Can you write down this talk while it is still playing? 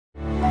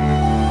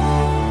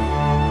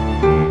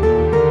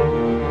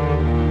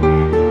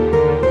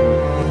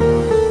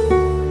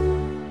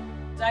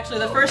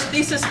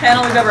thesis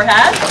panel we've ever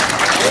had.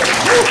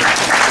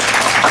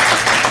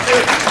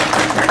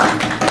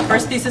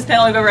 First thesis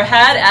panel we've ever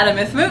had at a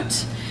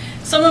Mythmoot.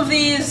 Some of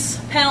these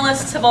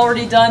panelists have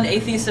already done a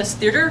thesis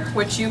theater,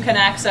 which you can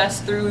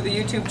access through the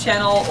YouTube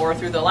channel or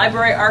through the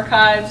library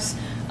archives.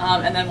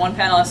 And then one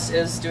panelist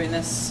is doing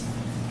this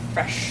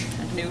fresh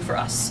and new for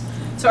us.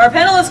 So our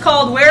panel is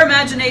called Where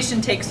Imagination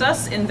Takes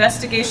Us,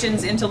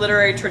 Investigations into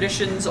Literary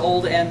Traditions,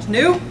 Old and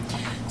New.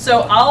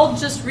 So I'll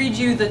just read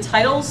you the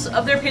titles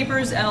of their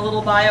papers and a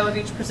little bio of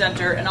each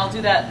presenter, and I'll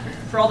do that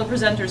for all the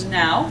presenters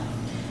now.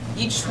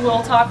 Each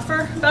will talk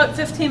for about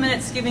 15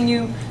 minutes, giving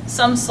you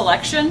some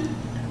selection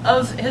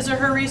of his or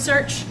her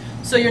research.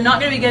 So you're not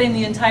going to be getting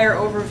the entire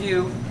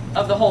overview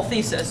of the whole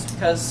thesis,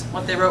 because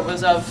what they wrote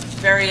was of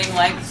varying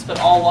lengths, but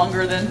all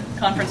longer than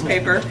conference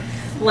paper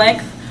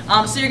length.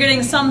 So you're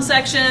getting some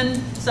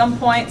section, some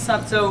points,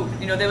 so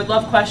they would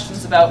love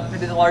questions about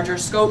maybe the larger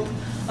scope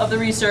of the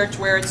research,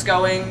 where it's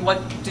going, what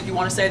did you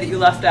want to say that you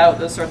left out,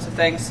 those sorts of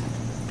things.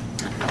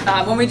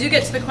 When we do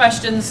get to the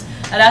questions,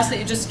 I'd ask that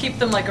you just keep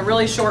them like a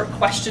really short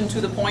question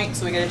to the point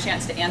so we get a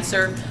chance to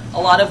answer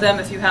a lot of them.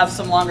 If you have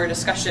some longer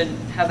discussion,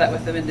 have that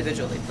with them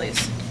individually,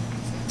 please.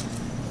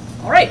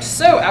 All right,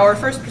 so our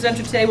first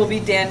presenter today will be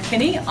Dan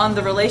Kinney on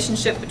the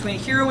relationship between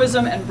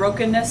heroism and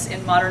brokenness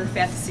in modern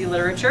fantasy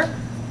literature.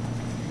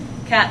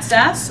 Kat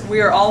Sass, We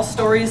Are All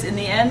Stories in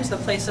the End, the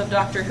place of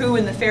Doctor Who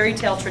in the fairy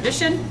tale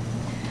tradition.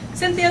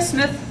 Cynthia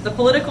Smith, The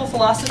Political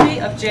Philosophy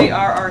of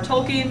J.R.R.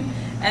 Tolkien,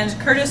 and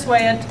Curtis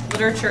Weyant,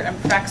 Literature and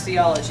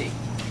Praxeology.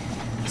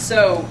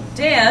 So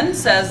Dan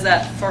says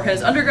that for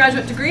his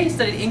undergraduate degree, he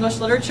studied English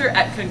literature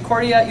at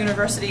Concordia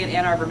University in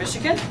Ann Arbor,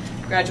 Michigan,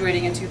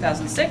 graduating in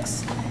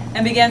 2006,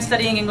 and began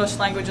studying English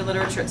language and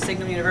literature at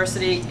Signum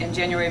University in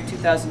January of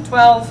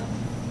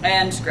 2012,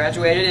 and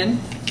graduated in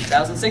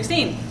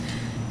 2016.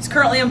 He's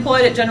currently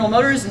employed at General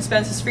Motors and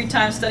spends his free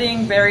time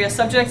studying various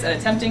subjects and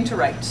attempting to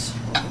write.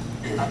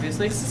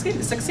 Obviously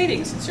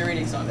succeeding since you're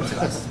reading some of it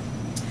to us.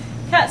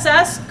 Kat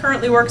Sass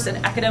currently works in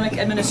academic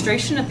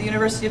administration at the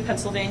University of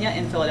Pennsylvania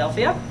in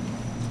Philadelphia.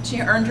 She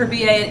earned her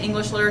BA in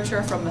English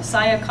literature from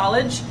Messiah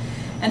College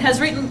and has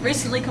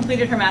recently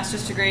completed her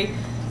master's degree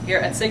here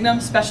at Signum,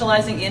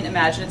 specializing in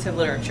imaginative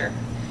literature.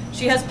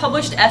 She has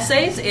published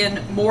essays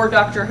in More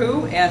Doctor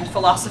Who and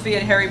Philosophy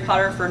and Harry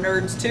Potter for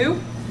Nerds 2,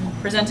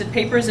 presented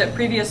papers at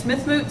previous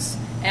Mythmoots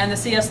and the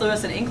C.S.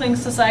 Lewis and Inkling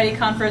Society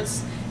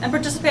Conference, and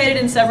participated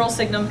in several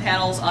Signum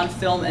panels on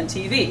film and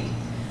TV.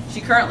 She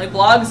currently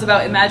blogs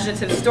about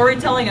imaginative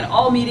storytelling in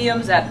all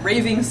mediums at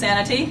Raving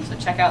Sanity, so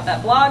check out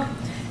that blog,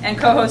 and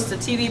co-hosts a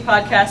TV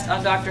podcast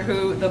on Doctor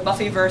Who, The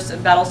Buffyverse,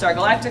 and Battlestar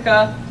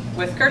Galactica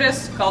with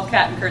Curtis called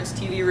Kat and Kurt's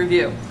TV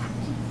Review.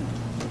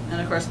 And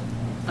of course,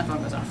 my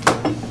phone goes off.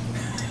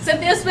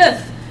 Cynthia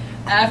Smith.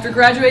 After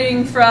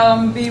graduating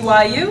from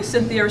BYU,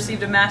 Cynthia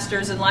received a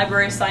master's in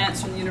library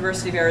science from the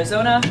University of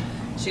Arizona.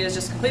 She has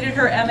just completed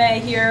her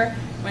MA here.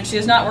 When she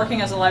is not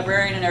working as a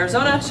librarian in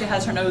Arizona, she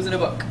has her nose in a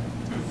book.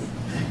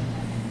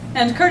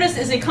 And Curtis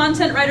is a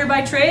content writer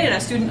by trade and a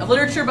student of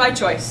literature by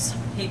choice.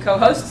 He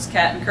co-hosts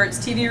Kat and Kurt's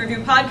TV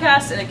Review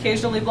podcast and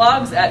occasionally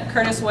blogs at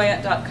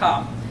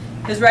curtisweyant.com.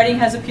 His writing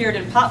has appeared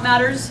in Pop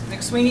Matters,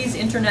 McSweeney's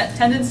Internet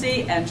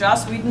Tendency, and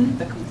Joss Whedon,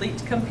 The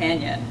Complete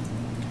Companion.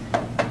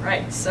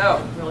 Right,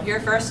 so we'll hear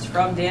first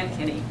from Dan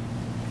Kinney.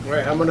 All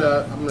right, I'm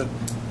gonna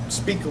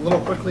speak a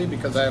little quickly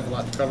because I have a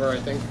lot to cover, I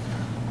think.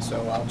 So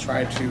I'll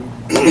try to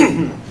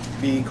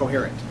be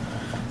coherent.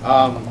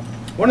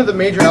 One of the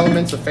major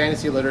elements of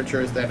fantasy literature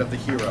is that of the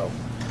hero.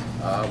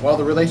 While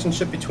the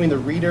relationship between the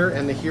reader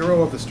and the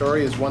hero of the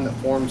story is one that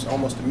forms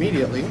almost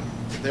immediately,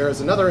 there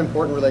is another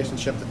important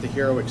relationship that the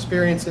hero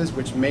experiences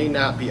which may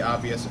not be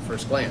obvious at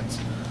first glance.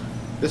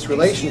 This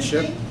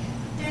relationship... Excuse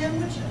me, Dan,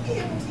 would you be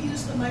able to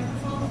use the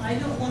microphone? I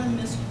don't want to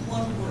miss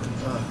one word.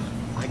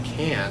 I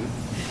can.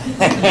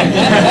 I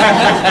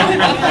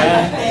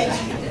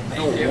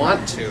don't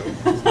want to.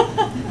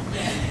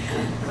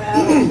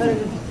 Well, better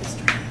than this.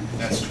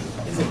 That's true.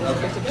 Is it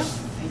okay to go?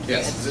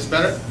 Yes, is this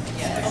better?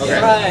 Yes.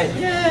 Okay. Right.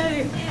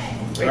 Yay.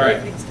 All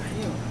right.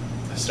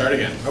 Let's start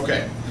again.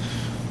 Okay.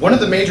 One of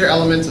the major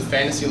elements of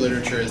fantasy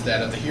literature is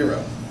that of the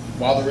hero.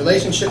 While the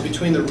relationship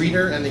between the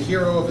reader and the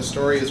hero of a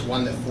story is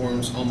one that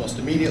forms almost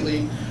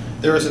immediately,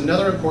 there is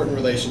another important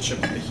relationship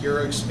that the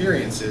hero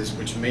experiences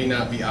which may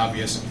not be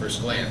obvious at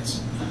first glance.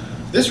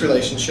 This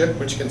relationship,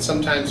 which can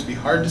sometimes be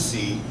hard to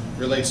see,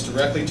 relates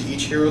directly to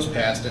each hero's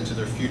past and to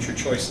their future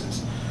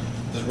choices.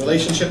 The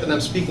relationship that I'm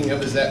speaking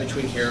of is that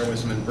between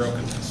heroism and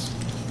brokenness.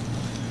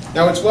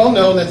 Now, it's well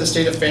known that the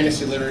state of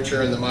fantasy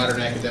literature in the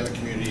modern academic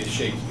community is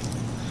shaky.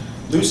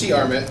 Lucy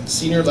Armitt,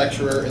 senior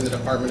lecturer in the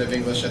Department of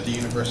English at the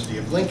University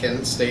of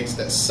Lincoln, states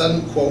that,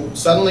 quote,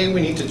 "Suddenly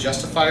we need to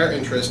justify our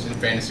interest in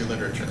fantasy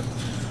literature.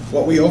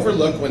 What we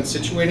overlook when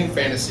situating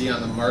fantasy on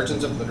the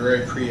margins of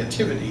literary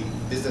creativity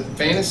is that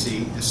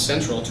fantasy is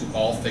central to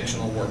all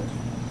fictional work."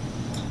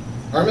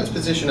 Armitt's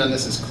position on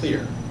this is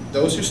clear.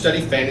 Those who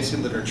study fantasy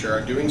literature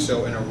are doing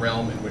so in a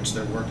realm in which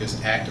their work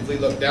is actively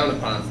looked down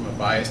upon from a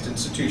biased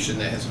institution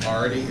that has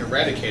already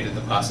eradicated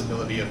the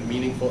possibility of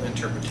meaningful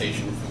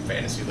interpretation from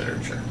fantasy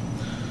literature.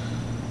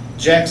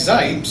 Jack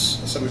Zipes,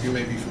 some of you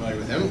may be familiar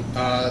with him,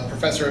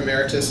 Professor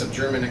Emeritus of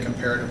German and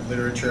Comparative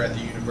Literature at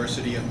the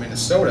University of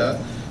Minnesota,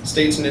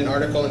 states in an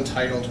article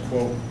entitled,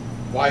 quote,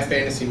 "Why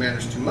Fantasy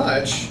Matters Too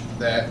Much,"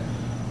 that,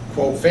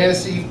 quote,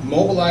 "Fantasy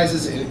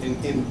mobilizes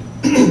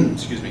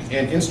excuse me,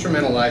 and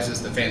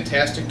instrumentalizes the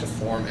fantastic to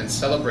form and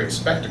celebrate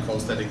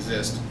spectacles that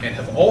exist and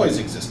have always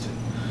existed.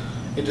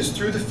 It is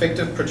through the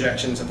fictive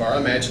projections of our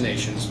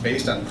imaginations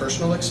based on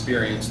personal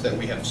experience that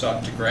we have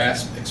sought to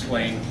grasp,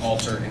 explain,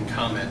 alter, and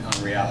comment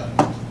on reality."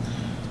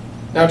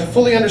 Now, to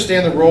fully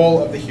understand the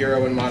role of the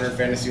hero in modern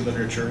fantasy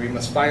literature, we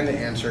must find the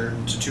answer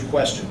to two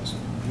questions.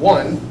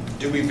 One,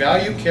 do we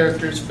value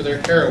characters for their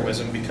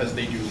heroism because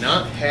they do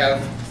not have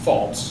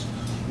faults,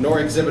 nor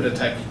exhibit a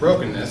type of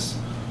brokenness?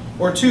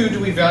 Or two, do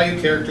we value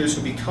characters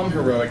who become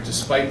heroic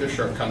despite their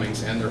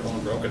shortcomings and their own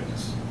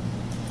brokenness?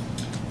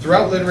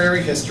 Throughout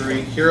literary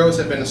history, heroes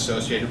have been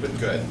associated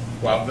with good,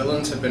 while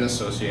villains have been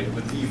associated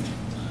with evil.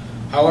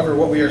 However,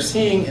 what we are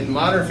seeing in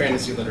modern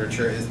fantasy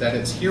literature is that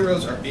its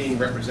heroes are being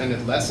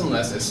represented less and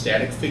less as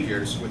static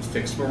figures with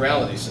fixed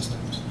morality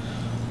systems.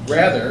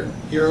 Rather,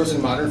 heroes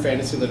in modern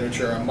fantasy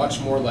literature are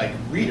much more like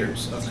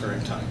readers of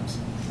current times.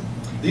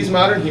 These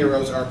modern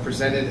heroes are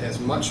presented as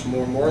much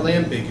more morally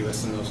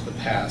ambiguous than those of the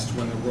past,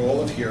 when the role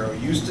of hero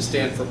used to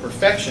stand for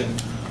perfection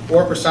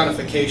or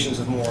personifications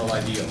of moral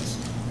ideals.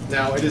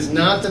 Now, it is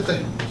not that the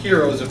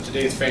heroes of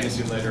today's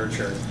fantasy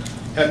literature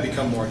have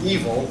become more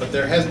evil, but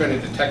there has been a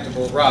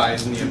detectable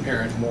rise in the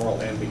apparent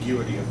moral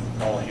ambiguity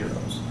of all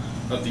heroes,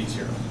 of these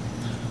heroes.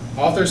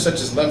 Authors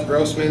such as Lev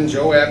Grossman,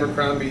 Joe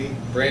Abercrombie,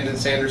 Brandon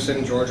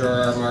Sanderson,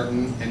 J.R.R.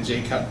 Martin, and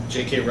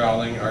J.K.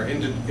 Rowling are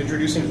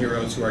introducing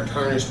heroes who are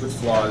tarnished with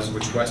flaws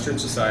which Western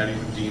society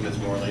would deem as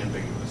morally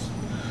ambiguous.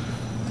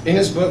 In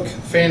his book,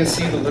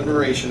 Fantasy, the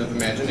Liberation of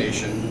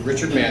Imagination,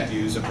 Richard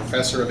Matthews, a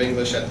professor of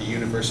English at the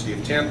University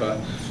of Tampa,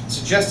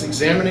 suggests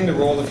examining the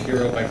role of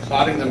hero by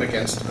plotting them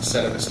against a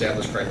set of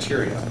established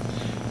criteria.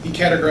 He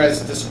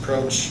categorizes this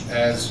approach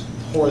as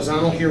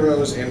horizontal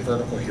heroes and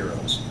vertical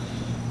heroes.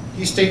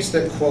 He states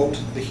that, quote,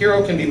 "The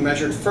hero can be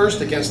measured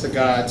first against the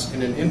gods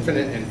in an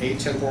infinite and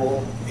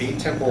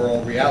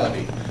atemporal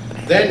reality,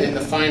 then in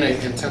the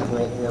finite and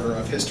temporal order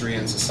of history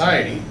and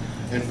society,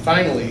 and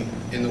finally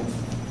in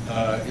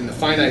the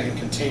finite and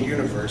contained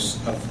universe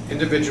of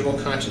individual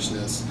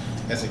consciousness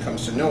as it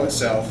comes to know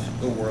itself,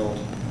 the world,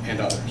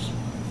 and others."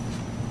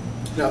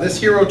 Now, this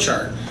hero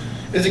chart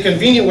is a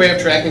convenient way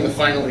of tracking the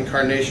final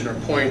incarnation or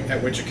point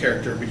at which a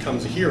character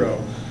becomes a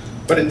hero,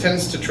 but it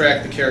tends to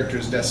track the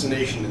character's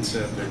destination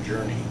instead of their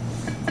journey.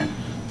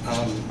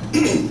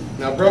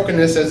 Now,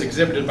 brokenness, as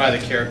exhibited by the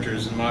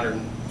characters in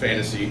modern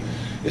fantasy,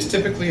 is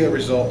typically a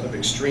result of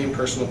extreme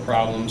personal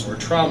problems or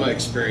trauma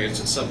experienced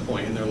at some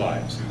point in their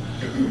lives.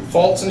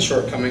 Faults and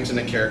shortcomings in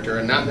a character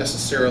are not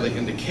necessarily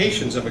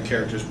indications of a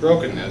character's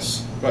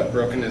brokenness, but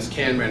brokenness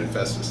can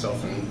manifest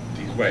itself in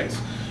these ways,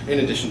 in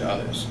addition to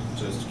others.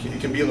 So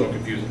it can be a little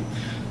confusing.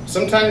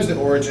 Sometimes the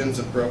origins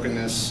of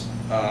brokenness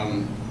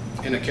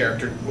in a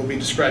character will be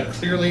described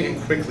clearly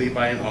and quickly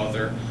by an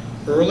author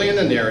early in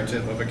the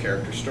narrative of a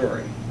character's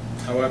story.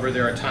 However,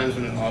 there are times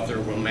when an author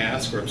will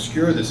mask or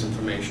obscure this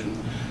information,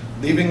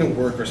 leaving the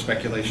work or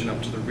speculation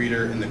up to the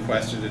reader in the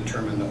quest to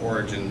determine the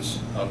origins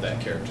of that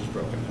character's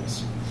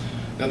brokenness.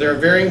 Now, there are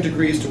varying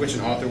degrees to which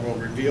an author will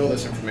reveal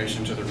this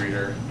information to the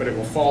reader, but it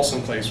will fall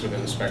someplace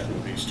within the spectrum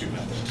of these two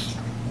methods.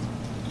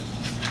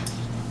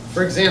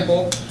 For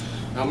example,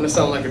 I'm going to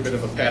sound like a bit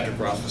of a Patrick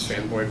Rothfuss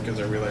fanboy because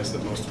I realize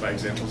that most of my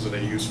examples that I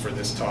use for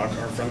this talk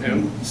are from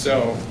him.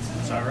 So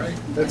It's all right.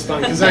 that's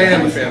fine because I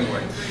am a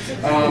fanboy.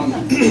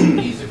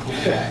 He's a cool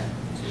guy.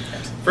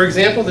 For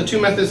example, the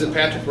two methods that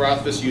Patrick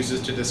Rothfuss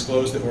uses to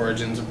disclose the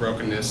origins of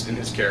brokenness in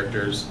his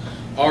characters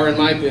are, in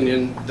my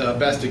opinion, the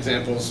best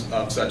examples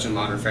of such in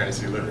modern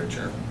fantasy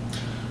literature.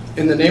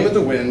 In The Name of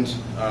the Wind,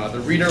 the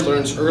reader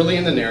learns early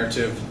in the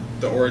narrative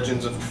the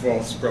origins of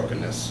Kvothe's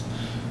brokenness.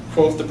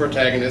 Kvothe, the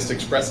protagonist,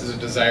 expresses a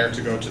desire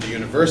to go to the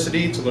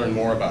university to learn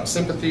more about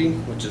sympathy,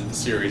 which is the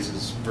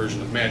series'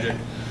 version of magic,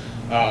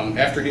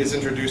 after he is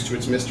introduced to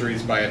its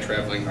mysteries by a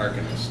traveling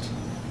arcanist.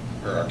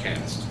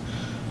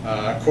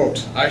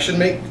 Quote, "I should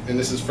make," and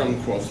this is from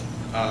Kvothe,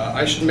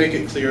 "I should make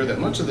it clear that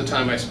much of the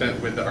time I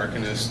spent with the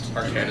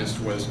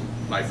arcanist was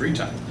my free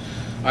time.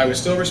 I was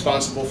still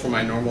responsible for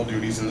my normal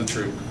duties in the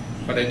troop,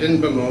 but I didn't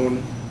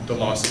bemoan the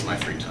loss of my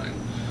free time.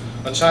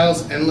 A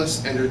child's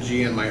endless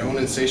energy and my own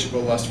insatiable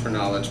lust for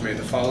knowledge made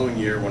the following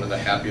year one of the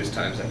happiest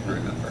times I can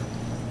remember."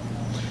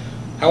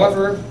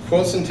 However,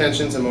 Kvothe's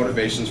intentions and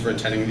motivations for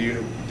attending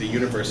the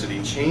university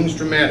change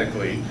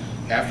dramatically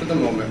after the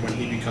moment when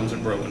he becomes a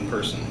broken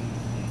person.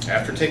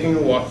 After taking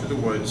a walk through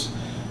the woods,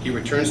 he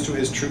returns to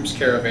his troop's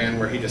caravan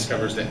where he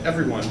discovers that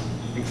everyone,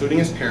 including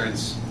his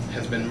parents,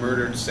 has been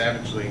murdered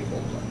savagely in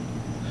cold blood.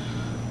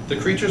 The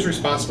creatures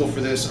responsible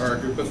for this are a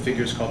group of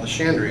figures called the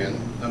Chandrian,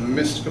 a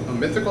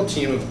mythical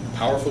team of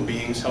powerful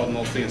beings held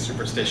mostly in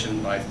superstition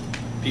by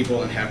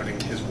people inhabiting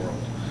his world.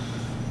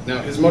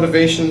 Now, his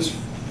motivations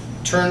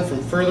turned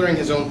from furthering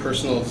his own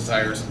personal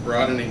desires of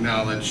broadening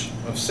knowledge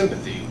of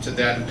sympathy to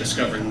that of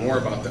discovering more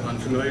about the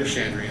unfamiliar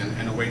Chandrian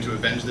and a way to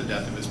avenge the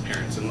death of his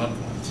parents and loved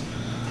ones.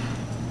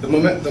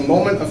 The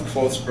moment of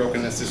Quoth's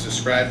brokenness is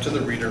described to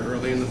the reader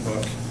early in the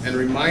book, and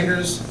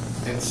reminders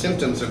and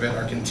symptoms of it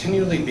are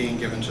continually being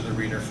given to the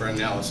reader for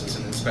analysis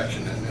and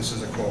inspection. And this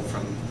is a quote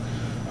from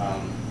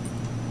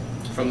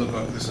the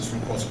book. This is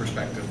from Quoth's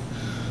perspective.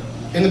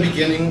 In the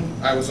beginning,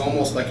 I was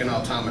almost like an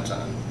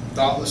automaton,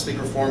 thoughtlessly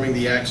performing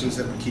the actions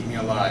that would keep me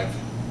alive.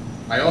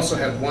 I also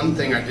had one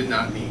thing I did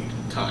not need,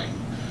 time.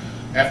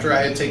 After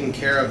I had taken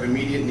care of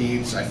immediate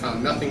needs, I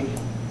found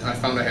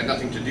I had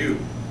nothing to do.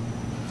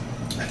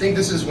 I think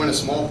this is when a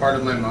small part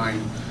of my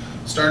mind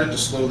started to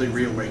slowly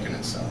reawaken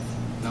itself.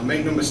 Now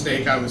make no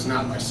mistake, I was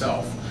not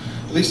myself.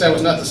 At least I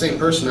was not the same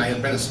person I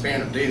had been a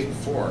span of days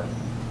before.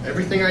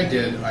 Everything I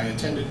did, I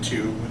attended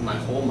to with my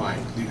whole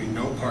mind, leaving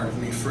no part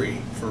of me free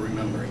for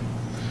remembering.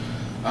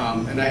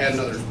 And I had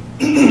another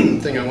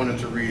thing I wanted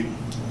to read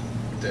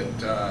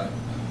that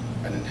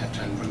I didn't have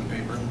time to put in the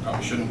paper.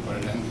 Probably shouldn't put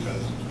it in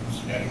because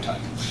it's adding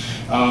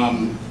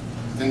time.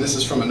 And this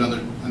is from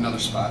another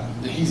spot.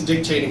 And he's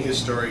dictating his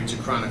story to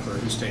chronicler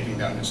who's taking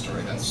down his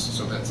story.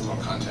 So that's a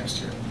little context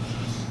here.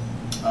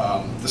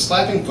 The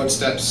slapping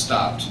footsteps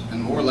stopped,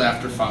 and more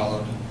laughter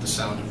followed the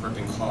sound of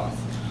ripping cloth.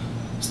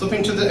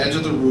 Slipping to the edge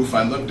of the roof,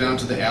 I looked down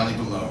to the alley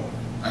below.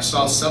 I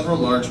saw several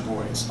large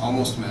boys,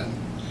 almost men.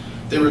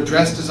 They were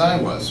dressed as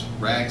I was,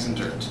 rags and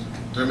dirt.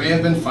 There may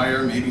have been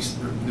there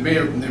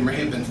may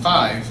have been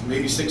 5,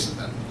 maybe 6 of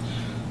them.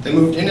 They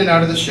moved in and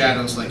out of the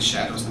shadows like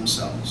shadows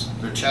themselves.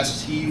 Their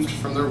chests heaved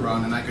from their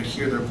run, and I could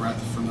hear their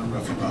breath from the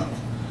roof above.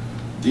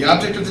 The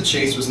object of the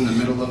chase was in the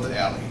middle of the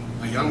alley,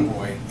 a young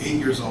boy, 8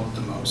 years old at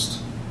the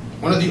most.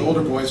 One of the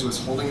older boys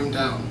was holding him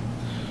down.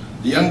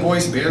 The young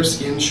boy's bare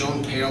skin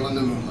shone pale in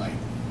the moonlight.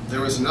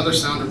 There was another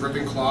sound of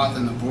ripping cloth,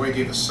 and the boy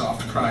gave a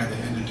soft cry that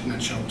ended in a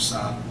choked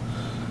sob.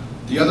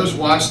 The others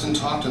watched and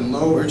talked in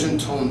low,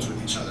 urgent tones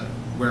with each other,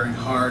 wearing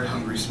hard,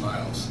 hungry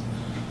smiles.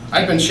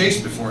 I'd been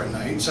chased before at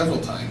night, several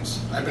times.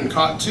 I'd been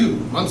caught too,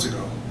 months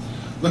ago.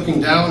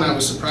 Looking down, I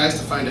was surprised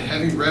to find a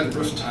heavy red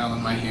roof tile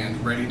in my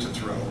hand, ready to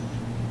throw.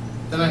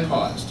 Then I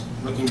paused,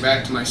 looking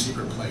back to my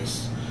secret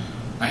place.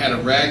 I had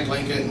a rag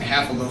blanket and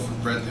half a loaf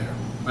of bread there.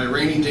 My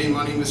rainy day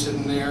money was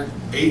hidden there,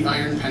 8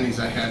 iron pennies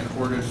I had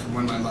hoarded for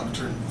when my luck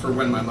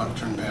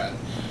turned bad.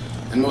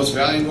 And most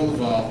valuable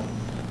of all,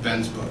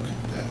 Ben's book,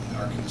 that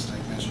arcanist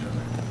I mentioned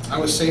earlier. I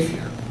was safe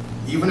here.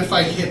 Even if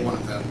I hit one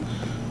of them,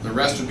 the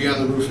rest would be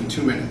on the roof in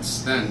 2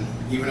 minutes. Then,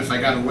 even if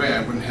I got away,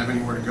 I wouldn't have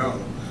anywhere to go.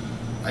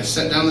 I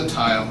set down the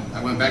tile,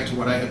 I went back to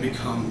what had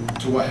become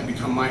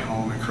my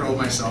home, and curled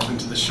myself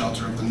into the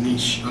shelter of the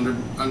niche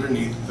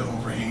underneath the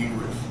overhanging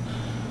roof.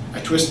 I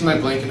twisted my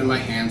blanket in my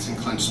hands and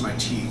clenched my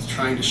teeth,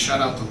 trying to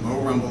shut out the low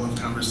rumble of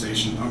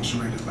conversation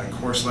punctuated by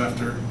coarse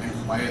laughter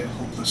and quiet,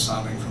 hopeless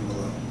sobbing from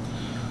below.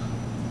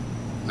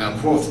 Now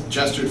Quoth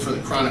gestured for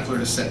the chronicler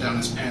to set down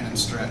his pen and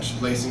stretch,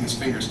 placing his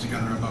fingers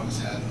together above his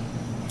head.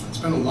 It's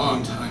been a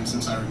long time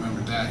since I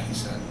remembered that, he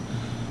said.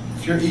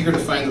 If you're eager to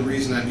find the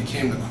reason I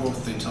became the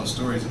Quoth they tell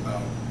stories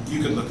about,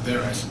 you could look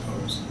there, I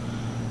suppose.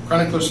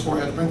 Chronicler's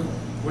forehead wrinkled.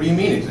 What do you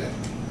mean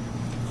exactly?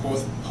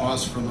 Quoth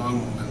paused for a long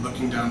moment,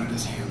 looking down at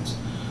his hands.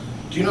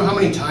 Do you know how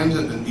many times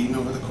I've been beaten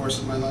over the course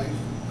of my life?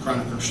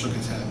 Chronicler shook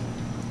his head.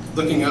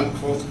 Looking up,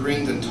 Quoth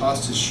grinned and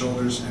tossed his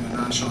shoulders in a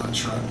nonchalant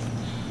shrug.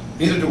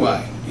 Neither do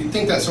I. You'd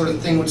think that sort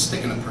of thing would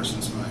stick in a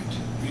person's mind.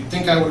 You'd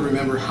think I would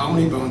remember how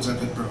many bones I've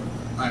had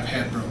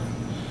broken.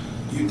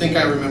 You'd think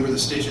I remember the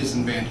stitches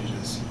and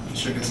bandages. He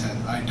shook his head.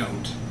 I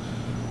don't.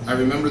 I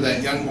remember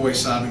that young boy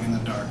sobbing in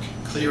the dark,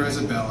 clear as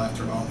a bell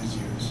after all these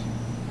years.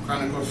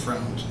 Chronicler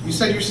frowned. You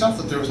said yourself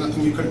that there was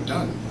nothing you could have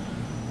done.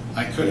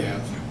 I could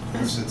have,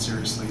 Quoth said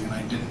seriously, and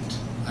I didn't.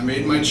 I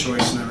made my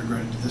choice, and I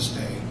regret it to this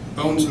day.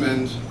 Bones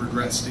mend,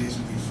 regret stays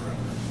with you forever.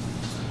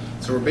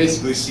 So we're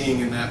basically seeing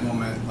in that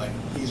moment, like,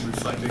 he's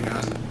reflecting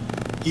on,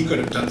 he could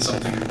have done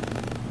something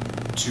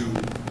to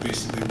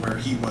basically where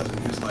he was in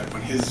his life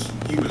when he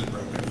was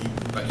broken,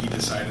 but he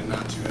decided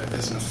not to.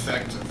 As an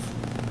effect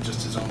of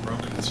just his own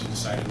brokenness, he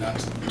decided not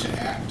to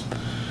act.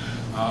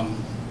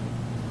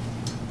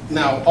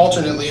 Now,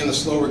 alternately, in The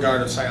Slow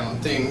Regard of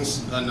Silent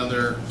Things,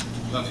 another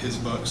of his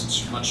books,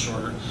 it's much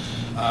shorter,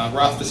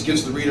 Rothfuss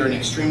gives the reader an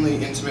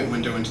extremely intimate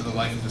window into the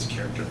life of his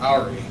character,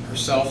 Auri,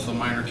 herself a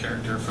minor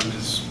character from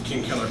his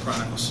Kingkiller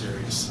Chronicle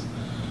series.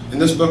 In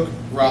this book,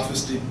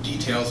 Rothfuss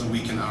details a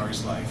week in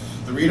Auri's life.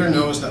 The reader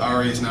knows that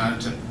Auri is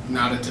not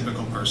a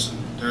typical person.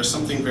 There is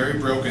something very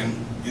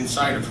broken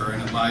inside of her,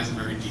 and it lies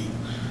very deep.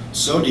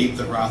 So deep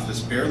that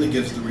Rothfuss barely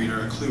gives the reader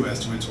a clue as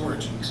to its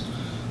origins.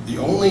 The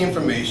only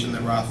information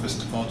that Rothfuss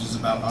divulges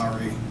about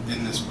Auri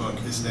in this book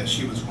is that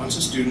she was once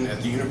a student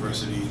at the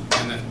university,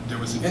 and that there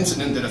was an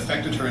incident that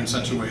affected her in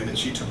such a way that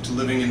she took to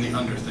living in the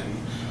Underthing,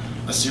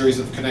 a series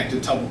of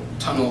connected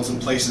tunnels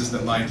and places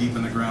that lie deep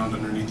in the ground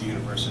underneath the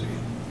university.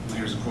 And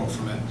here's a quote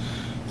from it.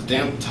 The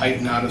damp,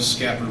 tight knot of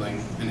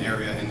scapuling, an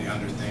area in the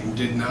Underthing,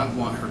 did not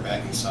want her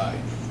back inside,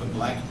 but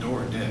Black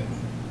Door did.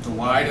 The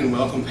wide and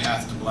welcome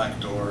path to Black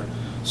Door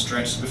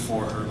stretched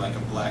before her like a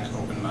black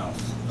open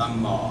mouth, a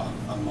maw,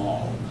 a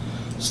maul.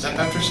 Step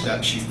after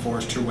step, she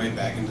forced her way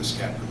back into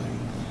Scatterling.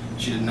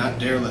 She did not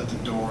dare let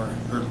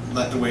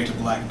the way to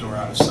Black Door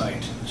out of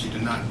sight. She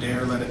did not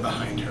dare let it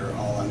behind her,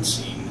 all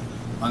unseen,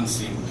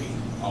 unseemly,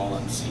 all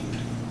unseen.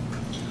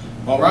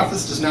 While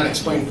Rothfuss does not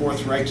explain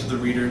forthright to the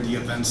reader the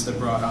events that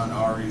brought on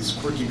Ari's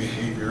quirky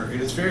behavior, it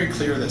is very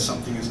clear that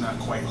something is not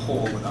quite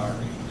whole with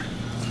Ari.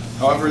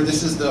 However,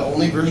 this is the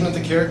only version of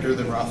the character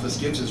that Rothfuss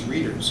gives his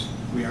readers.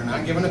 We are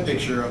not given a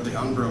picture of the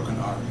unbroken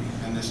Ari,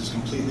 and this is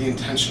completely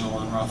intentional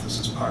on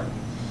Rothfuss's part.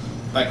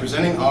 By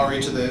presenting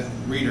Ari to the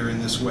reader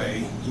in this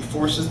way, he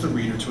forces the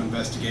reader to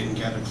investigate and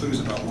gather clues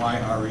about why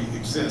Ari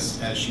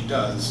exists as she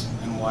does,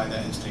 and why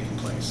that has taken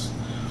place.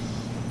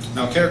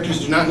 Now, characters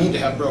do not need to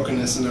have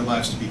brokenness in their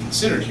lives to be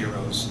considered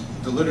heroes.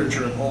 The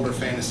literature of older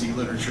fantasy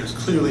literature is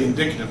clearly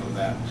indicative of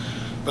that.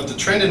 But the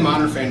trend in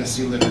modern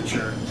fantasy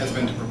literature has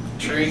been to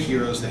portray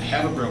heroes that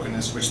have a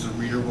brokenness which the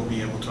reader will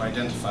be able to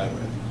identify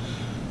with.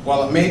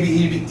 While it may be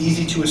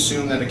easy to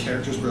assume that a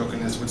character's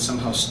brokenness would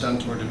somehow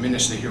stunt or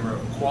diminish the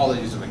heroic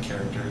qualities of a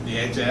character, the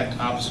exact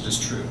opposite is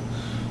true.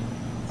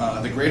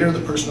 The greater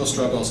the personal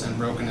struggles and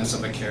brokenness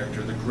of a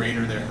character, the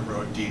greater their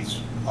heroic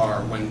deeds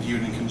are when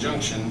viewed in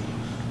conjunction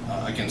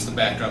against the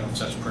backdrop of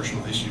such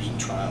personal issues and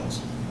trials.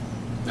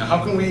 Now,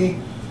 how can we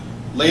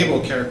label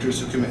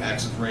characters who commit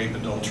acts of rape,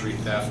 adultery,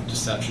 theft,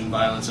 deception,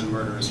 violence, and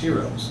murder as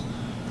heroes?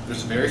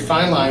 There's a very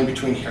fine line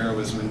between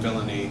heroism and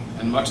villainy,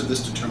 and much of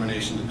this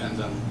determination depends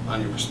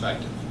on your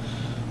perspective.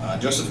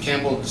 Joseph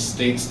Campbell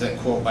states that,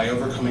 quote, by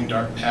overcoming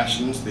dark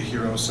passions, the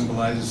hero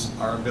symbolizes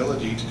our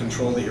ability to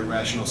control the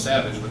irrational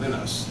savage within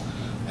us,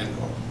 end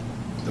quote.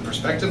 The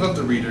perspective of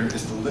the reader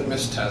is the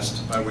litmus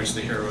test by which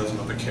the heroism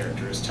of a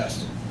character is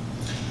tested.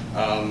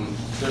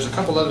 There's a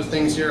couple other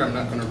things here I'm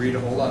not going to read a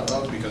whole lot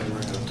of because we're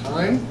out of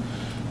time.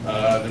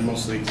 They're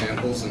mostly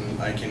examples, and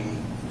I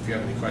can, if you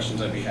have any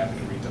questions, I'd be happy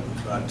to read them.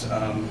 But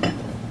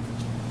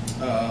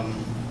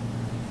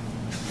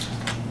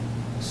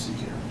let's see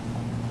here.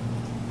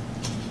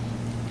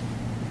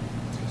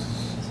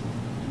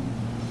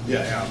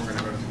 Yeah, we're going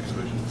to go to the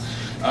conclusion.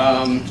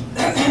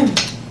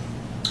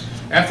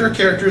 After a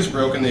character is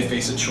broken, they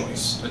face a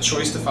choice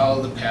to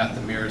follow the path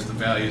that mirrors the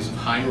values of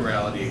high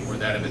morality or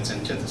that of its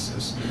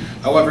antithesis.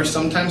 However,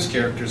 sometimes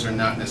characters are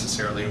not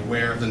necessarily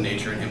aware of the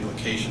nature and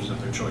implications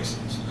of their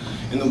choices.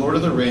 In The Lord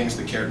of the Rings,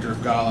 the character of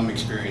Gollum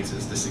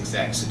experiences this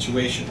exact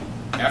situation.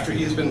 After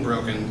he has been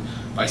broken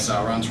by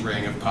Sauron's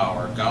ring of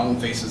power, Gollum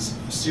faces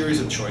a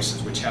series of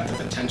choices which have the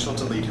potential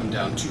to lead him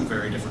down two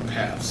very different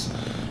paths.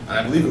 And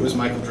I believe it was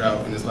Michael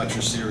Drought in his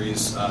lecture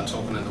series,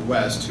 Tolkien and the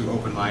West, who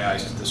opened my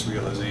eyes to this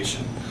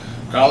realization.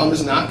 Gollum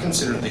is not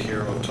considered the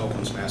hero of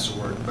Tolkien's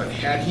masterwork, but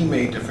had he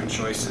made different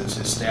choices,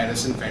 his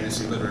status in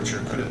fantasy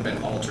literature could have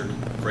been altered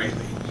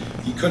greatly.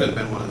 He could have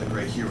been one of the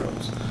great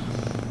heroes.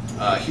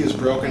 He is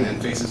broken and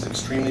faces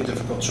extremely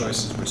difficult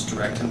choices which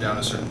direct him down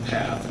a certain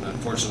path, and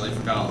unfortunately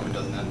for Gollum, it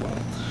doesn't end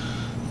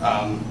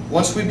well.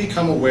 Once we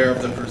become aware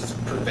of the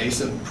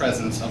pervasive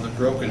presence of the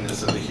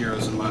brokenness of the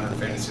heroes in modern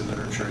fantasy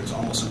literature, it's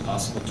almost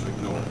impossible to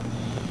ignore.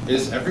 It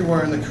is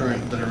everywhere in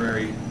current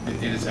literary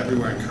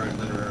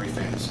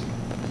fantasy.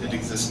 It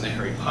exists in the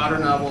Harry Potter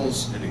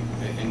novels,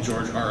 in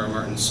J.R.R.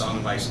 Martin's Song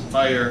of Ice and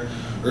Fire,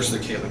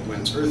 Ursula K. Le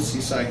Guin's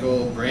Earthsea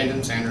Cycle,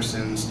 Brandon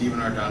Sanderson, Stephen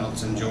R.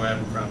 Donaldson, Joe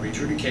Abercrombie,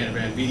 Trudy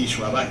Canavan, V.E.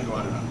 Schwab. I can go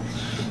on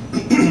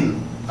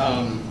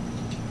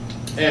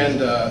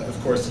and on.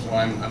 Of course, well,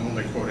 I'm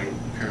only quoting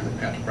apparently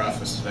Patrick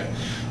Rothfuss today.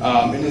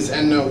 In his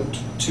endnote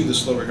to The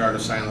Slow Regard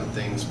of Silent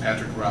Things,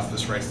 Patrick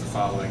Rothfuss writes the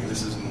following. And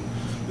this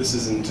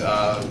isn't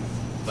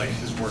like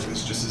his work,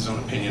 it's just his own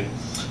opinion.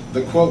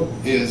 The quote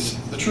is,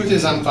 "The truth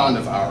is I'm fond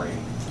of Ari.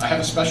 I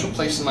have a special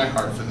place in my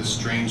heart for this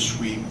strange,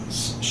 sweet,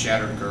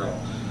 shattered girl.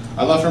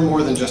 I love her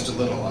more than just a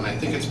little, and I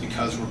think it's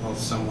because we're both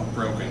somewhat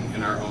broken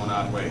in our own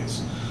odd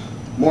ways.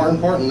 More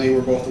importantly,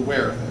 we're both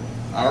aware of it.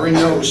 Ari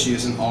knows she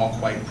isn't all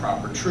quite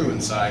proper true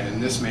inside,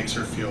 and this makes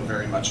her feel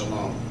very much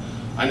alone.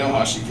 I know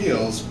how she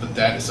feels, but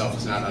that itself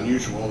is not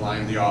unusual. I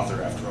am the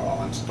author, after all.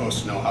 I'm supposed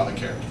to know how the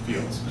character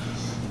feels.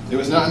 It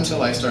was not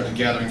until I started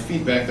gathering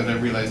feedback that I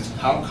realized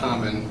how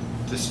common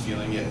this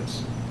feeling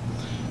is.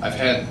 I've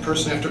had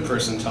person after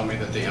person tell me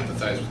that they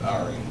empathize with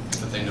Ari,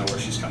 that they know where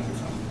she's coming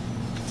from."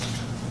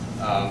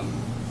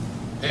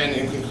 And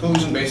in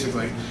conclusion,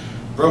 basically,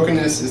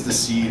 brokenness is the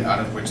seed out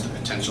of which the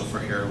potential for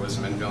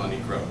heroism and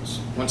villainy grows.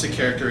 Once a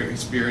character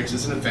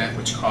experiences an event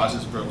which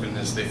causes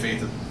brokenness, they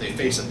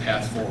face a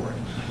path forward,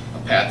 a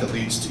path that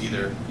leads to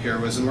either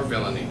heroism or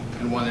villainy,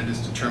 and one that is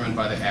determined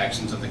by the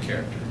actions of the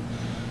character.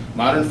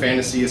 Modern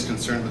fantasy is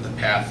concerned with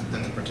the path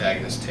that the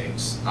protagonist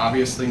takes.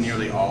 Obviously,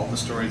 nearly all of the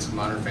stories of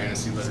modern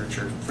fantasy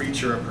literature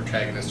feature a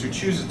protagonist who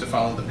chooses to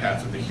follow the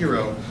path of the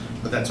hero,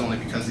 but that's only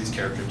because these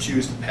characters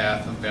choose the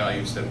path of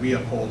values that we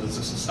uphold as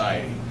a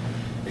society.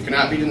 It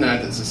cannot be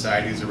denied that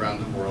societies around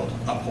the world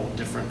uphold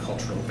different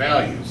cultural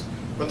values,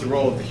 but the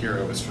role of the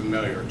hero is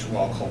familiar to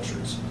all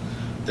cultures.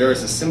 There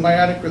is a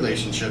symbiotic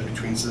relationship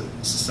between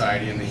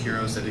society and the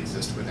heroes that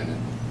exist within it.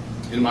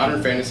 In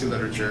modern fantasy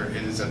literature,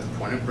 it is at the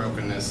point of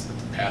brokenness that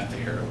the path to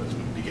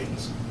heroism begins.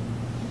 begins.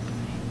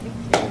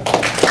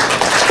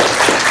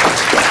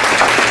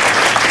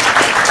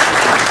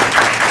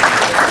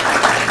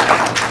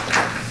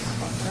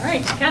 All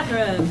right,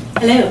 Catherine.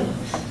 Hello.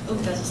 Oh,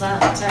 that was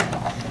loud. Sorry.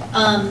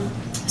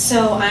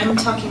 So I'm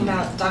talking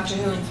about Doctor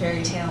Who and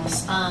fairy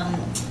tales.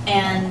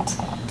 And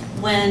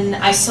when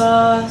I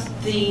saw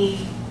the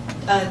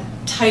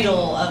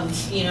title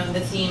of, the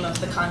theme of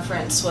the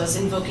conference was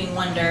Invoking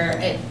Wonder,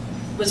 it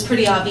was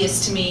pretty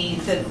obvious to me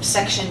the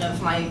section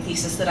of my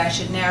thesis that I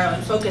should narrow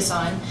and focus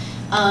on,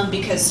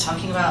 because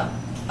talking about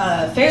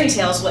fairy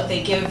tales, what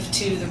they give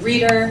to the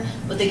reader,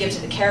 what they give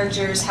to the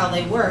characters, how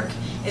they work,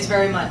 is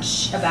very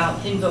much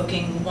about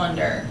invoking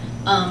wonder,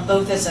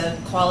 both as a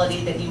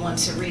quality that you want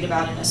to read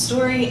about in a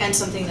story and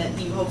something that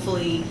you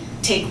hopefully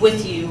take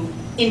with you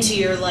into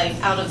your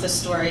life out of the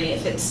story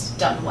if it's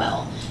done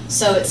well.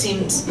 So it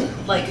seemed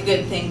like a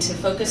good thing to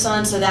focus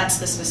on, so that's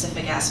the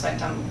specific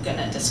aspect I'm going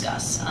to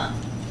discuss.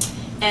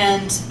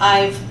 And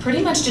I've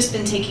pretty much just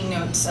been taking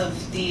notes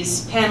of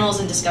these panels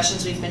and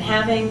discussions we've been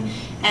having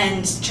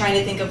and trying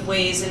to think of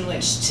ways in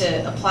which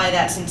to apply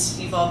that, since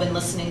you've all been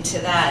listening to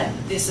that.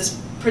 This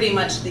is pretty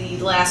much the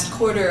last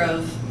quarter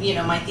of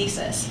my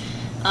thesis.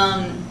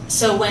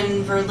 So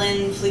when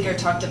Verlyn Flieger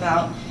talked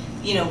about,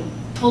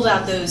 pulled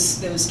out those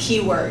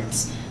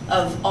keywords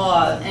of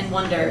awe and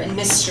wonder and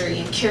mystery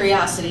and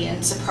curiosity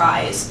and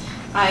surprise,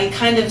 I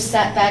kind of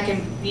sat back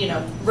and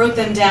wrote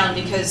them down,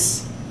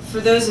 because for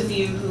those of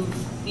you who've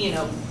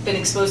been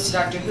exposed to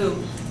Doctor Who,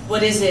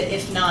 what is it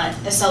if not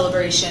a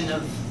celebration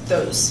of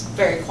those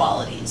very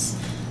qualities?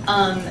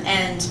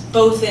 And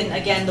both in,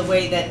 again, the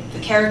way that the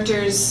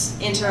characters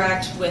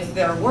interact with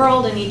their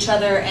world and each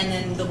other, and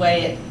then the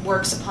way it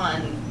works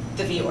upon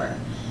the viewer.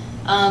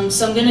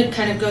 So I'm going to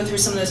kind of go through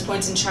some of those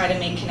points and try to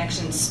make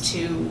connections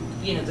to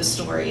the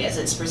story as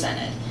it's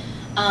presented.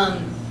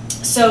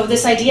 So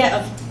this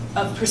idea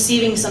of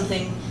perceiving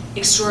something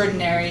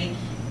extraordinary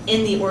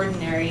in the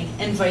ordinary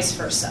and vice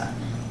versa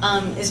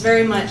is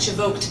very much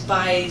evoked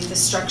by the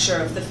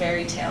structure of the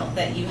fairy tale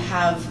that you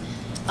have.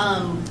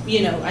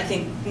 I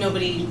think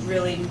nobody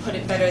really put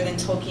it better than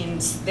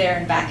Tolkien's There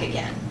and Back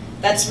Again.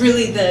 That's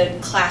really the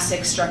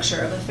classic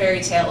structure of a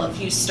fairy tale. If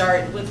you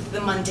start with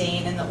the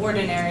mundane and the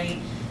ordinary,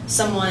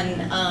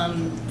 someone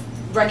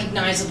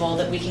recognizable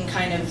that we can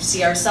kind of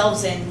see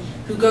ourselves in,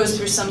 who goes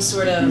through some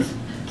sort of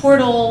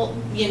portal,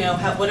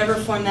 whatever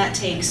form that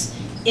takes,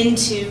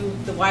 into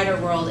the wider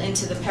world,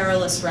 into the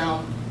perilous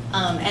realm,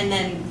 and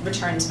then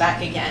returns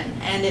back again.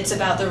 And it's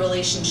about the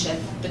relationship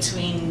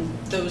between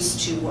those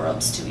two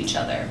worlds to each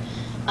other.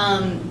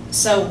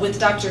 So with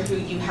Doctor Who,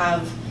 you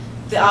have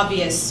the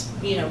obvious,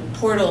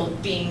 portal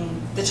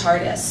being the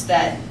TARDIS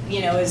that,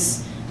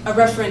 is a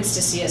reference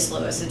to C.S.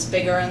 Lewis. It's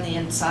bigger on the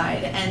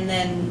inside. And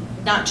then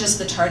not just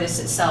the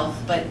TARDIS itself,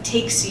 but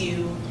takes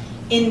you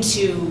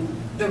into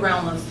the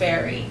realm of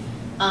fairy,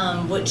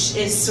 which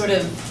is sort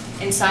of,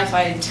 in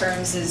sci-fi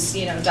terms, is,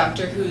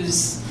 Doctor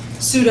Who's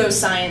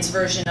pseudoscience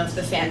version of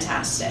the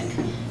fantastic.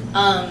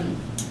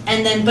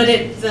 And then, but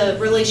the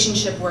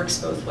relationship works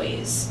both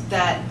ways,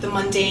 that the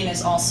mundane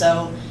is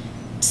also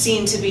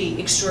seen to be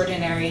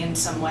extraordinary in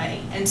some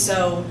way. And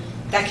so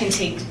that can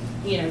take,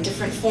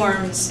 different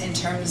forms in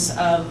terms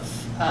of,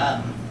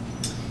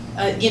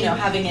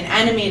 having an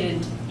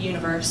animated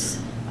universe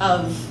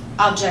of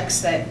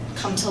objects that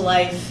come to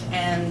life,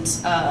 and,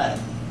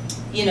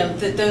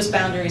 that those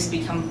boundaries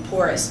become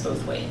porous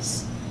both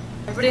ways.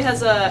 Everybody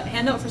has a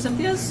handout for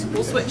Cynthia's.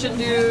 We'll switch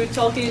into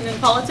Tolkien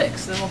and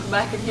politics, and then we'll come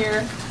back and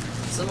hear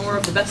some more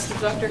of the best of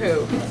Doctor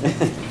Who.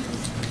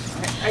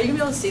 Are you gonna be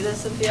able to see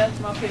this, Cynthia,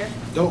 from up here?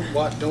 Don't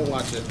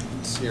watch it.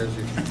 It scares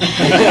you.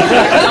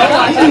 I'll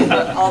watch it,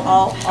 but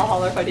I'll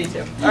holler if I need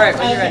to. All right,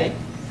 when you're ready.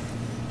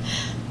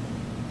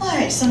 All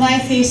right, so my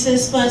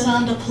thesis was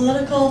on the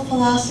political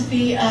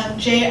philosophy of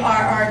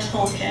J.R.R.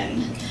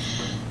 Tolkien.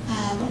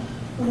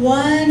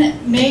 One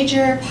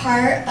major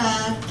part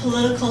of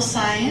political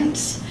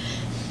science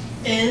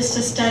is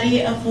the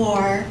study of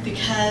war,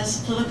 because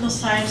political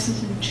science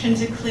is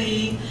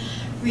intrinsically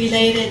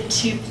related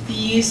to the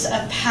use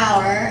of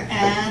power,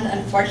 and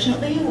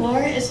unfortunately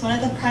war is one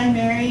of the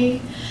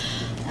primary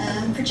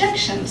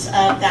projections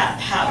of that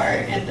power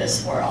in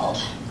this world.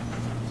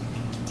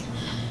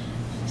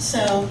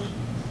 So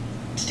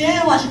today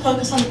I want to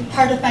focus on the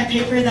part of my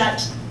paper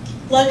that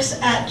looks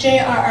at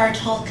J.R.R.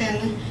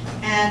 Tolkien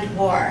and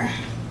war.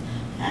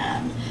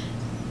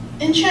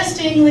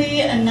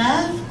 Interestingly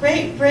enough,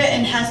 Great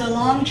Britain has a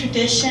long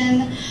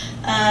tradition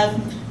of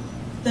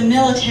the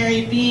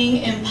military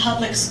being in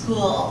public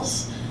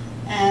schools,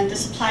 and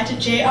this applied to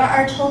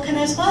J.R.R. Tolkien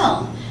as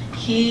well.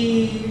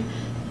 He,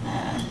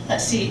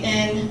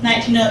 in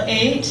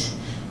 1908,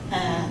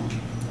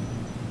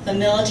 the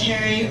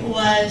military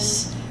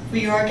was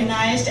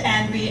reorganized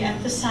and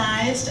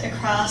re-emphasized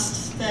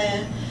across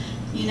the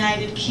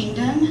United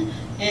Kingdom.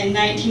 In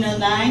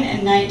 1909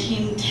 and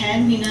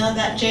 1910, we know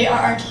that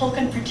J.R.R.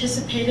 Tolkien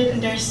participated in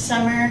their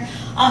summer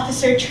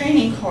officer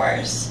training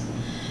course.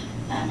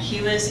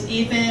 He was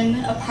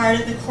even a part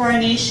of the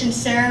coronation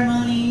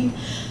ceremony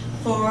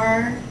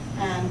for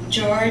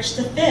George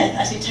V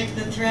as he took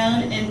the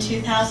throne in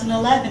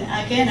 2011,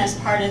 again as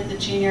part of the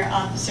Junior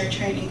Officer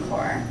Training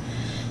Corps.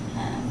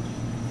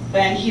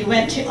 When he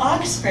went to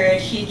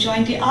Oxford, he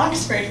joined the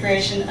Oxford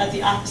version of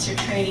the Officer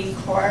Training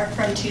Corps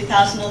from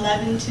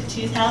 2011 to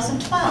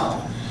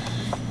 2012.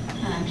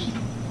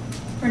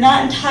 We're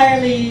not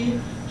entirely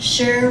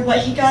sure what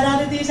he got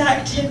out of these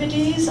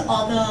activities,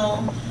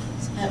 although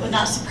it would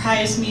not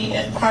surprise me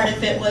if part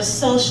of it was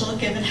social,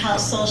 given how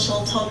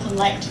social Tolkien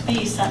liked to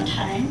be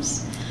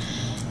sometimes.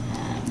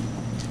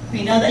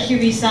 We know that he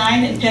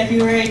resigned in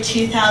February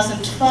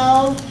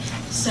 2012,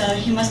 so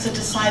he must have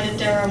decided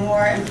there were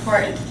more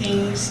important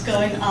things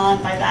going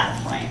on by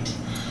that point.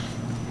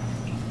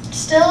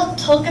 Still,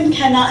 Tolkien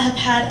cannot have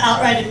had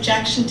outright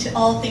objection to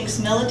all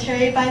things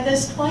military by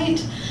this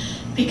point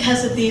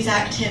because of these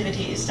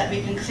activities that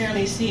we can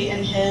clearly see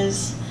in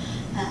his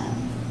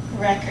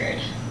record.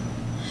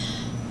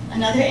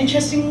 Another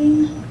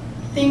interesting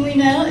thing we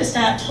know is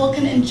that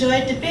Tolkien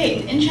enjoyed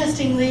debate.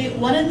 Interestingly,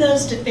 one of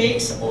those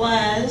debates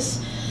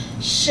was,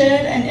 should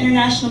an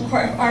international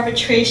court of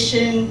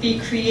arbitration be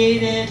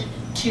created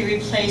to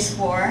replace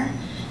war?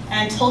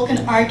 And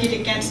Tolkien argued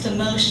against the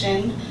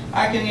motion,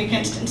 arguing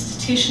against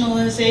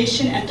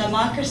institutionalization and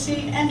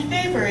democracy and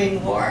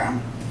favoring war.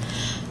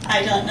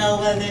 I don't know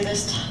whether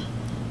this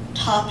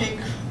topic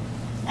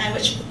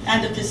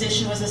and the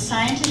position was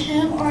assigned to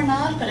him or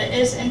not, but it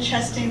is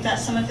interesting that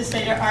some of his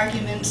later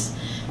arguments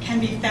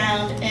can be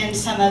found in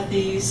some of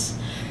these,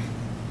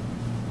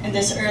 in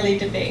this early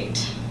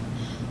debate,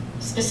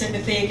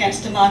 specifically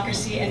against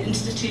democracy and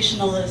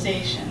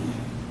institutionalization.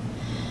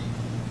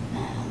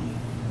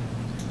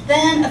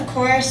 Then, of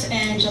course,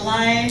 in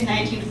July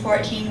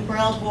 1914,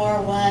 World War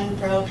I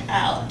broke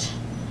out.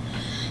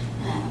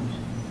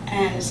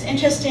 And it's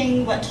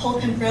interesting what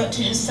Tolkien wrote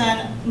to his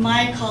son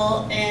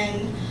Michael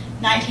in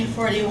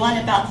 1941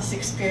 about this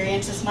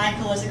experience, as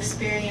Michael was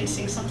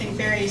experiencing something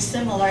very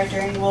similar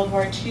during World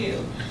War II.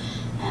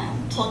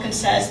 Tolkien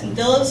says, in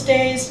those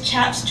days,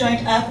 chaps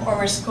joined up or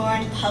were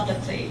scorned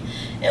publicly.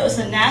 It was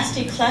a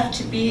nasty cleft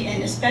to be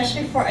in,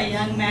 especially for a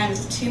young man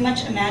with too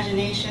much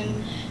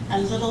imagination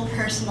and little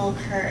personal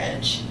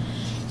courage.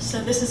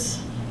 So this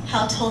is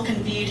how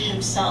Tolkien viewed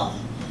himself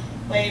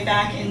way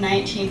back in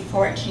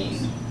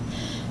 1914.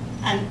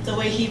 And the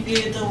way he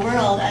viewed the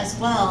world as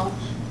well.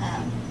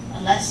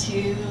 Unless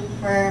you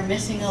were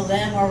missing a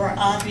limb or were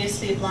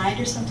obviously blind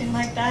or something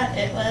like that,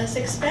 it was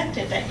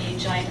expected that you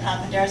joined up,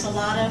 and there was a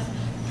lot of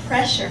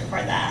pressure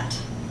for that.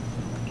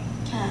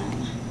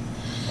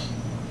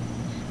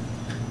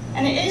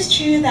 And it is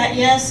true that,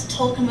 yes,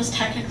 Tolkien was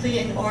technically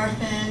an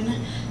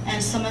orphan,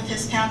 and some of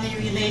his family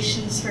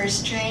relations were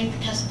strained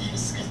because of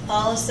his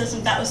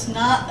Catholicism. That was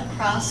not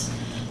across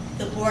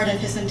the board of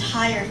his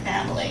entire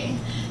family.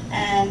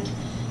 And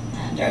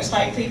there was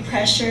likely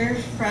pressure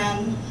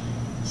from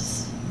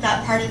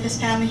that part of his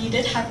family he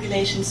did have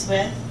relations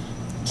with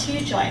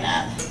to join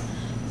up.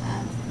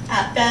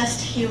 At best,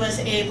 he was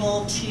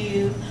able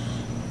to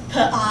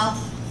put off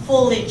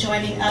fully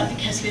joining up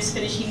because he was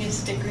finishing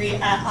his degree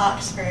at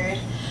Oxford,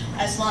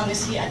 as long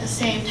as he at the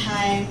same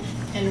time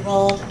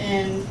enrolled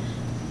in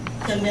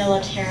the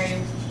military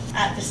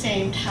at the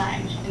same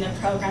time in a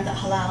program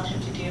that allowed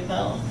him to do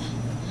both.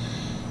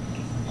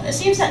 And it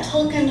seems that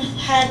Tolkien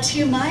had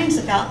two minds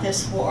about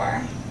this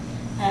war.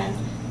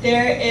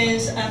 There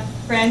is a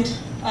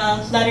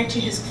letter to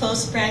his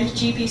close friend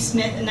G.B.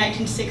 Smith in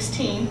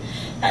 1916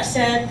 that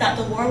said that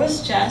the war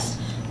was just,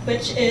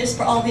 which is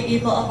for all the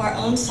evil of our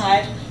own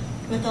side,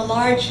 with a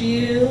large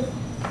view,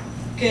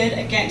 good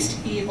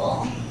against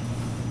evil.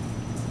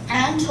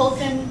 And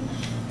Tolkien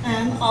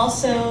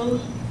also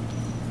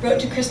wrote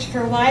to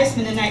Christopher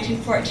Wiseman in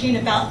 1914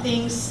 about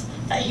things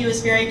that he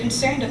was very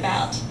concerned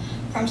about,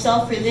 from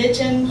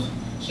self-religion,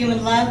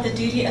 human love, the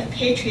duty of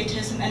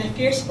patriotism, and a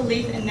fierce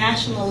belief in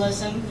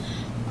nationalism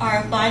are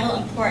of vital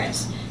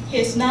importance. He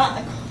is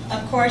not,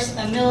 of course,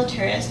 a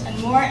militarist,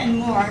 and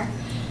more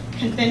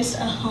convinced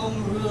a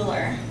home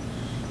ruler.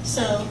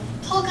 So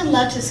Tolkien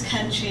loved his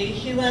country.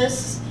 He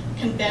was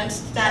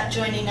convinced that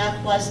joining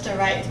up was the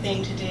right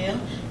thing to do,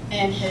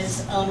 in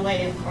his own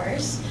way, of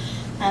course.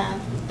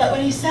 But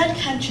when he said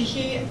country,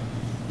 he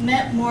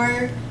meant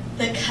more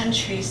the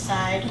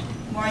countryside,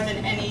 more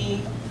than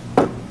any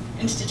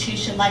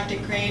institution like the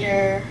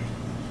greater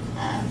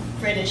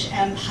British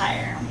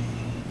Empire.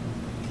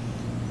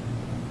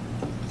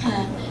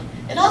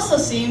 It also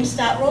seems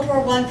that World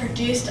War I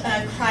produced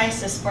a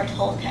crisis for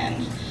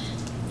Tolkien.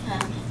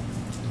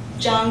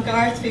 John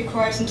Garth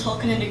records in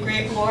Tolkien and the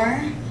Great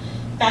War.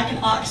 Back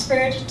in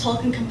Oxford,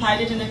 Tolkien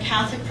confided in a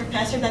Catholic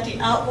professor that the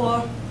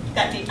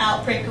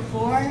outbreak of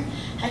war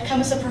had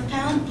come as a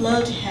profound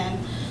blow to him,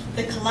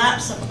 the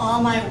collapse of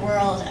all my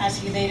world, as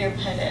he later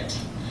put it.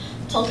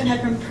 Tolkien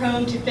had been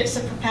prone to fits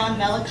of profound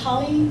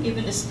melancholy,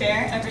 even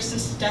despair, ever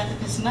since the death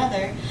of his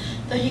mother,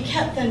 though he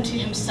kept them to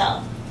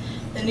himself.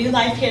 The new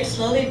life he had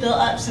slowly built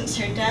up since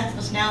her death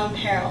was now in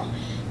peril.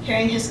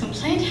 Hearing his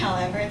complaint,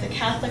 however, the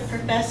Catholic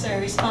professor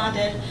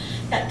responded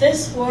that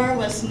this war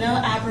was no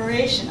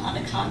aberration. On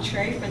the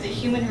contrary, for the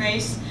human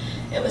race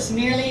it was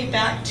merely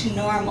back to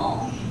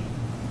normal.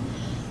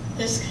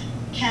 This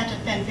can't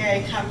have been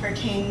very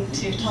comforting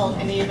to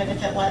Tolkien, even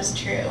if it was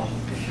true.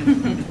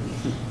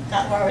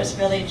 That war was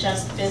really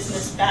just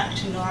business back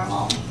to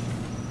normal.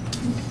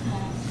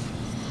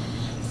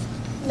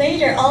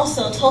 Later,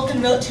 also,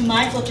 Tolkien wrote to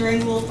Michael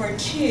during World War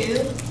II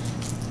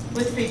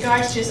with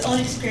regards to his own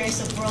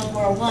experience of World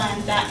War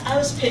I, that I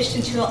was pitched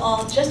into it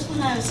all just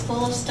when I was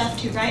full of stuff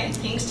to write and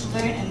things to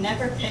learn and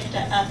never picked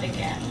it up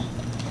again.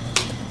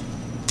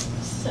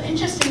 So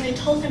interestingly,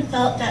 Tolkien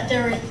felt that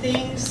there were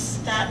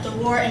things that the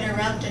war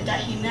interrupted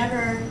that he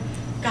never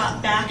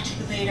got back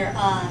to later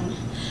on.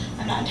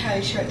 I'm not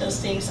entirely sure what those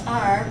things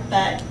are,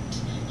 but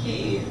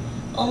he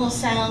almost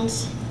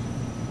sounds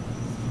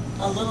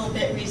a little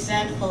bit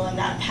resentful in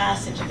that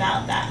passage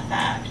about that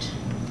fact.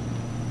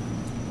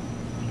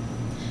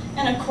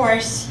 And of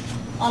course,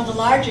 on the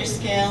larger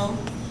scale,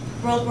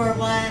 World War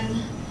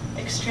I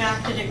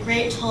extracted a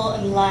great toll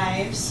in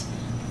lives.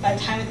 By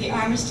the time of the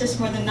armistice,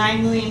 more than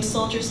 9 million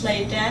soldiers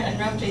lay dead and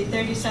roughly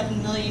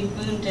 37 million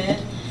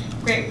wounded.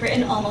 Great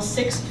Britain, almost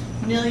 6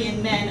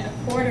 million men,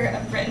 a quarter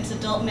of Britain's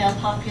adult male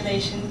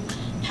population,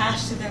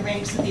 passed through the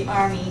ranks of the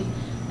army,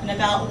 and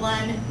about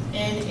 1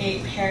 in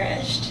 8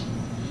 perished.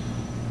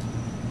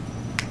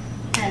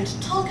 And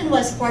Tolkien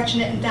was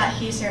fortunate in that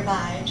he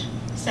survived.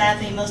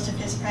 Sadly, most of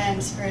his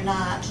friends did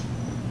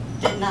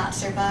not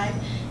survive,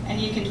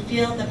 and you can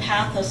feel the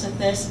pathos of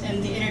this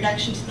in the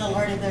introduction to The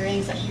Lord of the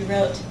Rings that he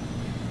wrote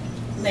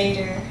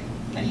later,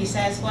 when he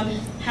says, "One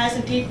has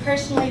indeed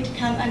personally to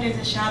come under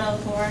the shadow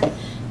of war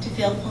to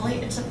feel fully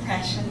its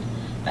oppression,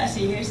 but as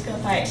the years go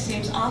by, it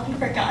seems often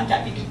forgotten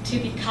that to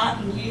be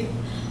caught in youth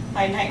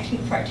by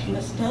 1914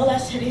 was no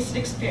less hideous an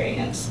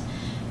experience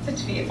than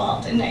to be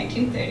evolved in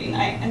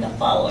 1939 and the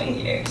following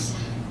years.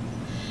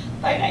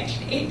 By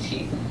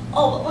 1918,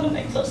 all but one of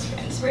my close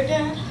friends were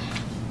dead."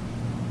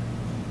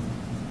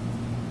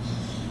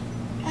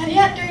 And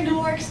yet, during the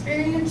war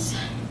experience,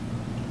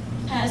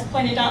 as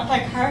pointed out by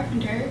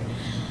Carpenter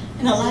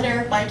in a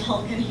letter by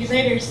Tolkien, he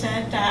later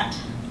said that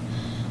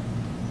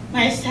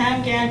my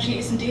Sam Gamgee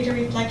is indeed a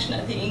reflection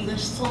of the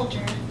English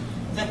soldier,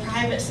 the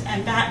privates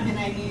and batmen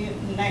I knew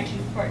in the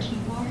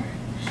 1914 war,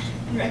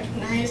 and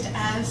recognized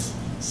as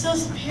so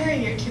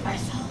superior to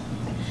myself.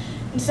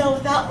 And so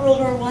without World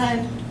War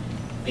I,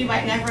 we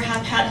might never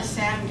have had a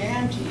Sam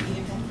Gamgee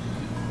even.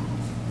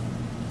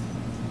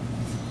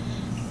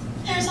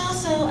 There's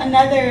also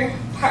another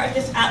part of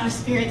this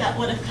atmosphere that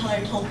would have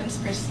colored Tolkien's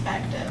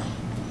perspective.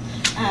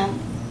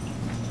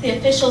 The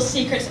Official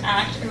Secrets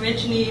Act,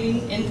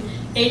 originating in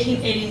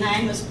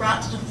 1889, was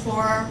brought to the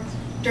fore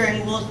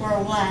during World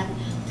War I.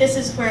 This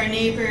is where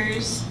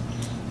neighbors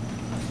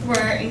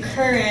were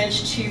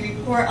encouraged to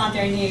report on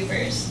their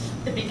neighbors,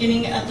 the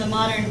beginning of the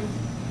modern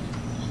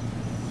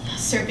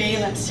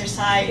surveillance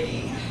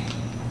society,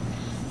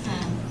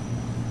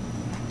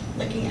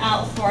 looking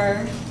out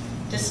for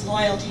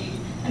disloyalty.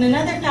 And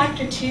another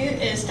factor too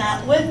is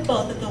that with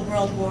both of the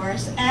world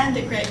wars and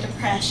the Great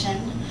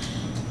Depression,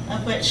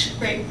 of which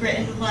Great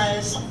Britain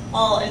was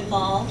all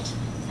involved,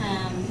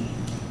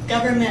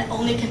 government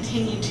only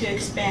continued to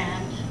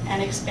expand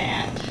and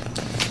expand.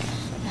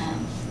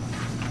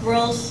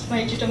 World's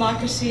major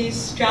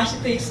democracies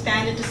drastically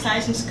expanded the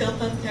size and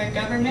scope of their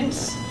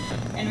governments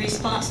in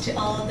response to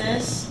all of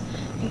this.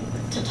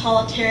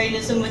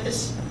 Totalitarianism with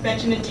its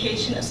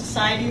regimentation of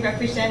society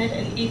represented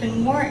an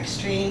even more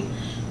extreme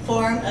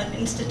form of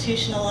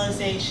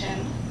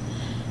institutionalization.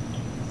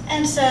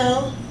 And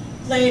so,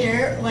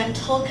 later, when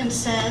Tolkien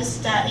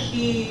says that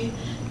he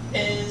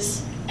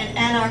is an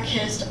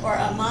anarchist or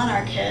a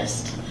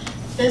monarchist,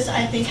 this,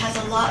 I think, has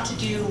a lot to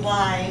do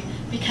why,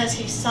 because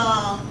he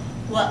saw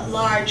what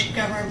large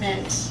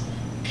government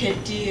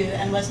could do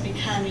and was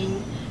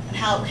becoming, and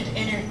how it could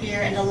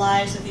interfere in the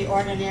lives of the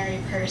ordinary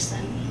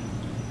person.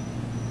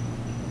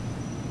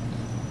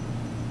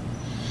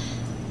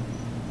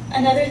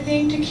 Another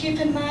thing to keep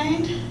in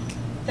mind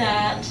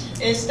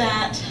is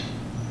that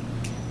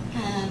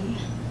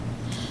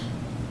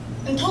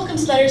in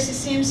Tolkien's letters, he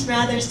seems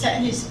rather set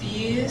in his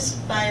views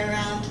by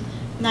around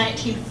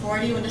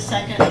 1940, when the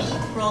Second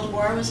World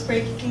War was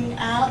breaking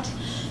out.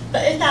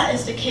 But if that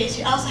is the case,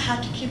 you also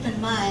have to keep in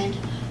mind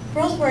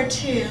World War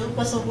II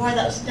was a war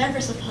that was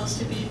never supposed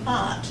to be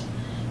fought.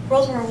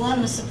 World War I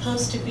was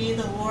supposed to be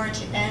the war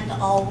to end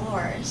all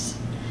wars.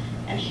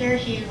 And here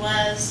he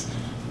was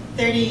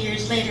 30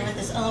 years later with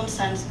his own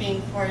sons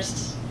being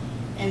forced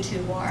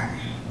into war.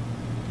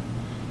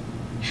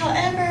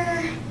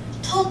 However,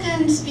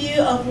 Tolkien's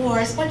view of war,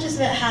 as much as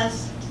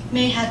it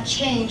may have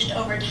changed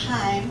over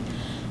time,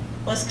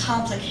 was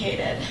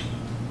complicated.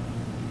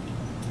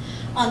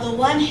 On the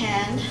one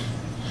hand,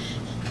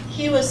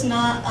 he was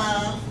not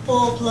a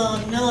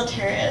full-blown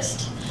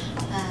militarist,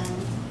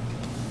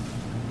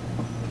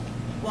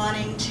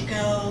 wanting to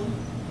go,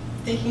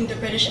 thinking the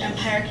British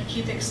Empire could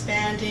keep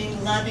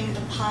expanding, loving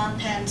the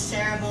pomp and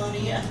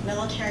ceremony of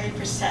military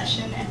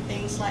procession and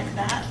things like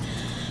that.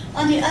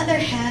 On the other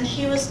hand,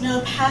 he was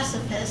no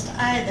pacifist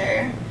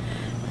either.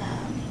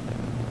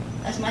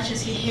 As much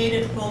as he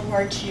hated World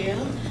War II,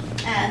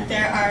 and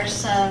there are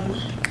some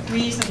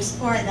reasons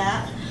for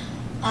that.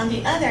 On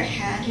the other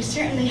hand, he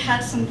certainly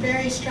had some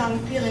very strong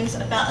feelings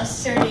about a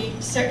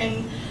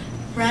certain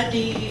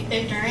ruddy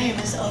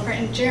ignoramus over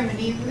in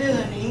Germany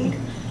ruining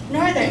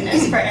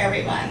northernness for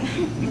everyone.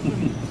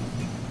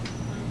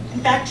 In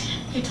fact,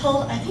 he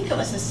told, I think it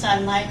was his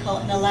son Michael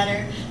in a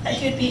letter, that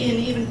he would be an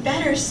even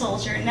better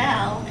soldier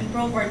now in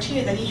World War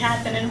II than he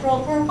had been in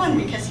World War I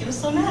because he was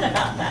so mad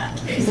about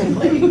that,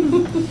 basically.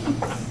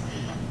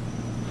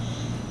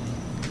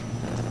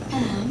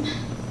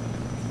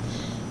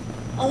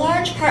 A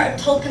large part of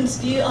Tolkien's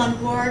view on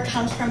war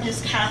comes from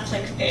his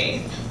Catholic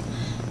faith.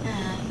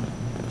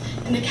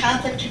 In the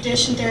Catholic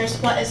tradition, there is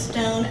what is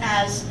known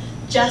as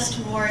just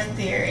war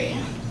theory.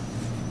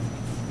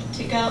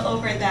 To go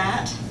over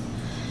that,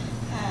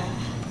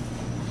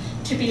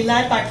 to be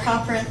led by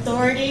proper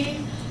authority,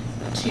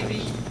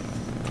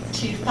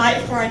 to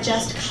fight for a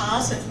just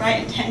cause with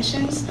right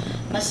intentions,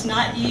 must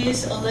not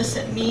use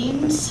illicit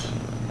means.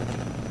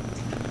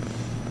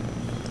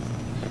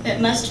 It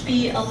must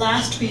be a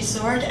last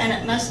resort, and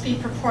it must be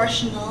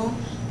proportional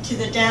to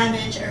the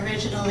damage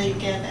originally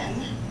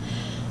given.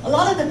 A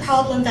lot of the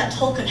problem that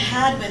Tolkien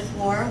had with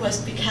war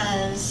was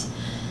because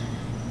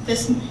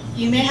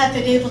you may have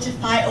been able to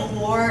fight a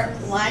war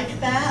like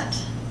that,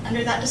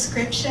 under that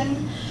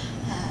description,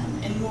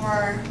 in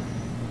more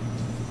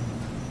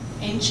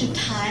ancient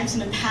times in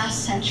the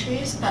past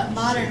centuries, but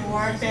modern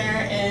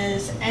warfare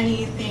is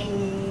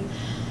anything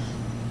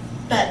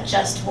but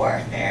just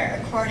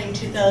warfare, according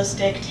to those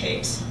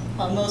dictates,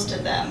 well, most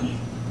of them.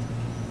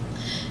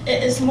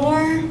 It is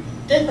more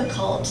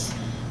difficult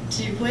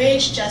to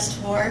wage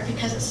just war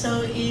because it's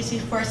so easy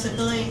for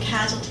civilian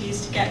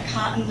casualties to get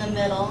caught in the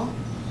middle.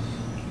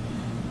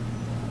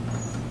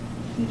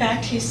 In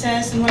fact, he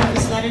says in one of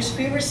his letters,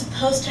 we were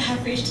supposed to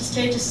have reached a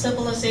stage of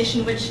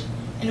civilization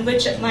in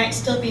which it might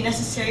still be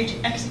necessary to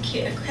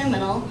execute a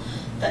criminal,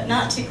 but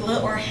not to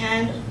gloat or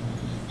hand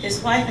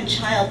his wife and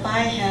child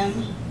by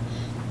him,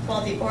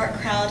 while the orc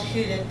crowd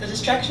hooted. The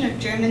destruction of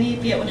Germany,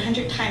 be it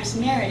 100 times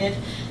merited,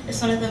 is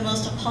one of the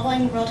most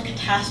appalling world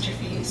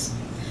catastrophes.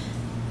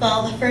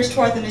 Well, the First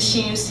War of the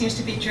Machines seems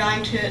to be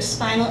drawing to its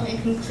final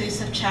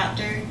inconclusive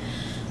chapter,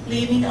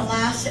 leaving,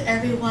 alas,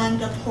 everyone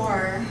the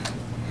poorer.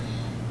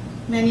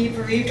 Many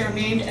bereaved or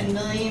maimed and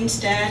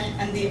millions dead,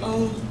 and the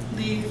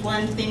only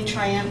one thing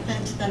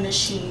triumphant, the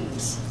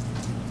machines.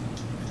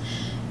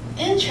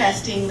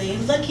 Interestingly,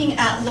 looking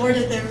at Lord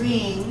of the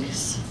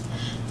Rings,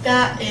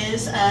 that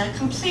is a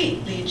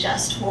completely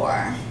just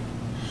war.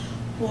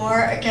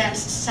 War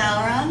against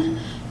Sauron,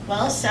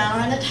 well,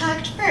 Sauron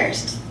attacked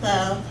first.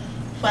 The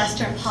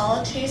Western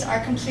polities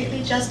are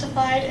completely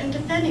justified in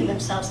defending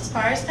themselves as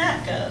far as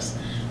that goes.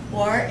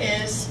 War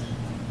is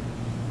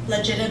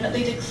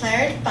legitimately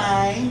declared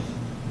by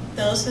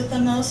those with the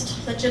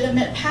most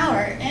legitimate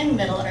power in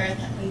Middle-earth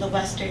and the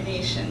Western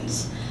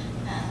nations.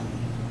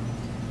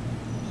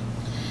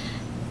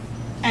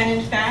 And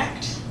in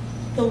fact,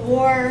 the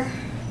war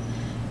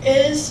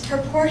is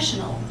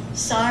proportional.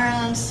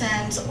 Sauron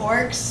sends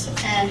orcs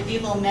and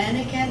evil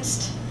men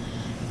against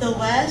the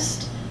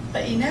West,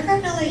 but you never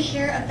really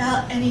hear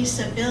about any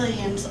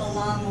civilians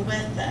along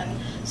with them.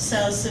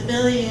 So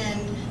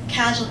civilian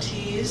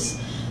casualties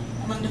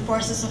among the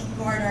forces of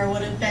Mordor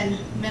would have been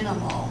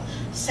minimal.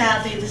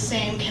 Sadly, the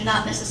same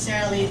cannot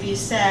necessarily be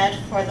said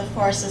for the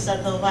forces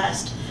of the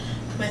West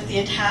with the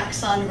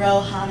attacks on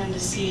Rohan and the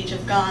siege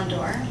of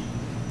Gondor.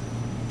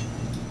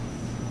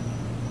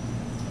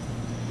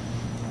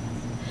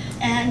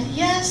 And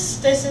yes,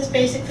 this is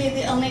basically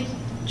the only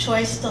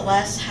choice the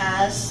West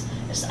has,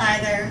 is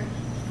either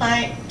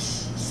fight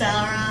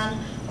Sauron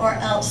or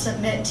else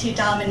submit to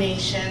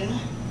domination,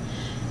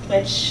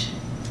 which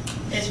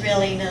is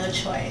really no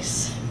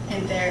choice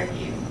in their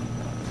view.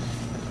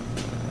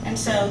 And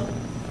so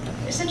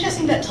it's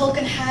interesting that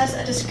Tolkien has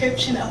a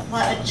description of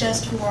what a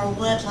just war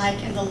would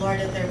like in The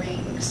Lord of the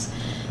Rings.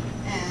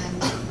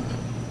 And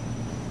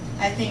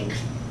I think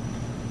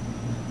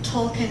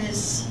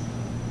Tolkien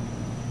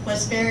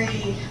was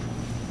very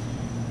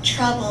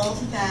troubled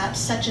that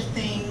such a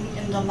thing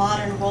in the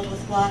modern world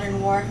with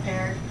modern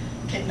warfare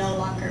could no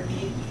longer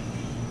be.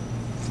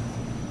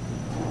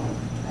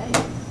 Right.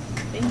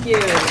 Thank you.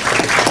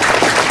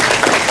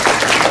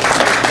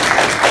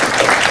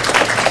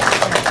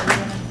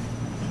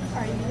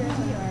 Are you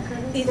ready or?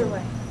 Either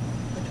way.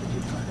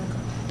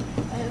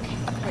 Okay,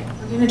 all right,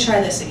 we're going to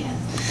try this again.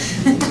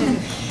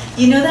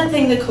 You know that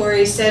thing that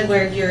Corey said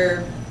where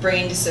your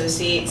brain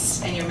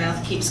dissociates and your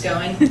mouth keeps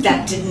going?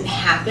 That didn't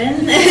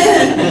happen.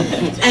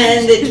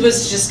 And it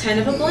was just kind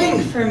of a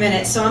blank for a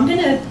minute. So I'm going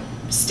to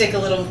stick a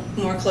little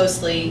more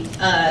closely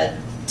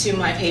to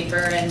my paper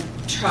and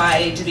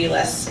try to be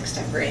less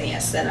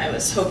extemporaneous than I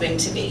was hoping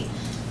to be.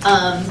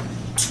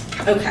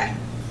 Okay.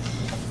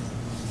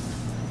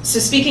 So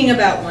speaking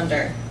about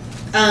wonder,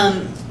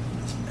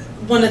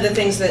 one of the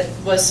things that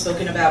was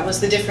spoken about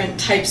was the different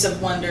types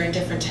of wonder and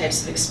different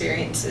types of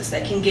experiences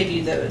that can give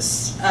you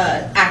those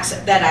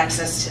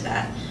access to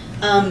that.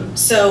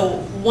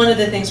 So one of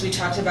the things we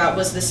talked about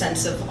was the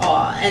sense of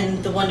awe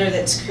and the wonder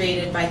that's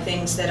created by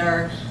things that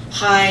are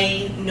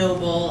high,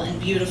 noble,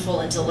 and beautiful,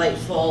 and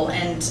delightful,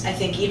 and I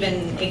think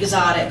even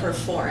exotic or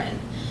foreign.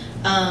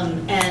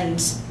 And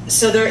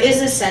so there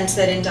is a sense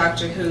that in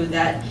Doctor Who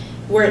that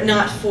were it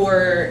not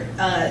for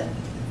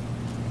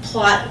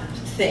plot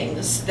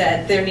things,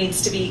 that there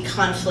needs to be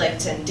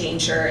conflict and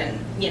danger and,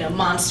 you know,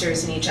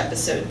 monsters in each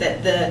episode,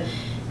 that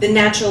the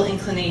natural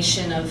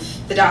inclination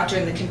of the Doctor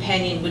and the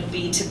companion would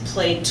be to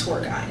play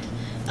tour guide.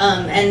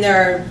 And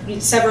there are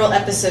several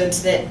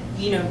episodes that,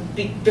 you know,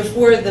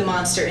 before the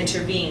monster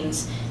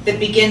intervenes, that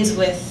begins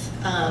with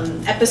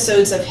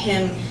episodes of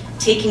him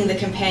taking the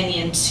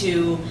companion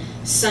to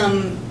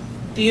some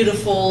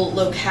beautiful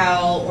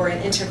locale or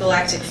an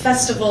intergalactic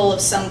festival of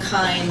some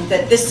kind,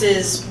 that this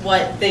is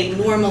what they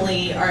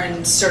normally are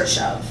in search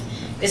of.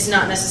 It's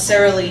not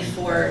necessarily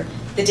for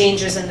the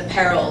dangers and the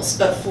perils,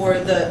 but for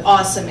the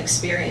awesome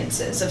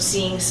experiences of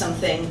seeing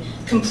something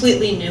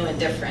completely new and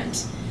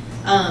different.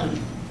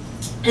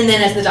 And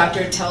then as the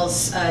Doctor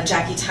tells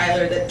Jackie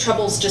Tyler that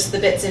trouble's just the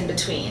bits in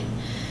between.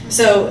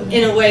 So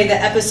in a way, the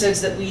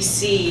episodes that we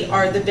see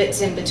are the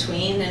bits in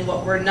between, and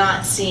what we're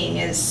not seeing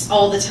is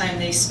all the time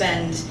they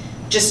spend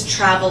just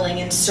traveling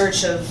in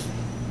search of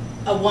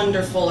a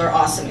wonderful or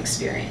awesome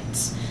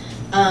experience.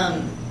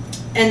 And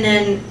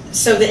then,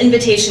 so the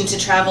invitation to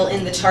travel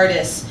in the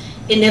TARDIS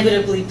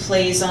inevitably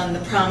plays on the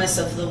promise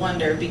of the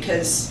wonder,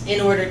 because in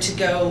order to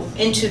go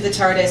into the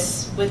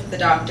TARDIS with the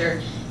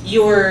Doctor,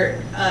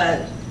 you're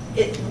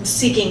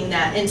seeking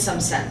that in some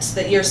sense,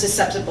 that you're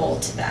susceptible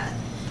to that.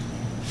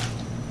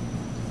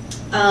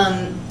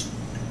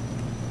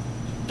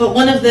 But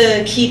one of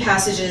the key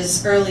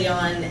passages early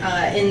on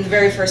in the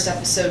very first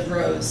episode,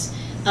 Rose,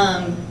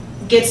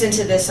 gets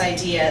into this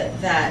idea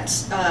that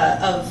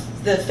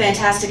of the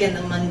fantastic and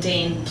the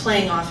mundane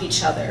playing off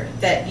each other,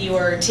 that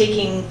you're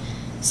taking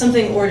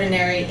something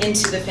ordinary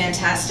into the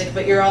fantastic,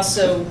 but you're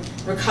also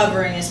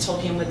recovering, as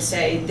Tolkien would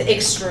say, the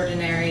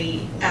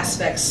extraordinary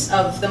aspects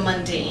of the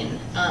mundane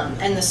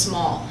and the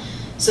small.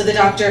 So the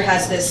Doctor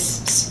has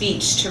this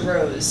speech to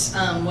Rose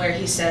where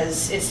he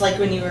says, it's like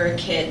when you were a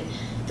kid,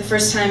 the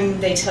first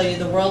time they tell you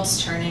the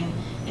world's turning,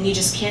 and you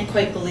just can't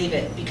quite believe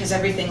it, because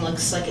everything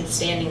looks like it's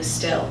standing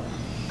still.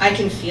 I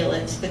can feel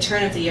it, the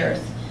turn of the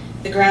earth.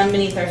 The ground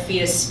beneath our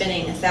feet is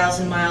spinning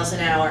 1,000 miles an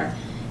hour,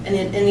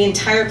 and the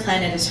entire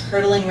planet is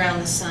hurtling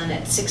around the sun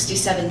at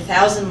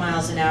 67,000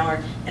 miles an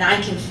hour, and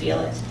I can feel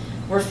it.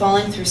 We're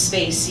falling through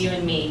space, you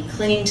and me,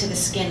 clinging to the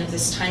skin of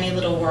this tiny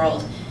little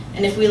world,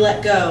 and if we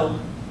let go,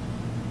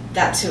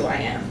 that's who I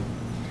am.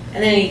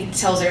 And then he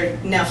tells her,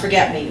 now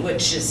forget me,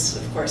 which is,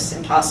 of course,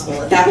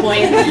 impossible at that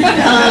point.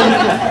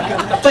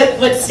 But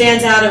what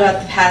stands out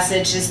about the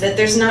passage is that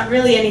there's not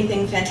really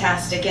anything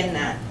fantastic in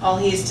that. All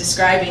he's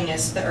describing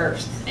is the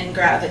earth and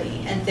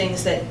gravity and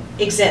things that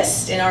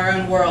exist in our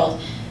own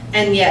world.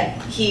 And yet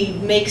he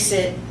makes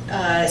it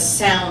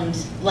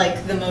sound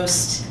like the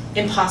most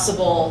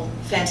impossible,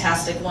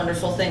 fantastic,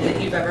 wonderful thing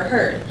that you've ever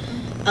heard.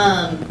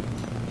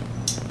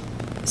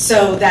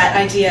 So that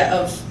idea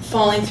of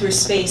falling through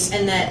space,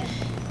 and that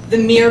the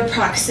mere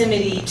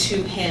proximity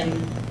to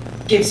him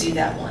gives you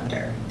that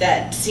wonder.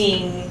 That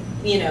seeing,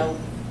 you know,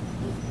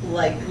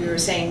 like we were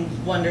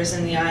saying, wonders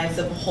in the eye of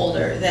the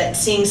beholder, that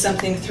seeing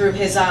something through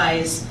his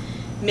eyes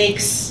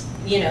makes,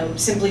 you know,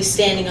 simply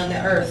standing on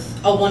the earth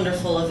a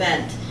wonderful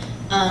event.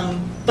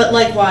 But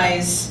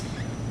likewise,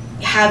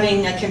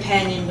 having a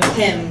companion with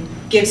him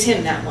gives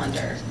him that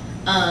wonder.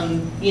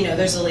 You know,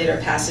 there's a later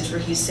passage where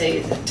he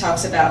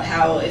talks about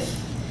how if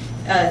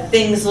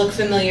things look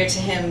familiar to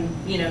him,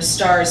 you know,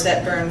 stars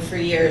that burn for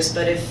years,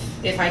 but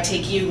if I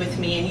take you with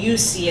me and you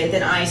see it,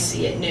 then I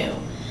see it new.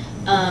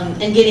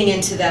 And getting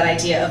into that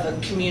idea of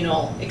a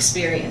communal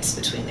experience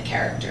between the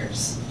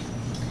characters.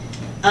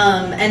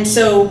 And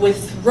so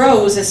with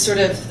Rose as sort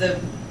of the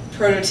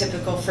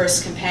prototypical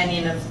first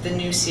companion of the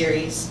new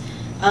series,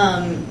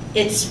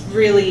 it's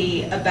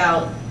really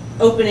about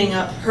opening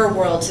up her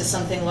world to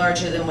something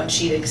larger than what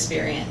she'd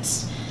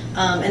experienced.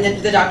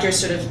 And the Doctor's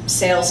sort of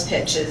sales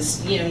pitch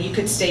is, you know, you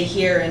could stay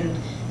here and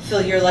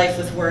fill your life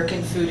with work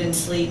and food and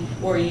sleep,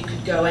 or you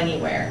could go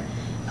anywhere.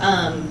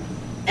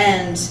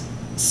 And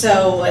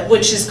so,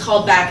 which is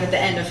called back at the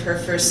end of her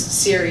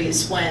first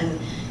series when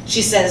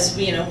she says,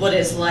 you know, what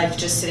is life,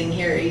 just sitting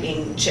here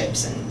eating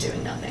chips and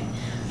doing nothing?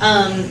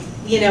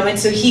 You know, and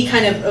so he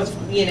kind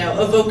of, you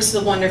know, evokes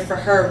the wonder for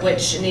her,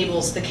 which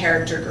enables the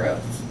character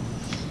growth.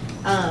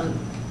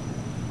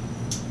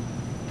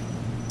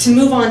 To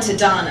move on to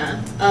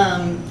Donna,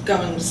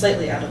 going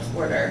slightly out of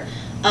order,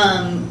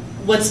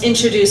 what's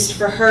introduced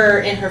for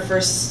her in her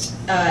first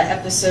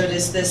episode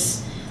is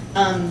this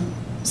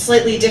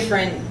slightly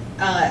different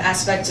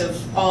aspect of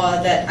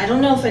awe that I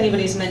don't know if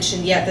anybody's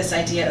mentioned yet, this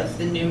idea of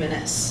the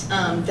numinous,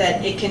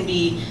 that it can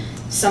be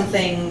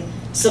something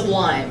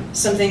sublime,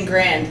 something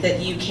grand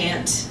that you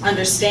can't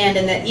understand,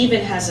 and that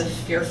even has a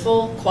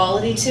fearful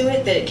quality to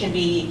it, that it can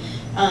be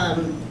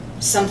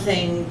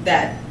something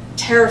that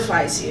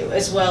terrifies you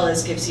as well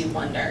as gives you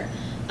wonder.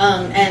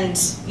 And,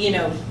 you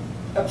know,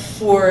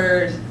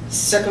 for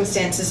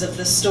circumstances of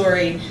the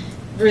story,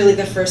 really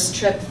the first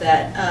trip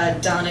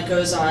that Donna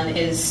goes on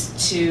is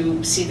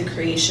to see the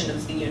creation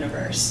of the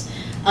universe,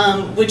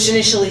 which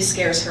initially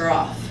scares her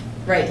off,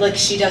 right? Like,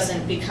 she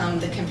doesn't become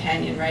the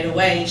companion right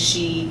away.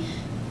 She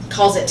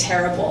calls it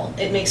terrible.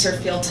 It makes her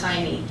feel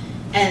tiny.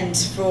 And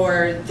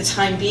for the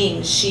time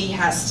being, she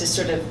has to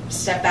sort of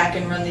step back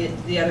and run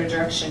the other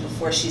direction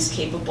before she's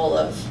capable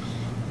of,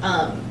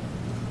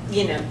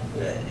 you know,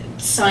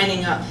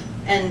 signing up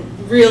and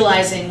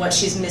realizing what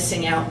she's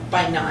missing out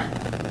by not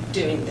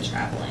doing the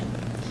traveling.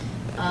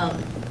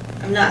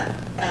 I'm not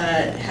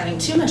having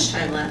too much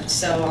time left,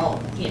 so I'll,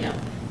 you know,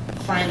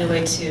 find a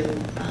way to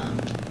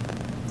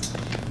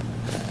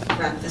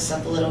wrap this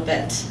up a little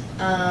bit.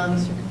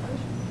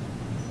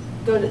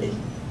 Go to,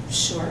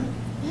 sure.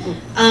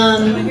 I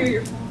want to hear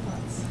your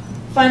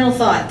final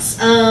thoughts.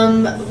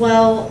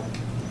 Well,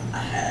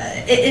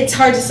 it's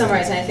hard to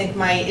summarize, and I think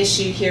my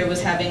issue here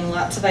was having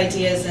lots of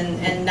ideas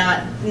and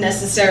not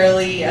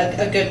necessarily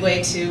a good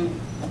way to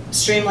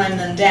streamline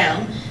them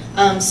down.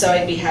 So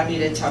I'd be happy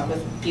to talk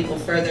with people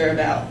further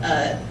about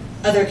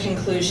other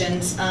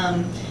conclusions.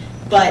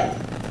 But,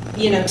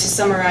 you know, to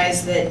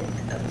summarize that,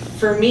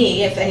 for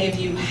me, if any of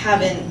you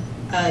haven't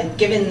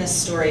given this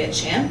story a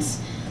chance,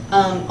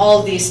 all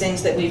of these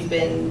things that we've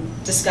been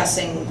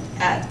discussing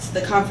at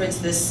the conference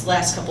this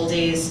last couple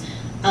days,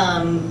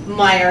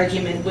 my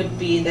argument would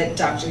be that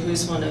Doctor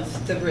Who's one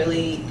of the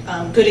really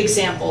good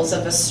examples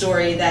of a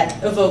story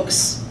that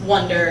evokes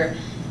wonder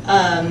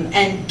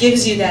and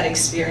gives you that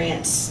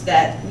experience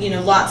that, you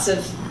know, lots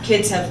of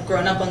kids have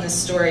grown up on this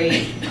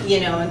story, you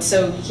know, and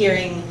so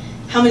hearing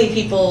how many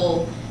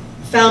people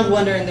found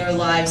wonder in their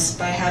lives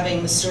by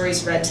having the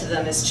stories read to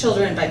them as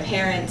children by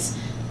parents.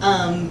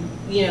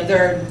 You know,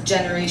 there are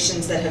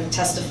generations that have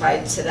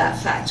testified to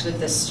that fact with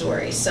this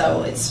story.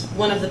 So it's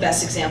one of the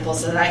best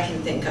examples that I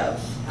can think of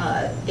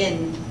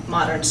in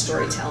modern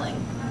storytelling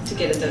to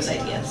get at those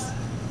ideas.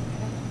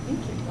 Thank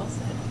you. Well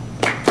said.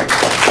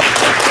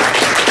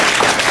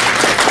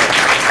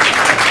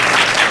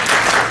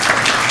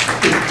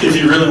 If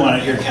you really want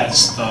to hear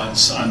Kat's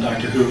thoughts on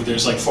Doctor Who,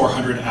 there's like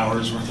 400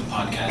 hours worth of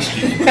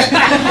podcasting.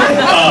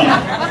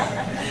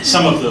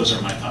 Some of those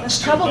are my thoughts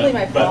too. Probably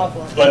my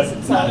problem. But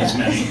not as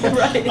many.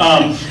 Right.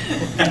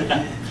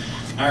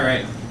 All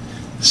right.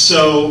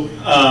 So,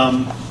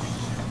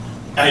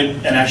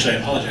 and actually I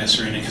apologize,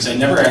 Serena, because I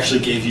never actually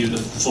gave you the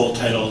full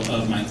title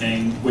of my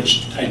thing,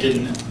 which I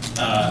didn't,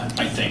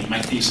 my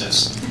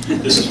thesis.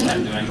 This is what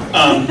I'm doing.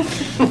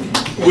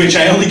 Which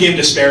I only gave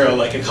to Sparrow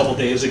like a couple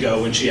days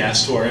ago when she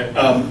asked for it.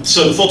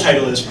 So the full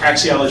title is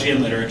Praxeology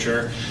in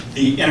Literature,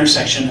 the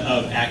Intersection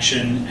of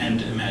Action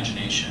and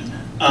Imagination.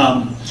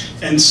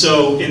 And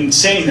so in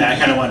saying that, I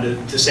kind of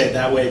wanted to say it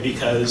that way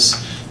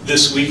because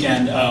this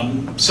weekend,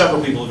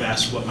 several people have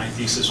asked what my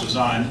thesis was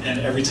on, and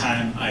every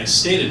time I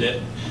stated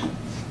it,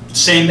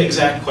 same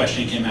exact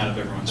question came out of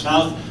everyone's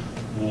mouth: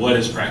 what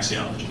is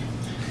praxeology?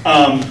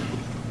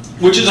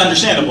 Which is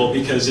understandable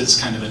because it's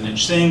kind of a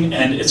niche thing,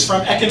 and it's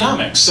from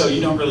economics, so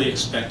you don't really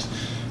expect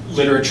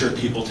literature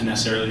people to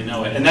necessarily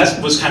know it. And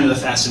that was kind of the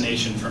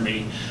fascination for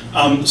me.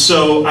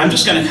 So I'm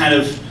just going to kind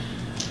of,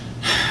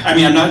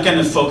 I'm not going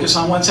to focus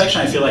on one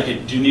section. I feel like I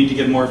do need to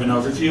give more of an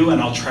overview,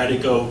 and I'll try to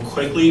go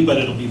quickly, but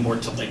it'll be more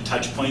to like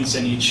touch points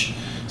in each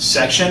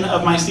section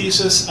of my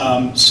thesis.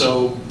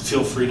 So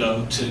feel free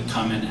to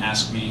come and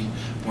ask me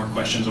more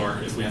questions, or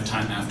if we have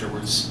time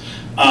afterwards.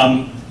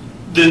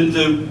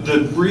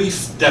 The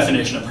brief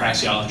definition of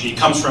praxeology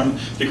comes from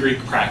the Greek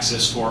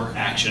praxis for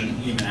action,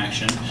 human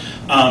action,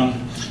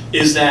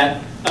 is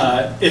that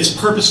it's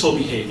purposeful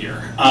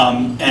behavior,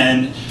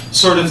 and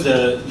sort of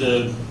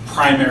the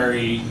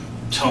primary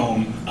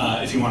tome,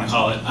 if you want to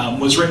call it,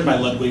 was written by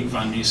Ludwig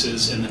von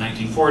Mises in the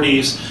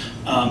 1940s.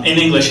 In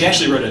English, he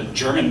actually wrote a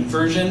German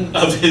version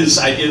of his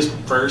ideas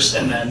first,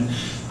 and then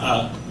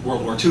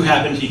World War II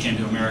happened, he came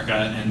to America,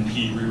 and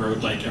he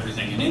rewrote like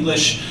everything in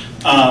English,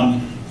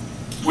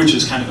 which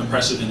is kind of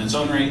impressive in its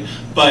own right.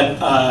 But,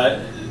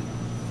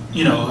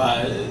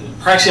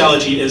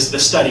 praxeology is the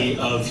study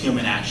of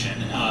human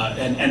action,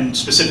 and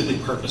specifically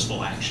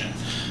purposeful action.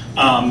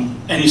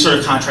 And you sort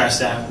of contrast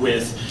that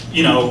with,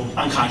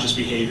 unconscious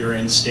behavior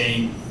and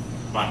staying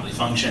bodily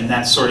function,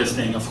 that sort of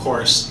thing. Of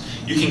course,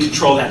 you can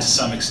control that to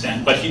some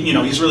extent, but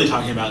he's really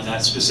talking about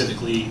that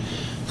specifically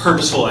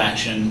purposeful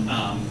action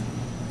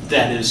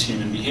that is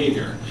human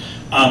behavior.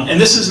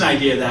 And this is an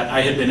idea that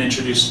I had been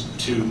introduced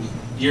to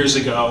years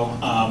ago.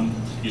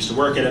 Used to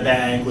work at a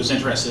bank, was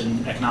interested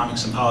in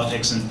economics and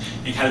politics, and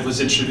kind of was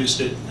introduced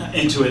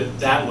into it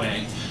that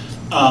way.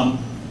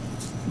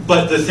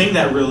 But the thing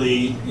that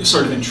really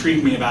sort of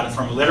intrigued me about it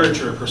from a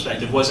literature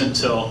perspective wasn't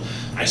until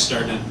I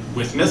started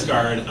with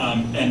Mythgard,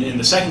 and in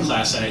the second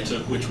class that I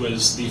took, which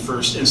was the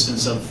first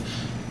instance of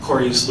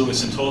Corey's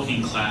Lewis and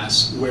Tolkien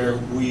class, where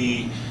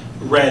we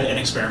read An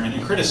Experiment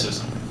in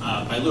Criticism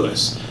by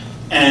Lewis.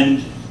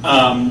 And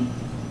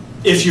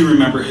if you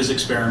remember his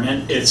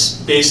experiment,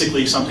 it's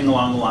basically something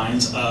along the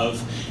lines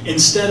of,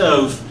 instead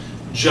of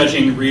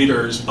judging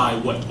readers by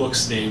what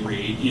books they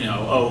read,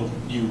 oh,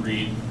 you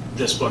read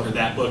this book or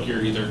that book,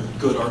 you're either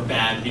good or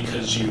bad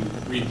because you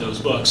read those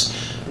books.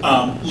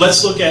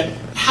 Let's look at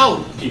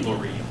how people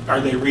read. Are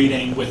they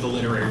reading with a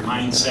literary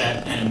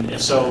mindset? And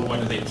if so, what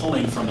are they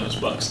pulling from those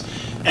books?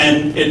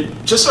 And it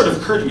just sort of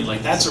occurred to me,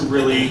 like, that's a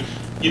really,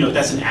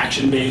 that's an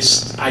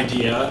action-based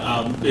idea.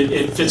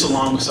 It fits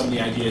along with some of the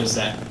ideas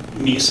that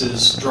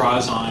Mises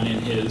draws on in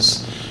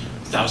his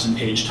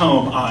 1,000-page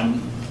tome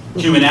on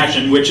human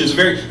action, which is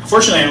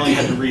fortunately I only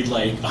had to read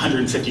like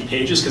 150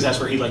 pages because that's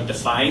where he like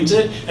defines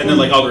it, and then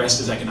like all the rest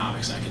is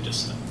economics, and I could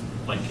just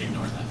like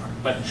ignore that part.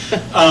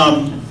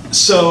 But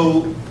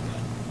so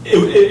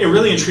it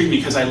really intrigued me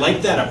because I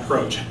like that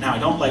approach. Now I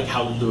don't like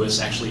how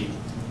Lewis actually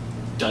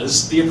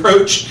does the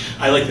approach.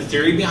 I like the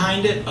theory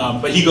behind it,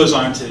 but he goes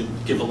on to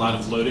give a lot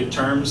of loaded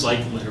terms like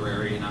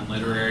literary and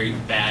unliterary,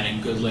 bad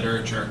and good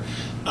literature.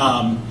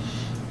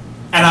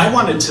 And I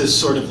wanted to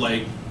sort of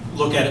like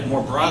look at it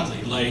more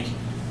broadly. Like,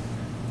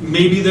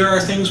 maybe there are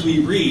things we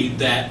read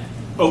that,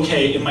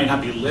 okay, it might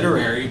not be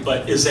literary,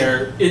 but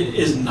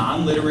is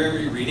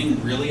non-literary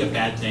reading really a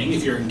bad thing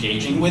if you're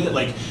engaging with it?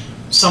 Like,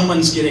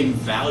 someone's getting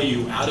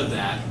value out of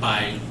that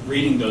by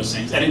reading those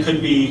things. And it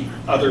could be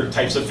other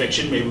types of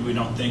fiction maybe we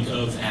don't think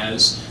of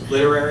as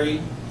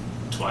literary,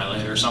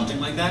 Twilight or something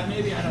like that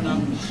maybe, I don't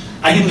know.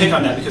 I can pick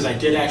on that because I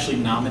did actually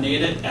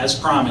nominate it as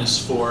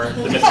promised for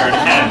the Mythgard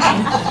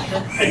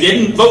Academy. I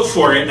didn't vote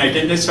for it and I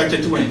didn't expect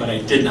it to win, but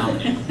I did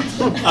nominate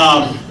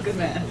it. Good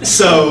man.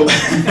 So,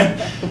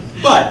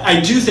 but I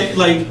do think,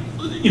 like,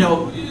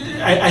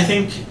 I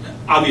think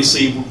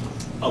obviously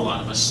a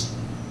lot of us,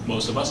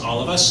 most of us,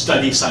 all of us,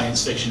 study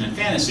science fiction and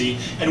fantasy,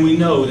 and we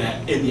know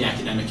that in the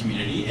academic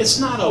community, it's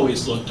not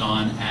always looked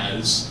on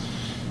as,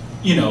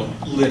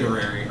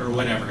 literary or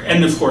whatever.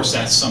 And of course,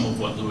 that's some of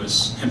what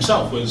Lewis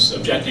himself was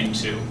objecting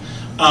to.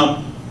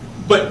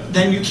 But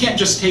then you can't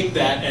just take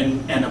that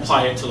and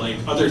apply it to like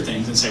other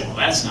things and say, well,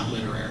 that's not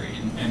literary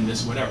and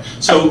this whatever.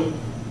 So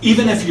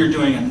even if you're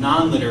doing a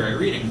non-literary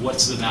reading,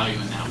 what's the value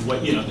in that?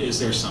 What, is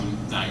there some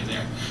value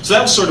there? So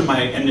that was sort of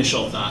my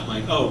initial thought,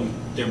 like, oh,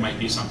 there might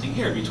be something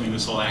here between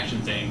this whole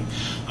action thing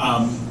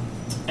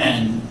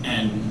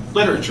and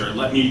literature.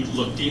 Let me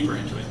look deeper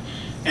into it.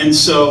 And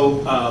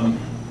so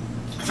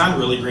I found a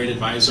really great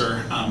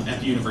advisor at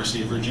the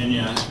University of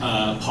Virginia,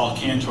 Paul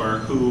Cantor,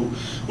 who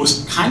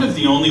was kind of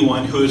the only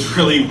one who has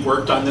really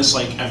worked on this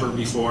like ever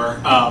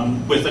before,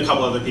 with a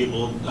couple other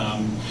people.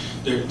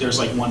 There's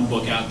like one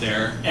book out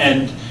there,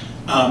 and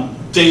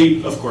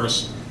they, of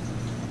course,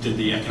 did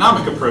the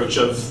economic approach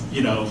of,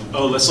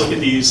 oh, let's look at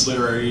these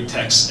literary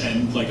texts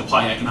and like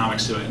apply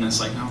economics to it. And it's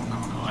like, no,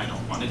 I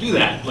don't want to do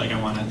that. Like, I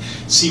want to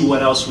see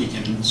what else we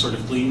can sort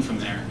of glean from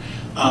there.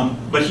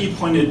 But he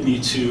pointed me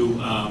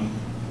to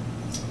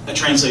a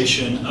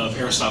translation of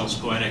Aristotle's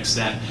Poetics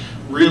that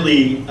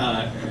really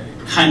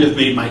kind of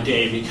made my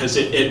day because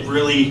it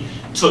really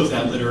took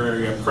that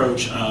literary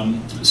approach.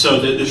 So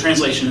the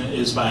translation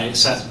is by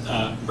Seth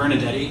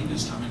Bernadetti.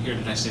 Is Tom in here?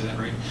 Did I say that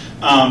right?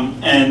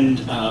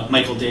 And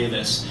Michael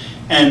Davis.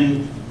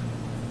 And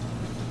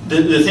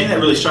the thing that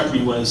really struck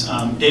me was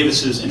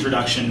Davis's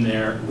introduction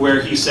there,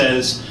 where he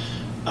says,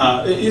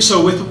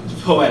 so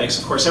with poetics,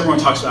 of course, everyone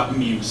talks about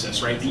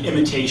mimesis, right? The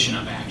imitation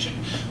of action.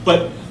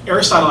 But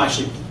Aristotle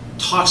actually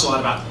talks a lot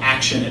about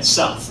action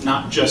itself,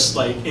 not just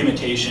like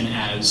imitation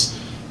as,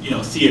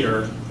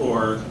 theater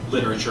or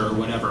literature or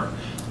whatever.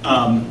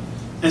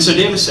 And so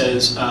Davis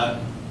says,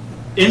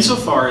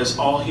 insofar as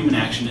all human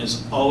action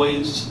is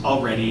always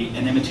already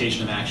an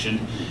imitation of action,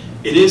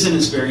 it is in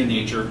its very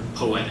nature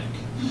poetic.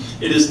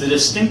 It is the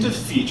distinctive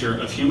feature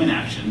of human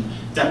action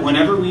that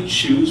whenever we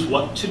choose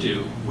what to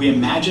do, we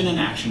imagine an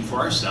action for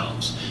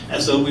ourselves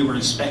as though we were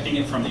inspecting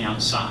it from the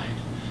outside.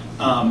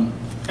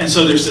 And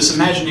so there's this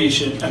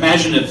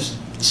imaginative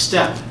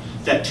step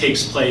that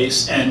takes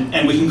place,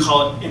 and we can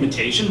call it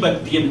imitation,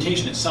 but the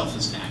imitation itself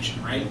is an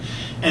action, right?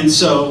 And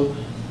so,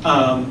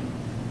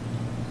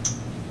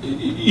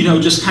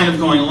 just kind of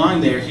going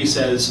along there, he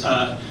says,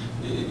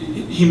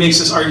 he makes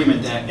this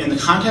argument that in the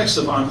context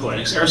of On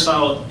Poetics,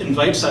 Aristotle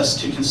invites us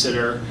to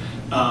consider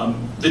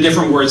the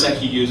different words that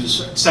he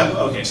uses.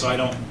 Okay, so I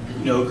don't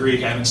know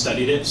Greek, I haven't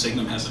studied it.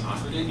 Signum hasn't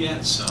offered it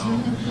yet, so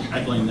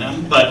I blame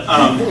them. But,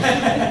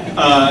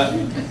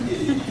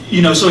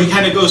 so he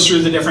kind of goes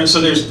through the different, so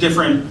there's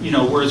different,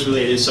 words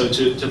related. So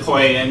to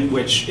poiein,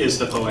 which is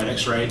the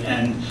poetics, right,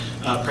 and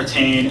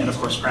pratein, and of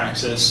course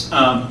praxis,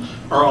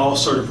 are all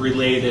sort of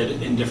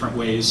related in different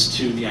ways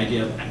to the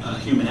idea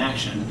of human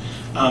action.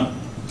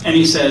 And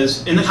he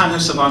says, in the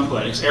context of On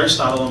Poetics,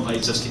 Aristotle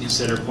invites us to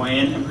consider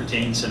poiein and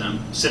pratein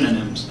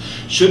synonyms.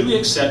 Should we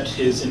accept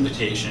his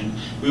invitation,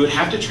 we would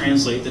have to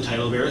translate the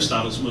title of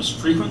Aristotle's most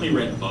frequently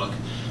read book.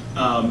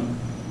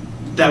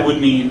 That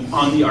would mean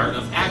On the Art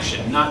of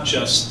Action, not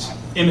just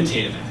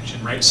imitative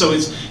action, right? So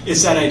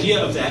it's that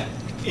idea of that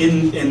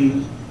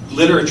in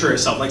literature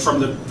itself, like from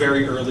the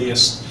very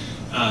earliest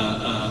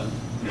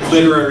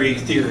literary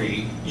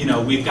theory,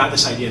 we've got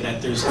this idea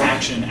that there's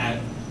action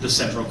at the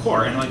central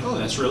core, and like, oh,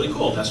 that's really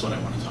cool. That's what I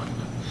want to talk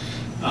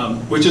about,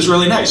 which is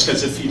really nice,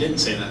 because if you didn't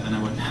say that, then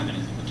I wouldn't have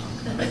anything to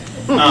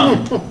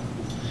talk about.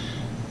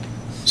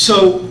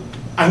 So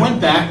I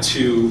went back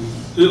to,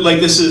 like,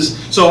 this is,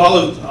 so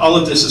all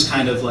of this is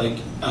kind of like,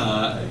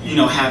 you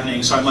know,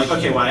 happening. So I'm like,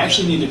 okay, well, I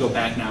actually need to go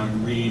back now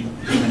and read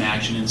Human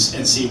Action and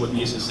see what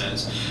Mises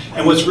says.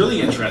 And what's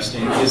really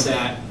interesting is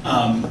that,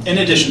 in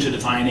addition to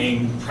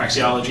defining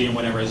praxeology and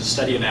whatever as a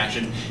study of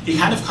action, he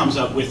kind of comes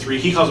up with three,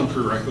 he calls them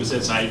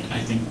prerequisites. I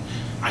think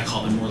I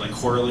call them more like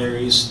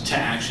corollaries to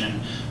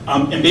action.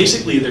 And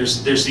basically,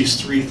 there's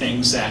these three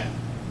things that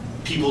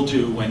people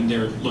do when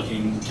they're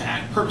looking to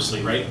act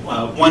purposely, right?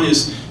 One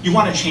is you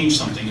want to change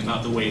something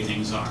about the way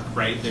things are,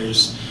 right?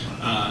 There's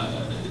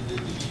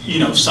you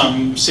know,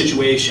 some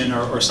situation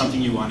or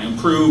something you want to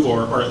improve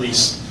or at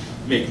least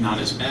make not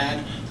as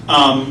bad.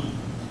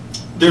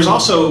 There's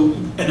also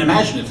an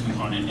imaginative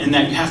component in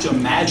that you have to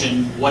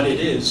imagine what it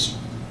is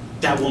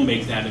that will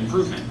make that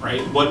improvement,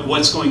 right?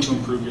 What's going to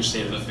improve your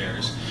state of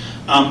affairs.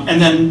 And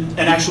then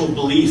an actual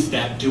belief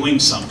that doing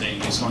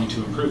something is going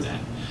to improve that.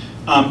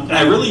 And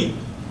I really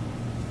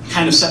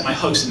kind of set my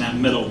hooks in that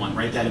middle one,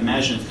 right? That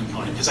imaginative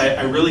component, because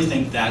I really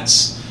think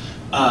that's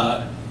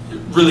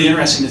really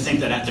interesting to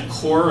think that at the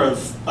core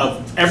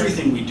of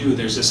everything we do,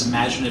 there's this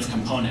imaginative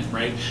component,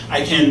 right?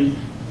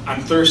 I'm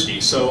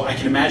thirsty, so I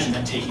can imagine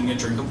that taking a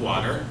drink of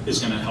water is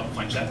going to help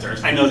quench that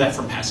thirst. I know that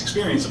from past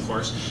experience, of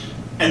course,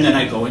 and then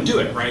I go and do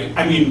it, right?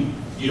 I mean,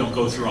 you don't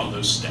go through all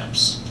those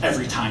steps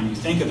every time you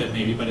think of it,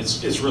 maybe, but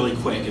it's really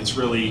quick, it's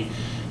really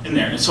in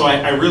there. And so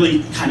I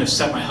really kind of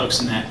set my hooks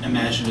in that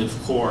imaginative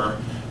core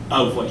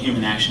of what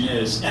human action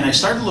is. And I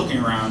started looking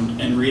around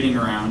and reading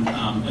around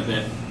a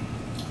bit.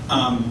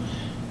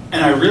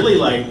 And I really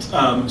liked,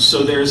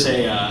 so there's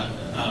a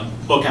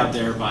book out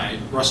there by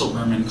Russell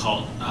Berman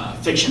called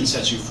Fiction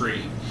Sets You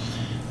Free.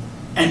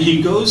 And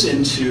he goes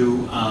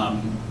into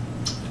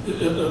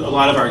a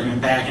lot of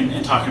argument back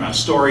and talking about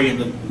story and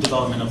the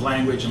development of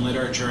language and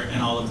literature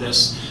and all of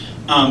this.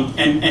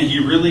 And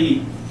he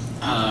really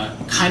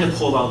kind of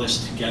pulled all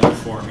this together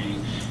for me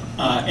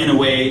in a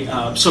way.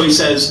 So he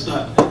says,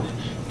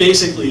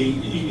 basically,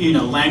 you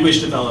know,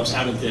 language develops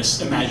out of this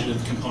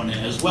imaginative component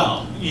as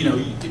well. You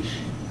know,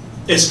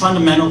 it's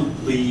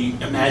fundamentally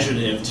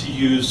imaginative to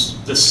use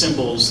the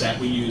symbols that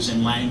we use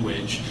in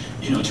language,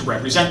 you know, to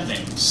represent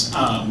things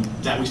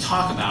that we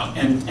talk about,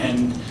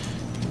 and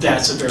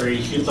that's a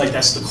very, like,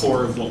 that's the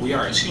core of what we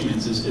are as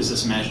humans, is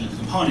this imaginative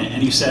component.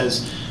 And he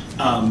says,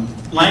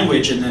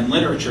 language and then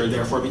literature,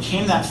 therefore,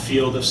 became that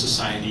field of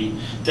society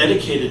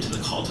dedicated to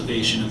the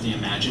cultivation of the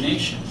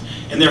imagination,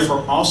 and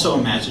therefore also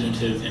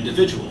imaginative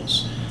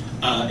individuals.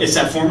 It's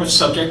that form of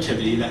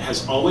subjectivity that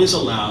has always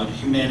allowed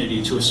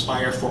humanity to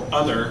aspire for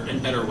other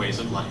and better ways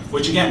of life,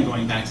 which, again,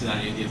 going back to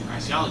that idea of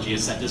praxeology,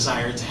 is that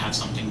desire to have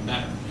something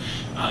better,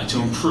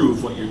 to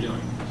improve what you're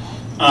doing.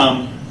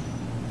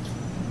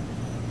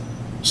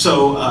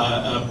 So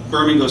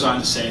Berman goes on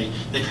to say,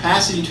 the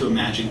capacity to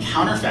imagine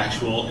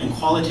counterfactual and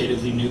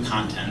qualitatively new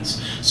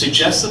contents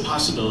suggests the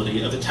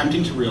possibility of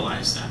attempting to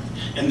realize them,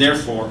 and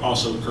therefore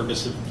also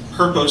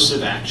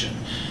purposive action.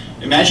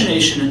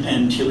 Imagination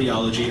and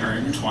teleology are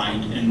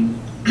intertwined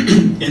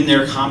in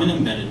their common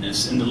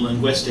embeddedness in the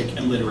linguistic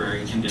and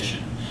literary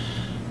condition.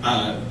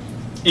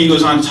 He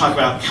goes on to talk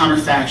about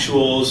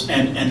counterfactuals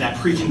and that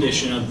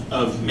precondition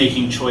of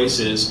making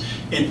choices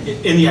in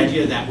the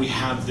idea that we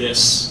have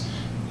this,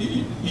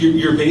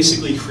 you're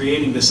basically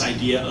creating this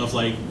idea of,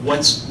 like,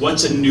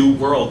 what's a new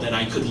world that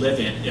I could live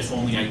in if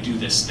only I do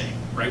this thing,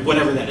 right?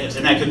 Whatever that is.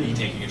 And that could be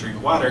taking a drink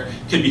of water,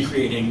 could be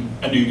creating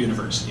a new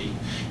university,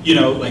 you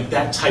know, like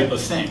that type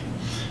of thing.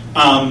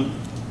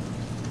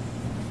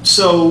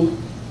 So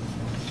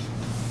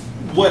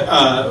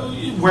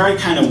where I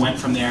kind of went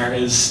from there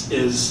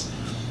is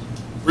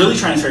really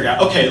trying to figure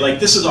out, okay, like,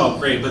 this is all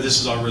great, but this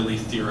is all really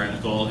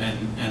theoretical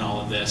and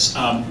all of this,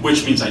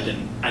 which means I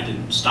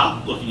didn't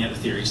stop looking at the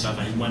theory stuff.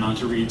 I went on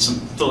to read some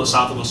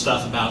philosophical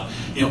stuff about,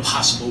 you know,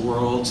 possible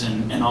worlds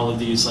and all of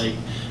these, like,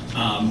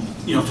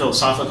 you know,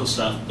 philosophical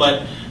stuff.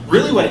 But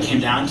really what it came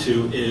down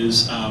to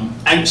is,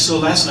 so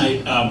last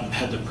night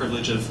had the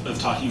privilege of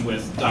talking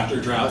with Dr.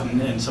 Drought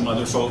and some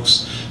other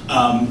folks,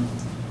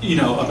 you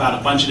know,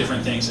 about a bunch of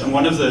different things. And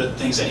one of the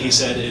things that he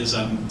said is,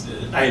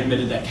 I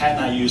admitted that Kat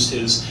and I used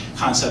his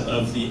concept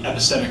of the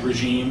epistemic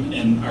regime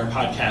in our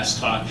podcast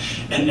talk.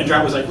 And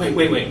Drought was like,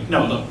 wait,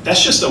 no, look,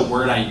 that's just a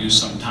word I use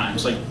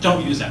sometimes. Like,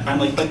 don't use that. But I'm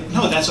like, but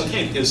no, that's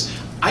okay, because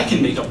I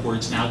can make up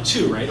words now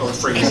too, right? Or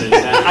phrases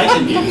that I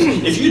can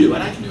use. If you do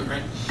it, I can do it,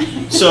 right?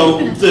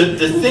 So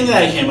the thing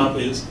that I came up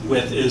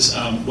with is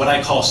what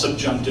I call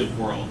subjunctive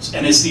worlds.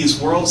 And it's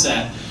these worlds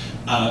that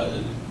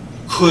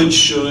could,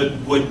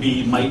 should, would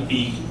be, might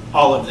be,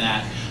 all of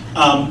that.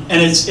 And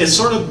it's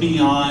sort of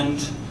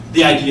beyond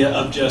the idea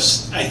of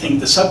just, I think,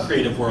 the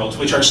subcreative worlds,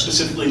 which are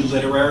specifically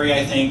literary,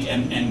 I think,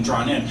 and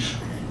drawn in.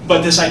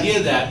 But this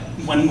idea that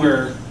when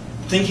we're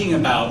thinking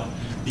about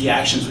the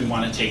actions we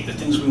want to take, the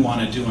things we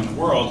want to do in the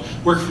world,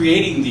 we're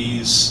creating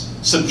these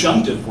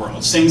subjunctive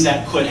worlds, things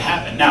that could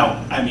happen.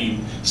 Now, I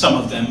mean, some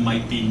of them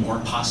might be more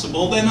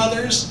possible than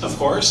others, of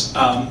course,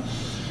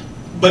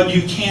 but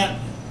you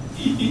can't,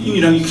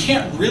 you know, you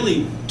can't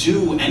really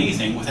do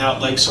anything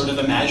without, like, sort of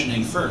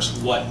imagining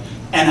first what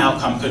an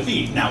outcome could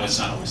be. Now, it's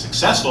not always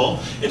successful,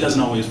 it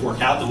doesn't always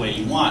work out the way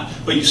you want,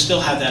 but you still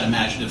have that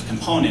imaginative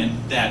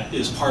component that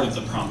is part of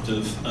the prompt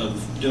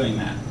of doing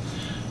that.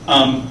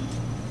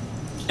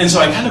 And so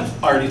I kind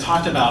of already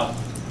talked about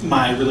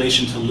my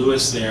relation to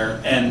Lewis there,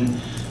 and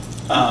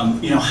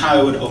you know, how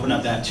I would open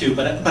up that too,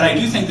 but I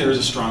do think there is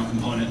a strong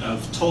component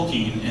of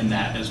Tolkien in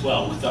that as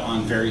well, with the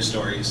On Fairy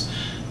Stories.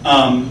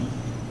 And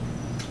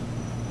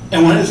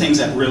one of the things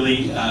that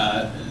really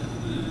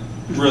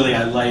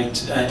I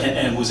liked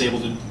and was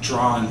able to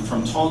draw on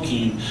from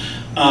Tolkien,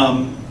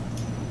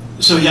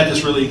 so he had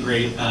this really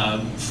great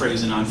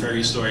phrase in On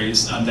Fairy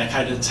Stories that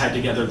kind of tied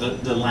together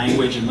the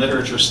language and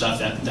literature stuff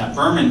that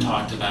Berman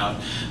talked about,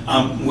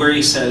 where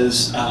he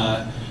says,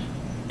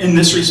 in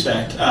this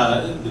respect,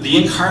 the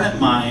incarnate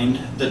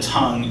mind, the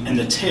tongue, and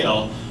the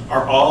tail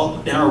are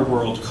all in our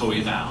world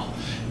coeval.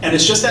 And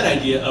it's just that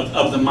idea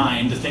of the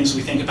mind, the things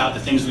we think about, the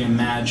things we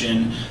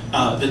imagine,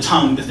 the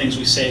tongue, the things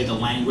we say, the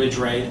language,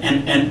 right?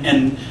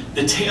 And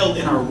the tail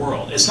in our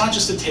world. It's not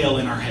just the tail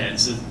in our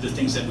heads, the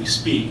things that we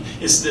speak.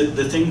 It's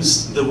the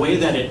things, the way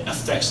that it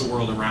affects the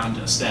world around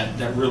us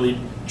that really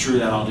drew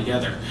that all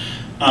together.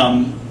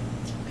 And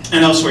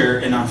elsewhere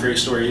in On Fairy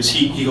Stories,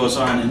 he goes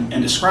on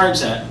and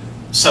describes that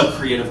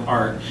sub-creative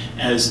art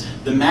as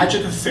the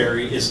magic of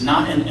fairy is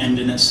not an end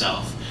in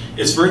itself.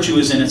 Its virtue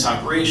is in its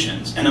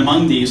operations, and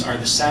among these are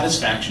the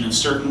satisfaction of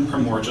certain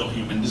primordial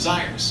human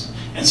desires.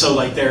 And so,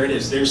 like, there it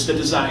is. There's the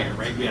desire,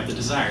 right? We have the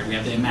desire. We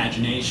have the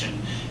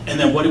imagination. And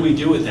then what do we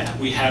do with that?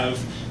 We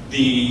have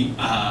the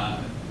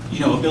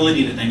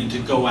ability to then to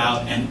go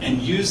out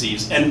and use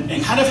these. And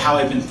kind of how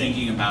I've been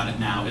thinking about it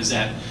now is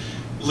that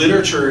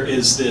literature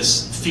is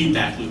this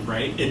feedback loop,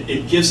 right?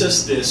 It gives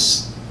us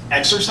this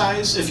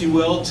exercise, if you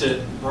will,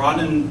 to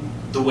broaden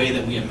the way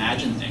that we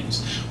imagine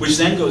things, which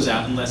then goes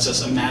out and lets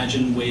us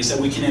imagine ways that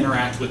we can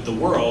interact with the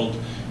world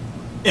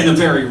in a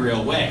very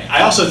real way.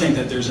 I also think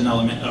that there's an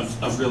element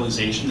of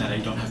realization that I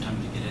don't have time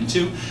to get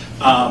into,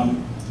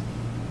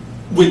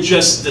 with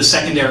just the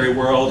secondary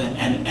world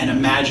and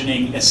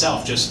imagining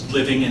itself, just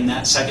living in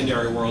that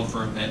secondary world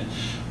for a bit.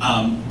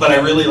 But I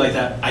really like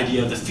that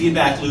idea of the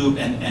feedback loop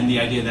and the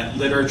idea that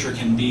literature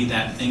can be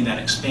that thing that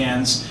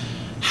expands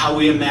how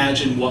we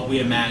imagine what we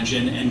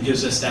imagine and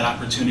gives us that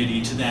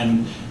opportunity to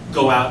then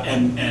go out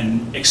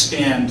and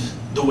expand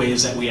the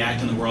ways that we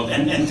act in the world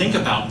and think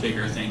about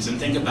bigger things and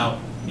think about,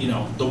 you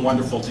know, the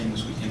wonderful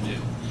things we can do.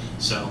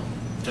 So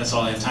that's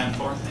all I have time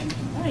for. Thank you.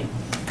 All right.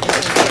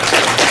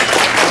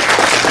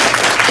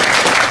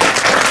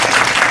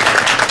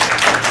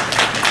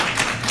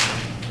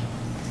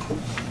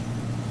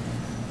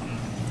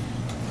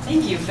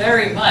 Thank you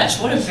very much.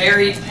 What a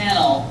varied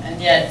panel, and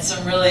yet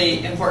some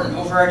really important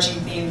overarching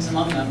themes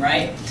among them,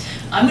 right?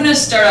 I'm going to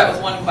start out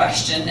with one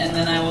question, and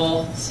then I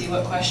will see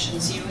what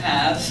questions you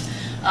have.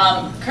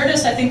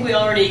 Curtis, I think we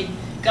already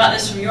got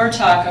this from your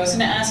talk. I was going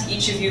to ask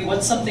each of you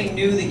what's something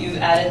new that you've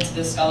added to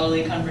the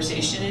scholarly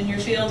conversation in your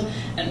field,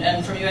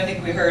 and from you I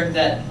think we heard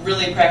that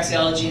really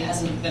praxeology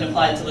hasn't been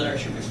applied to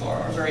literature before,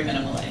 or very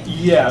minimally.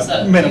 Yeah,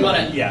 so minimally. You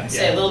want to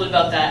say a little bit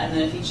about that, and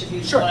then if each of you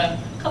just Sure. want a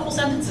couple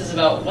sentences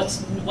about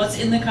what's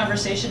in the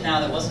conversation now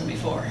that wasn't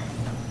before.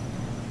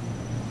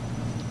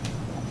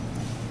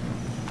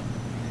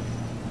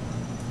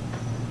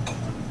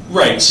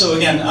 Right, so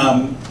again,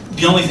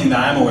 the only thing that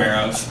I'm aware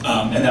of,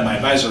 and that my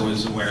advisor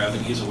was aware of,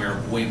 and he's aware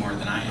of way more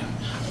than I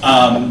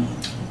am,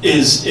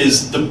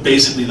 is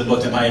basically the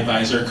book that my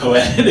advisor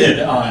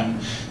co-edited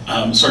on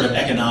sort of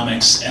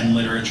economics and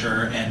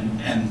literature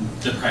and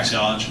the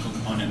praxeological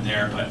component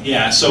there. But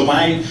yeah, so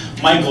my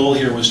goal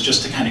here was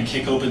just to kind of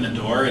kick open the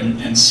door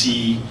and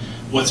see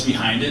what's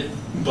behind it.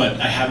 But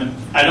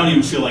I don't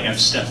even feel like I've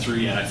stepped through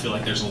yet. I feel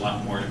like there's a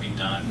lot more to be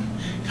done,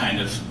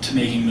 kind of, to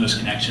making those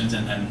connections.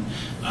 And then,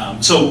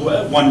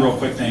 so one real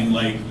quick thing,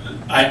 like,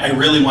 I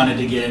really wanted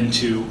to get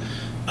into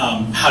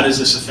how does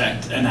this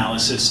affect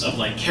analysis of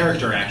like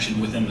character action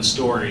within the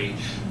story.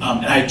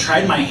 And I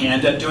tried my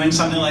hand at doing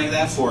something like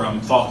that for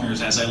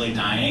Faulkner's As I Lay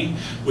Dying,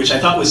 which I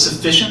thought was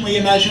sufficiently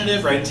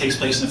imaginative, right? It takes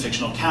place in a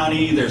fictional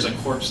county, there's a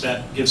corpse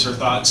that gives her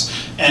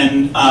thoughts,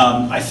 and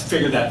I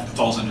figured that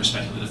falls under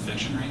speculative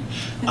fiction, right?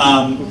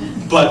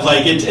 But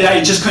like,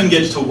 I just couldn't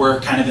get it to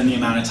work kind of in the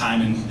amount of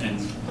time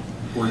and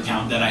word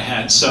count that I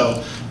had,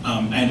 so I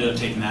ended up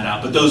taking that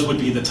out. But those would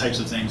be the types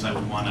of things I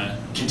would want to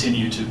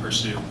continue to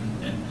pursue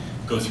and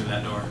go through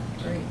that door.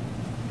 Great.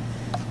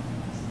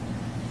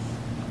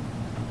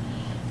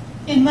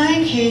 In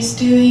my case,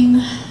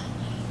 doing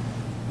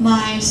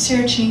my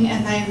searching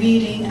and my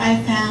reading,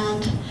 I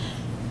found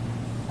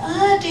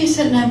a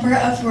decent number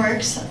of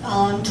works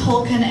on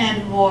Tolkien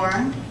and war.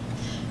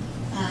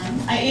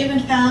 I even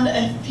found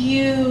a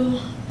few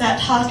that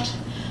talked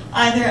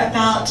either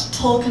about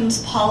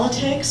Tolkien's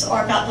politics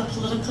or about the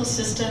political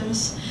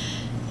systems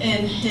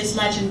in his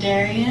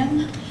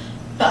Legendarium,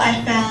 but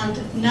I found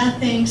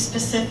nothing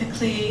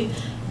specifically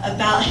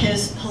about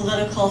his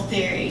political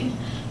theory.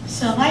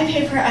 So my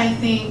paper, I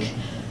think,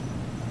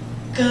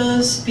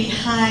 goes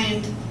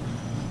behind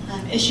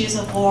issues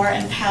of war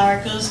and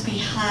power, goes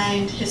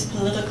behind his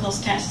political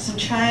stances, and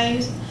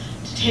tries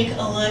to take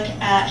a look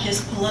at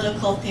his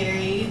political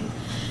theory,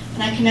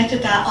 and I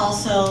connected that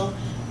also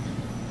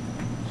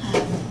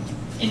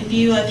in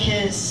view of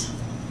his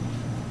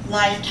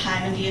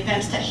lifetime and the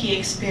events that he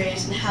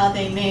experienced and how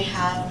they may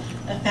have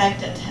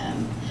affected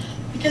him,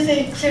 because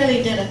they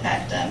clearly did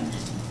affect him,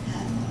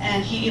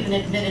 and he even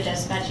admitted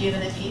as much,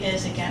 even if he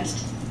is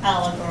against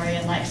allegory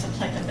and likes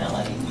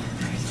applicability.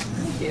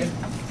 Thank you.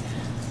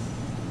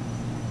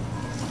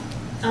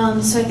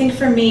 So I think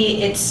for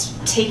me, it's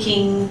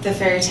taking the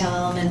fairy tale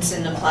elements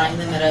and applying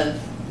them at a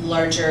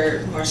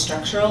larger, more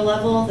structural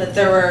level. That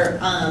there were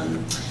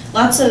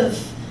lots of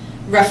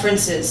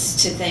references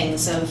to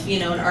things of,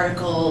 an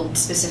article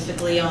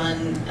specifically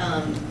on,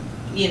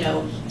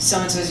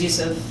 so-and-so's use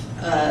of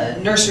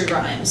nursery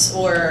rhymes,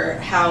 or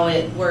how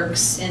it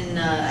works in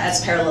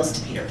as parallels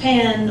to Peter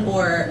Pan,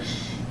 or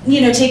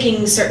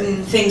taking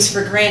certain things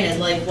for granted,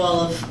 like,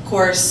 well, of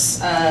course,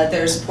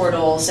 there's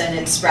portals and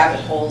it's rabbit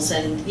holes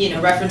and,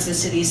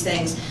 references to these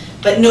things,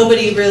 but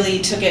nobody really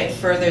took it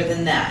further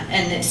than that.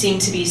 And it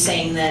seemed to be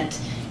saying that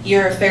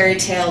you're a fairy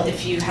tale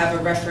if you have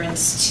a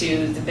reference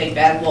to the big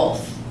bad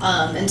wolf.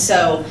 And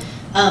so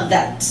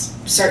that's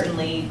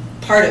certainly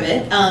part of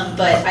it,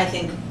 but I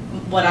think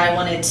what I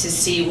wanted to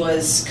see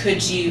was,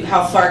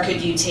 how far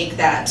could you take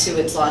that to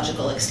its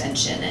logical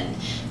extension, and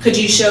could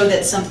you show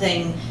that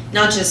something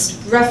not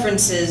just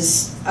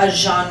references a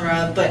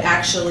genre, but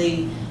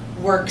actually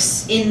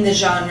works in the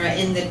genre,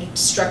 in the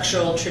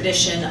structural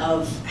tradition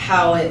of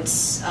how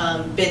it's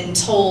been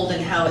told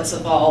and how it's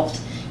evolved,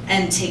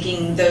 and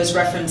taking those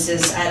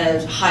references at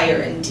a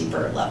higher and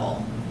deeper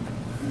level.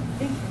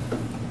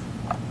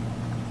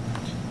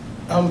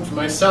 For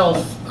myself,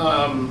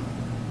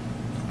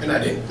 and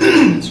I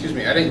didn't, excuse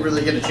me, I didn't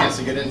really get a chance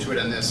to get into it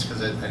in this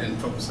because I didn't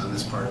focus on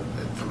this part of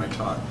it for my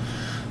talk.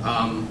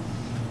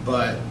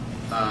 But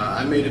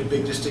I made a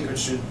big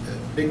distinction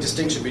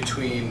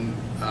between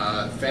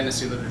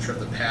fantasy literature of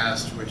the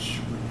past, which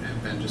would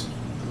have been just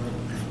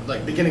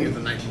like beginning of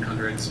the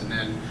 1900s, and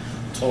then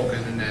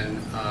Tolkien, and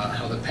then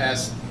how the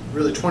past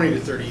really 20 to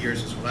 30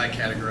 years is what I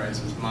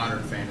categorize as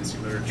modern fantasy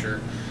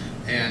literature.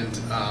 And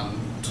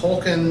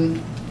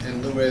Tolkien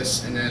and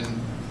Lewis, and then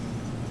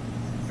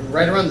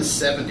right around the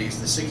 70s,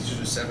 the 60s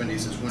or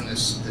 70s, is when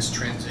this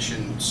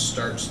transition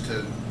starts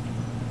to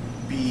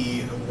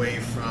be away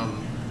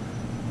from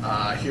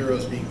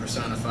heroes being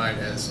personified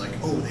as like,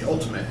 oh, the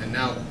ultimate, and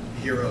now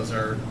heroes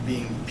are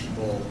being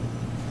people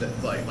that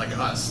like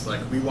us. Like,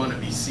 we want to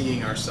be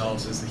seeing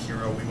ourselves as the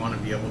hero. We want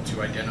to be able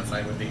to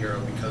identify with the hero,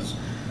 because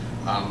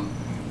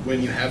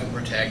when you have a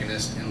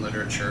protagonist in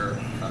literature,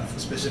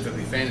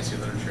 specifically fantasy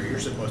literature, you're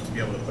supposed to be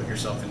able to put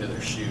yourself into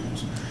their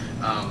shoes.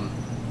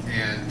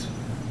 And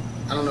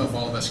I don't know if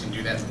all of us can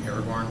do that with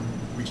Aragorn.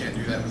 We can't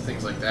do that with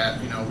things like that.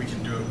 We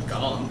can do it with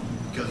Gollum,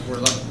 because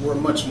we're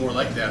much more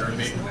like that. Or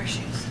maybe,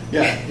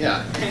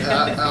 yeah.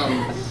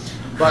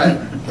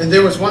 But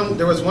there was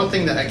one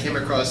thing that I came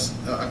across,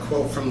 a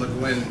quote from Le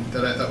Guin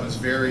that I thought was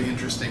very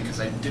interesting,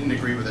 because I didn't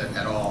agree with it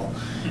at all.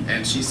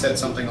 And she said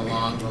something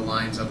along the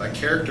lines of, a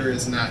character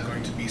is not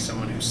going to be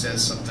someone who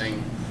says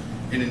something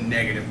in a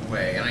negative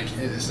way. And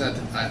it's not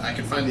that I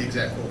could find the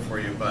exact quote for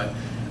you, but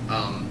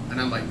and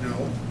I'm like,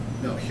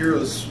 no,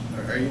 heroes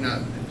are you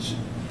not?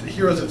 The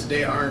heroes of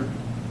today aren't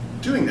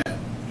doing that.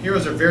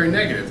 Heroes are very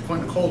negative.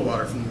 Quentin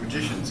Coldwater from The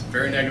Magicians,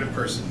 very negative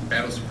person,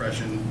 battle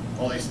suppression,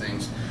 all these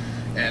things.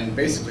 And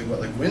basically what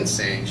Le Guin's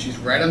saying, she's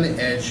right on the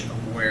edge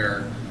of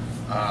where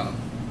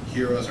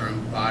heroes are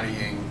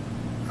embodying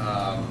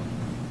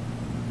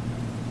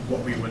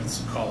what we would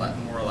call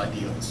moral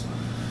ideals.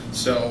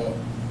 So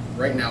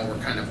right now we're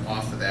kind of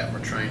off of that. We're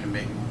trying to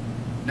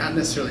not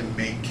necessarily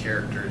make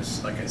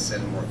characters, like I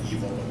said, more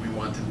evil, but we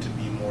want them to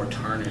be more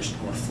tarnished,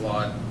 more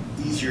flawed,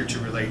 easier to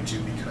relate to,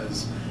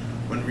 because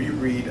when we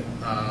read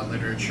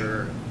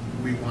literature,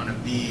 we want to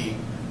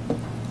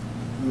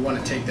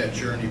take that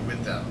journey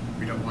with them.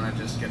 We don't want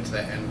to just get to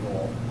that end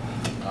goal.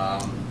 I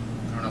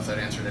don't know if that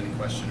answered any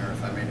question or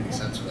if I made any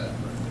sense of that.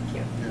 Thank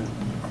you. Yeah.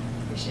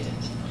 Appreciate it.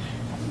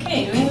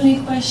 Okay, do we have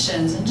any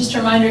questions? And just a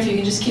reminder, if you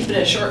can just keep it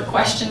a short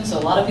question so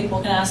a lot of people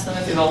can ask them.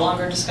 If you have a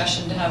longer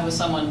discussion to have with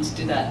someone, to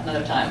do that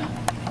another time.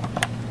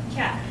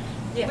 Kat,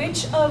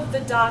 which of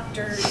the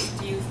doctors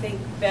do you think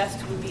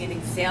best would be an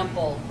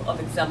example of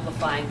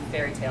exemplifying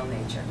fairy tale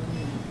nature?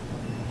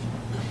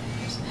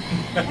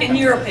 In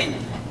your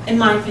opinion? In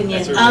my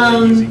opinion. That's a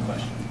really easy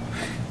question.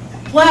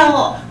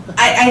 Well,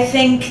 I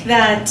think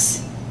that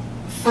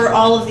for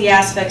all of the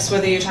aspects,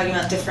 whether you're talking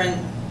about different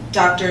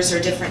doctors or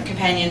different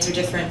companions or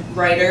different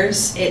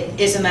writers, it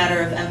is a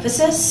matter of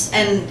emphasis.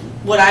 And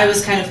what I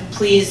was kind of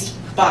pleased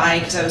by,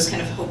 because I was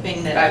kind of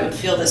hoping that I would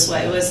feel this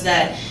way, was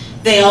that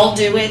they all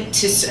do it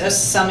to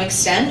some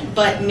extent,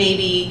 but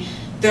maybe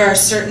there are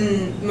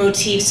certain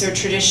motifs or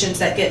traditions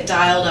that get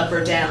dialed up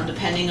or down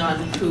depending on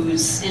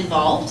who's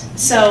involved.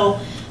 So,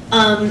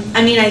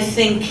 I mean, I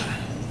think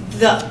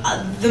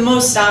the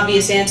most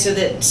obvious answer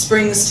that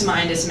springs to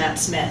mind is Matt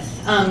Smith.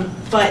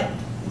 But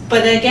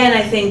again,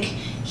 I think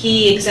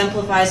he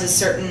exemplifies a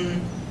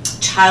certain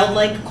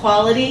childlike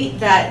quality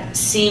that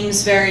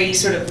seems very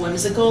sort of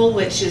whimsical,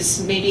 which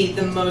is maybe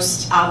the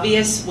most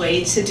obvious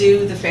way to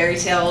do the fairy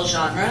tale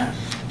genre,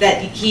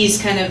 that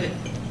he's kind of,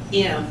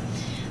 you know,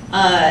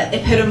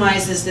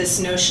 epitomizes this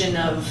notion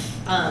of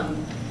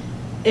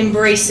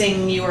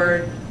embracing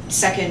your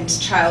second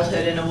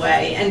childhood in a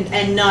way,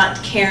 and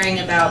not caring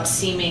about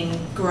seeming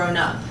grown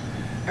up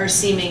or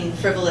seeming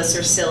frivolous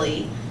or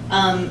silly.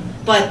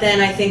 But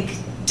then I think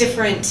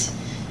different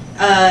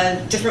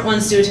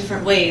ones do it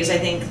different ways. I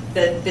think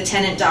that the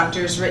Tenant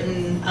Doctor's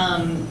written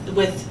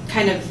with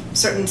kind of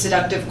certain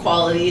seductive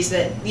qualities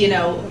that, you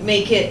know,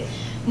 make it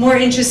more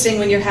interesting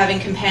when you're having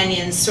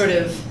companions sort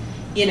of,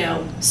 you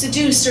know,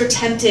 seduced or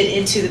tempted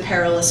into the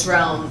perilous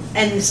realm,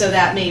 and so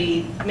that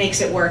maybe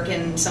makes it work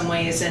in some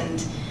ways.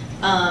 And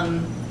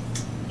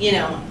you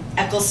know,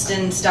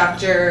 Eccleston's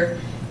Doctor,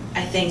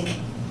 I think,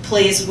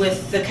 plays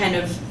with the kind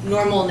of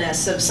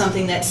normalness of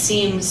something that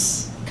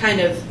seems kind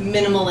of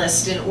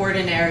minimalist and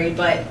ordinary,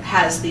 but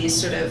has these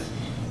sort of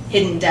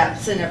hidden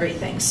depths and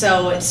everything.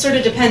 So it sort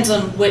of depends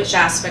on which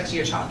aspect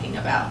you're talking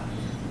about.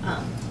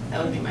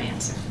 That would be my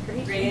answer.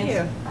 Great, thank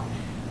you.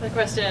 Another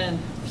question.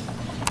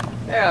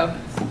 Vero.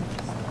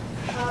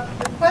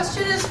 The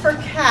question is for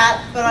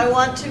Kat, but I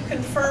want to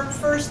confirm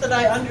first that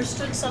I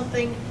understood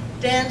something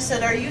Dan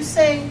said. Are you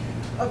saying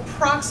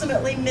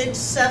approximately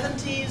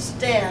mid-70s,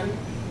 Dan,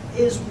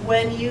 is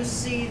when you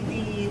see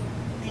the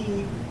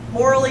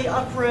morally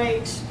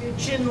upright,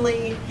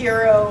 Jinli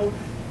hero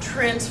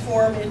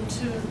transform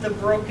into the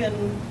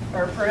broken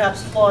or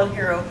perhaps flawed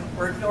hero?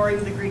 We're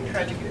ignoring the Greek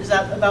tragic. Is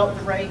that about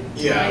the right?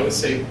 Yeah, I would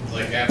say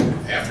like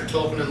after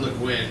Tolkien and Le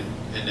Guin,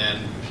 and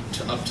then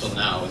up till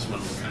now is when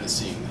we're kind of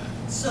seeing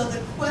that. So the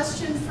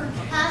question for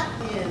Kat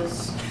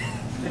is,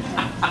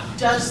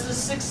 does the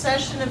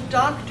succession of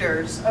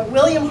doctors,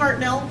 William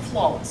Hartnell,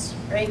 flawless,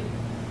 right?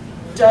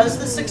 Does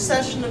the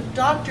succession of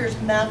doctors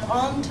map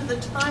onto the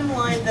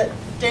timeline that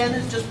Dan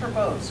has just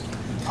proposed?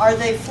 Are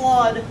they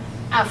flawed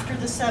after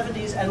the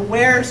 70s, and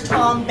where's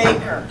Tom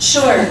Baker?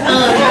 Sure.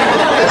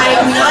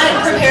 I'm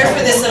not prepared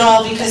for this at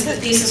all because the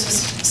thesis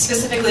was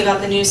specifically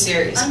about the new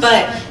series.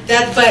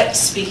 But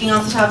speaking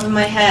off the top of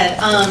my head,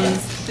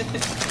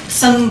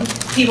 some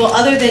people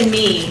other than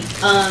me,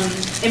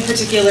 in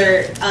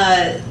particular,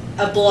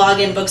 a blog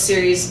and book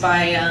series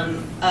by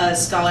a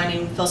scholar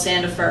named Phil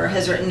Sandifer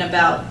has written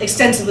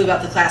extensively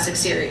about the classic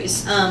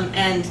series.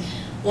 And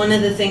one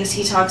of the things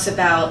he talks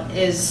about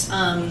is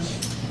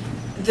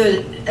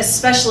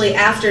especially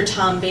after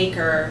Tom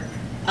Baker,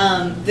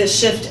 the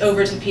shift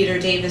over to Peter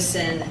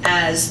Davison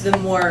as the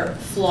more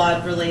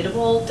flawed,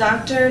 relatable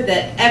Doctor.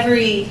 That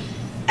every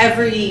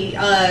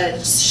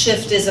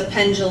shift is a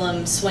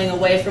pendulum swing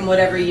away from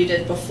whatever you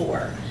did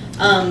before.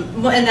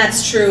 And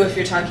that's true if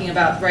you're talking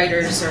about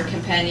writers or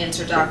companions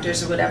or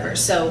doctors or whatever.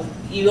 So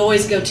you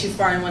always go too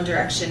far in one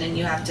direction and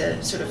you have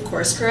to sort of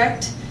course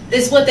correct,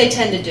 is what they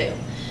tend to do.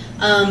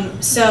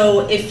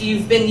 So if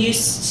you've been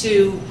used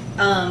to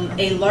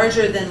a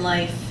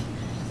larger-than-life,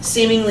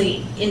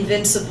 seemingly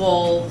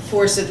invincible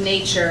force of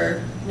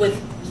nature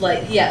with,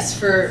 like, yes,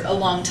 for a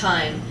long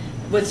time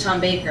with Tom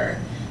Baker,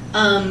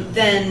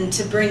 then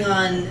to bring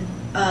on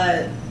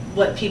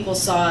what people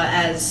saw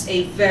as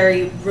a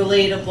very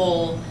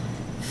relatable,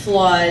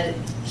 flawed,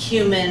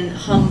 human,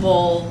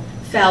 humble,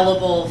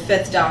 fallible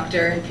Fifth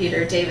Doctor in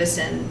Peter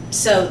Davison.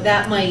 So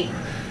that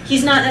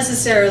he's not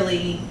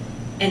necessarily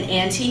an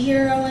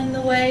anti-hero in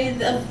the way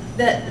of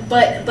that,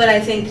 but I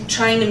think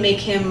trying to make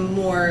him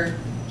more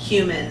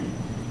human.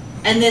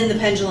 And then the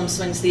pendulum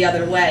swings the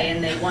other way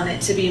and they want it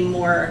to be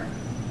more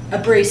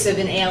abrasive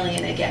and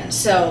alien again.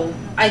 So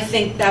I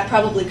think that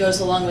probably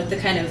goes along with the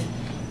kind of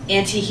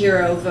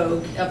anti-hero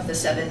vogue of the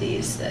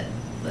 70s that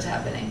was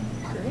happening.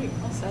 Great,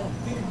 well said.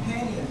 The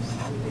companions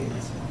to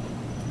Davis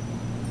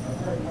are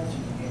very much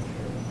in the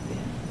anti-hero.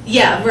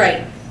 Yeah,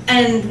 right.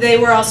 And they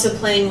were also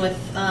playing with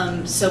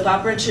soap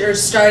opera, or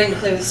starting to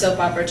play with soap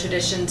opera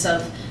traditions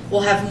of,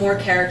 we'll have more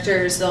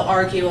characters, they'll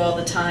argue all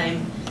the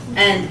time,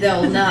 and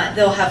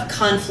they'll have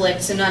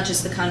conflict, so not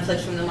just the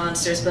conflict from the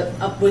monsters, but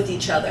up with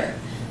each other.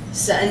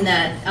 So, and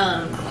that,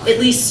 at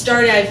least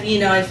starting,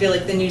 I feel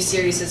like the new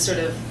series has sort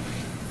of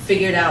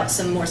figured out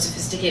some more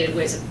sophisticated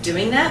ways of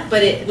doing that,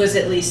 but it was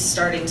at least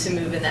starting to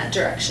move in that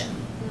direction.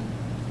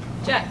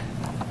 Jack.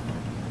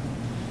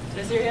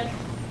 Did I see your hand?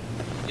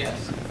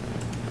 Yes.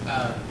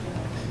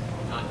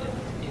 Not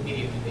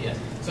immediately, but yes.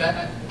 So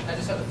I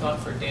just have a thought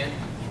for Dan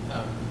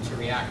to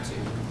react to,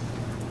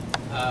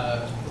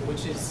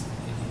 which is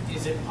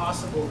it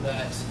possible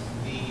that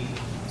the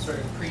sort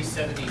of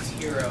pre-70s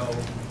hero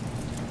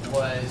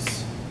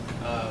was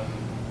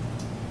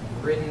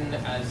written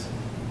as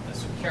a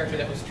sort of character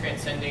that was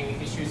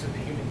transcending issues of the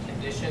human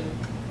condition,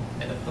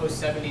 and the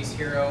post-70s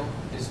hero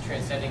is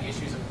transcending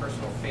issues of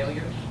personal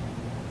failure?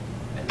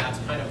 And that's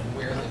kind of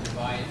where the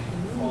divide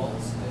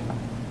falls.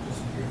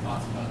 Just your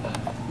thoughts about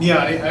that? Yeah,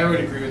 I would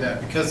agree with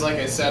that, because like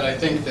I said, I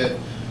think that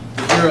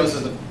the heroes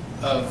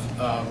of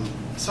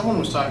someone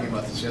was talking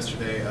about this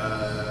yesterday,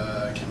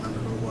 I can't remember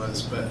who it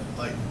was, but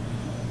like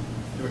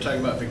they were talking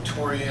about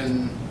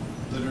Victorian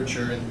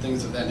literature and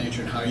things of that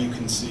nature, and how you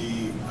can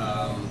see,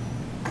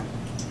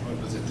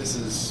 what was it? This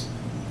is,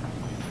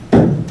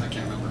 I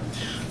can't remember.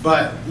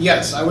 But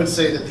yes, I would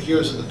say that the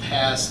heroes of the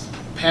past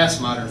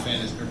modern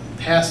fantasy, or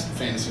past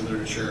fantasy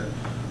literature,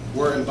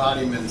 were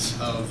embodiments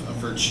of a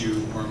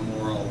virtue or a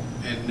moral,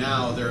 and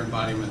now they're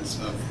embodiments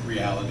of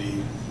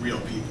reality, real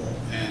people.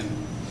 And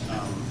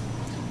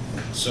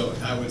so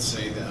I would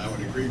say that I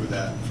would agree with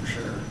that for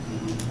sure.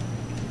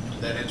 Mm-hmm.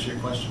 Did that answer your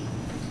question?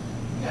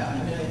 Yeah,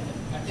 I mean,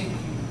 I think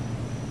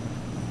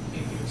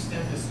if you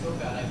extend the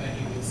scope out, I bet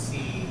you would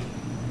see,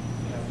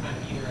 kind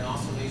of either an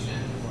oscillation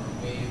or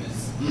a wave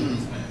as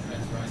these kind of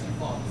trends rise and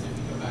fall. Because if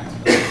you go back to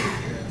the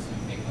heroes, you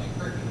think like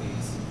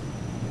Hercules,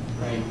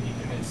 right? He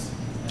commits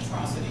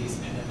atrocities,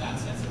 and then that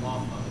sets him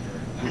off on the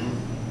direct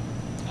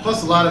path.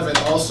 Plus, a lot of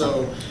it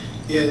also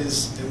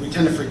is, and we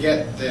tend to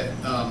forget that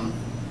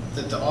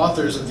that the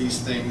authors of these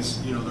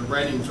things, they're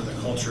writing for the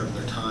culture of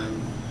their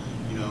time.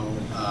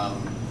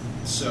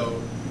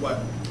 So what,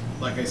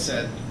 like I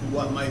said,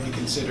 what might be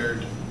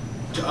considered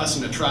to us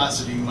an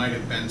atrocity might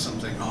have been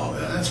something. Oh,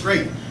 that's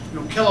great.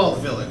 Kill all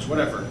the village,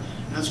 whatever.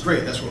 That's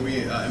great. That's what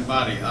we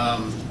embody.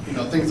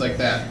 Things like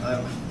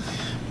that.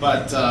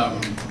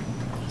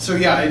 So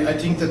yeah, I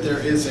think that there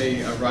is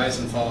a rise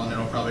and fall, and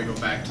it'll probably go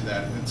back to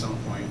that at some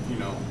point.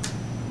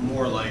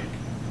 More like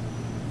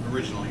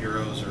original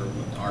heroes or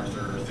with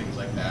Arthur or things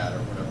like that, or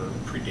whatever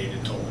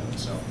predated Tolkien.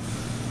 So.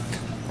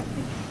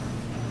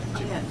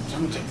 I'm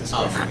gonna take this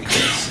question.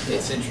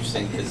 It's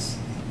interesting because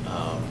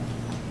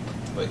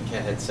what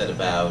Kat had said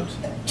about,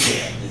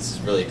 this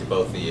is really to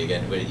both of you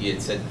again, what you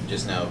had said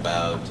just now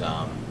about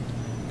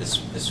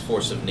this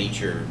force of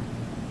nature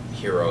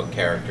hero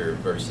character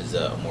versus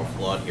a more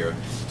flawed hero,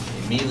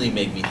 immediately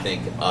made me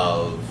think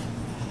of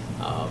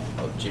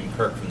Jim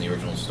Kirk from the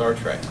original Star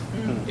Trek.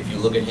 If you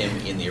look at him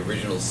in the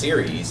original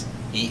series,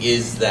 he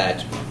is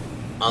that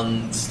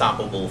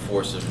unstoppable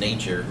force of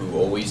nature who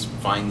always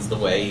finds the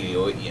way.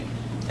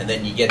 And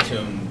then you get to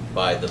him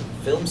by the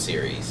film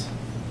series,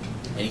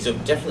 and he's a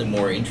definitely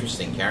more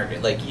interesting character.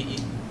 Like,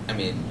 I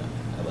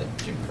like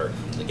Jim Kirk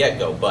from the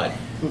get-go, but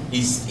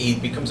he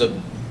becomes a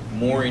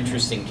more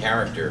interesting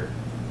character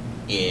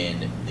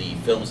in the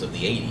films of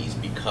the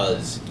 80s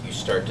because you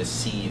start to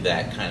see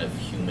that kind of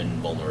human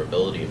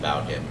vulnerability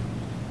about him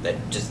that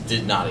just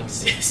did not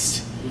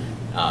exist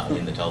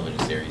in the television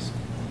series.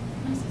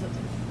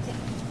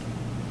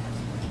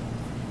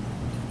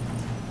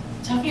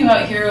 Talking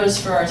about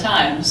heroes for our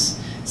times,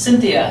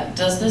 Cynthia,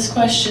 does this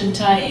question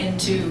tie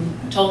into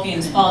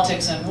Tolkien's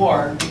politics and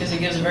war? Because it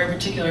gives a very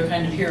particular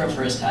kind of hero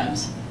for his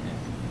times.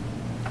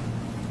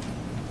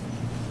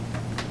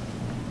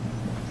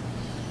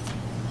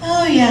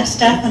 Oh yes,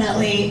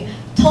 definitely.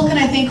 Tolkien,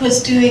 I think,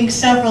 was doing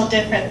several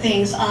different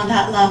things on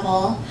that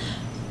level.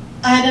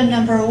 Item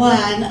number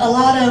one, a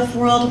lot of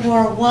World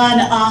War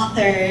I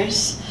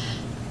authors,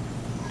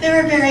 they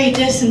were very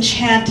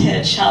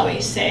disenchanted, shall we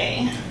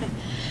say,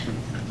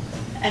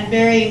 and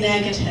very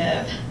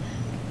negative.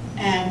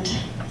 And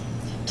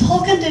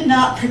Tolkien did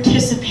not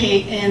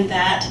participate in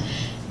that.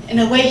 In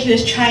a way, he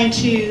was trying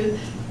to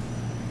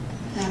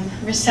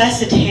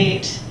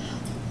resuscitate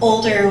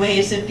older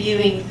ways of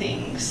viewing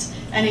things.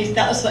 And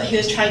that was what he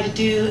was trying to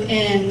do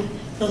in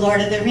The Lord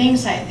of the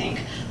Rings, I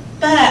think.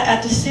 But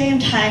at the same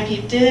time,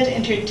 he did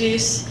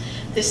introduce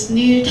this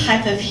new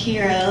type of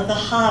hero, the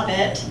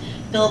Hobbit,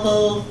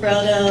 Bilbo,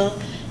 Frodo,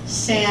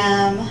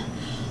 Sam,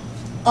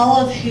 all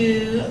of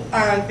who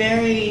are a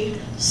very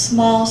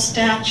small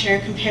stature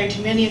compared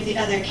to many of the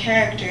other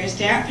characters.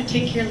 They aren't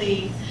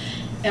particularly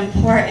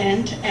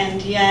important,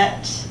 and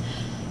yet,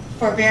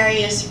 for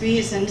various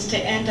reasons, to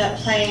end up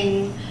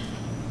playing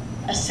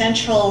a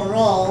central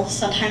role,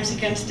 sometimes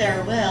against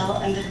their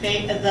will, in the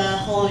fate of the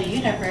whole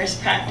universe,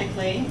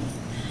 practically.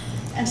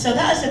 And so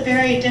that is a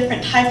very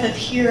different type of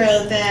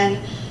hero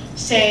than,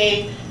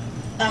 say,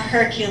 a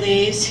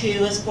Hercules,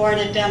 who was born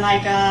a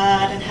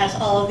demigod and has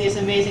all of these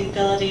amazing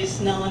abilities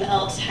no one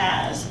else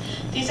has.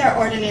 These are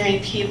ordinary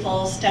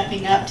people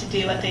stepping up to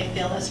do what they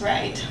feel is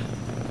right.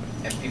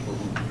 And people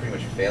who pretty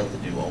much fail to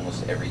do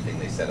almost everything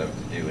they set out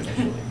to do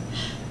initially.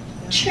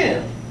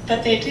 True,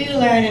 but they do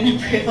learn and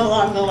improve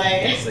along the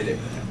way. Yes, they do.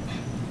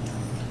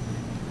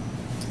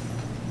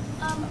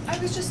 I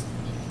was just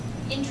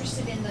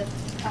interested in the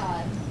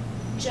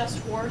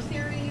just war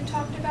theory you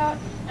talked about,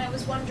 and I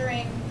was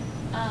wondering,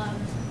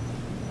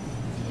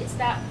 is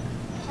that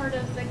part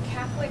of the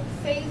Catholic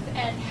faith,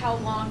 and how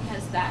long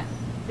has that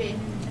been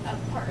a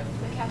part of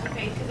the Catholic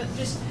faith? Because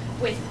just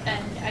with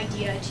an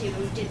idea too,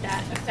 did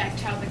that affect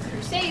how the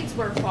Crusades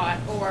were fought,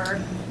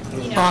 or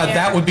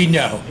that would be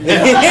no.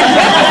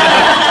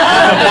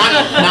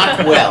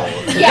 not well.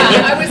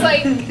 Yeah, I was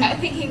like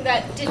thinking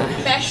that didn't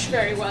mesh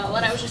very well,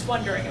 and I was just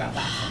wondering about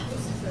that.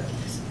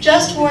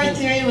 Just war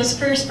theory was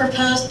first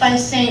proposed by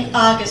St.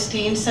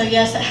 Augustine, so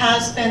yes, it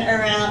has been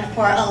around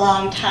for a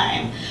long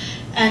time.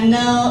 And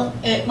no,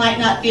 it might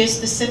not be a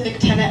specific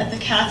tenet of the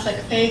Catholic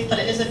faith, but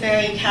it is a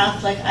very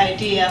Catholic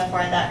idea for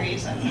that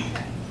reason.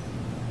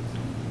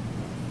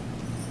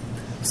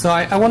 So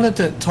I wanted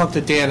to talk to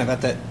Dan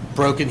about that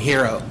broken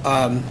hero.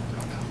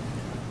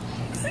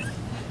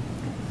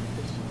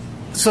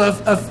 So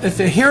if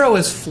a hero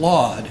is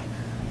flawed,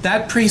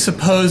 that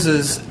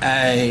presupposes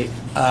an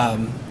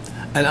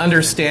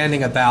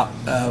understanding about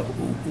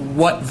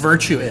what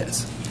virtue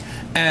is.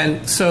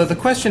 And so the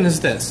question is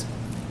this: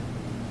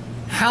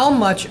 how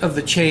much of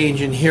the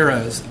change in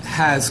heroes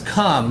has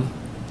come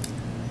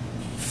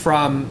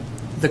from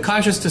the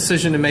conscious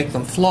decision to make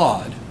them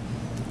flawed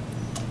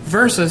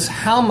versus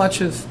how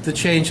much of the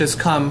change has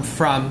come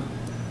from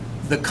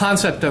the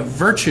concept of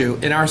virtue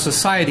in our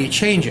society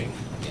changing?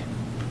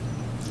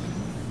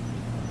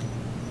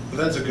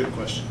 Well, that's a good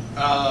question.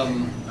 I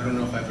don't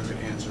know if I have a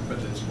good answer, but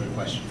it's a good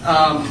question.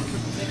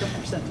 Make a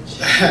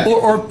percentage.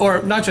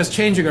 or not just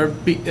changing, or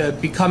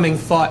becoming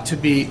thought to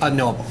be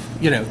unknowable.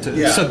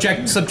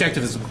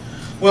 Subjectivism.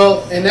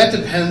 Well, and that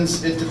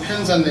depends. It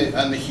depends on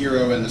the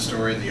hero and the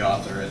story and the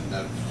author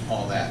and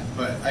all that.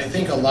 But I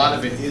think a lot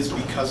of it is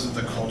because of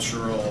the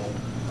cultural,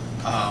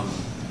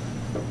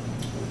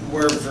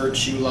 where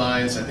virtue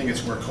lies. I think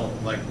it's where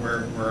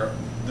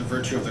the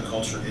virtue of the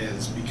culture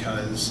is,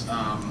 because,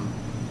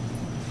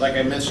 like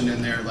I mentioned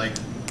in there, like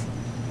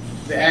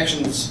the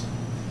actions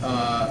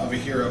of a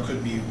hero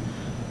could be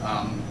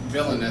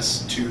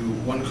villainous to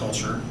one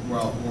culture,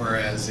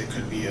 whereas it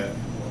could be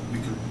we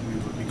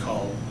would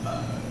call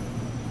a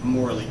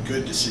morally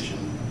good decision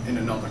in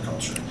another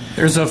culture.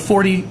 There's a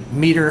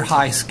 40-meter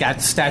high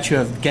statue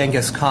of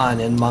Genghis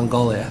Khan in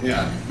Mongolia.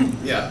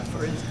 Yeah,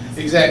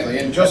 exactly.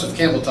 And Joseph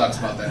Campbell talks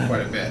about that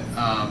quite a bit.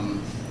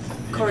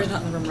 Corey's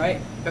not in the room, right?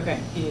 Okay,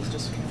 he is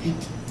just.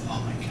 Oh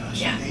my gosh.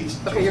 Yeah.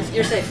 Okay,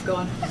 you're safe. Go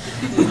on. I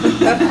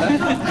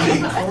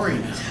hate Corey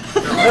now.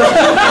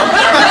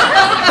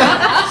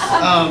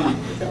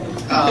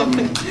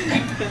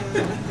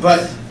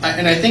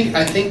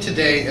 I think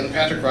today, and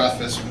Patrick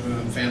Rothfuss,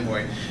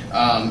 fanboy,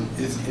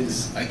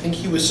 I think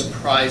he was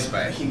surprised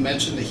by it. He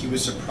mentioned that he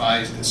was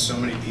surprised that so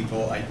many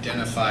people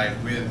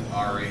identified with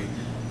Ari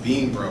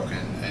being broken,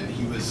 and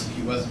he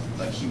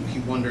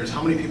wonders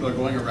how many people are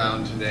going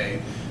around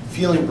today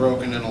feeling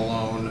broken and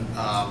alone,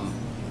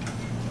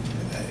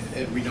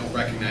 and we don't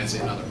recognize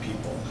it in other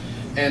people.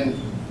 And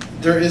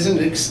there is an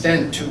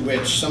extent to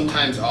which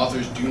sometimes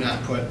authors do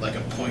not put like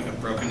a point of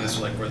brokenness,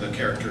 like where the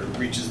character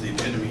reaches the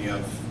epitome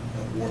of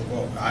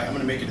well, I'm going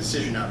to make a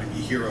decision now to be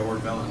hero or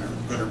villain or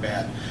good or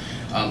bad.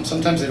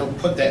 Sometimes they don't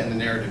put that in the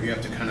narrative. You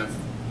have to kind of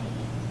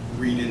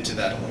read into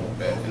that a little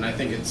bit. And I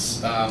think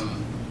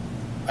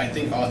I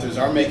think authors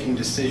are making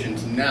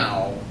decisions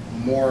now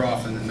more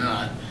often than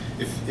not.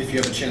 If you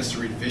have a chance to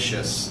read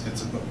Vicious,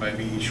 it's a book by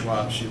V.E.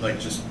 Schwab. She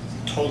just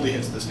totally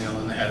hits this nail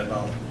on the head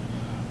about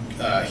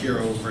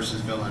hero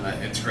versus villain.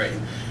 It's great.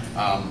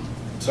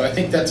 So I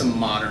think that's a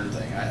modern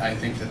thing. I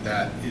think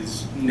that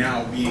is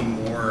now being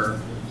more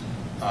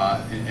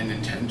an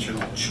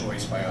intentional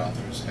choice by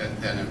authors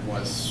than it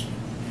was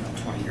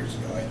 20 years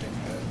ago. I think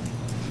that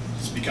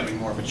it's becoming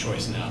more of a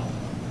choice now.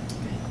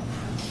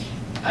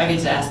 I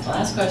get to ask the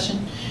last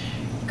question.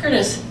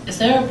 Curtis, is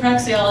there a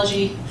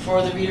praxeology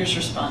for the reader's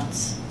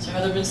response? So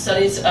have there been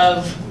studies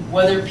of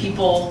whether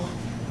people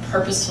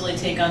purposefully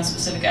take on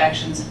specific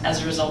actions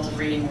as a result of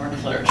reading work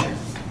of literature?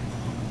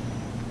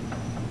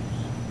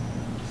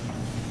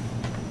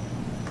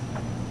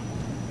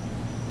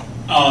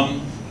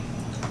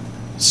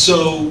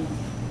 So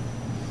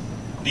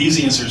the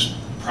easy answer is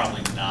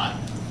probably not.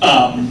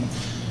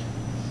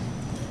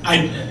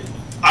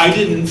 I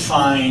didn't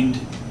find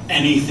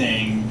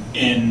anything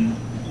in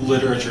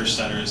literature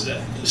studies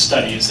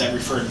that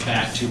referred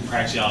back to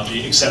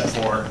praxeology, except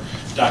for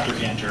Dr.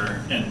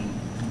 Cantor and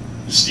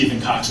Stephen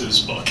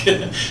Cox's book.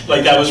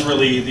 Like that was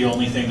really the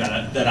only thing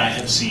that I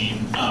have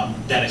seen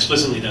that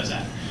explicitly does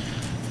that.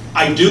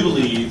 I do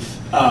believe,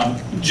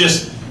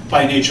 just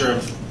by nature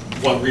of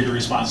what reader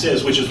response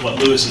is, which is what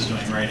Lewis is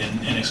doing, right,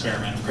 in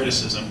experimental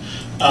criticism.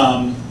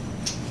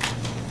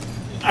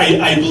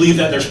 I believe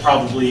that there's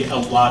probably a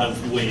lot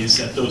of ways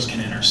that those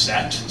can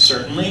intersect,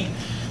 certainly.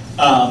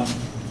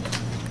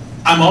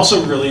 I'm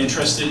also really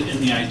interested in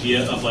the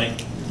idea of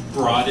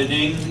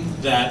broadening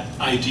that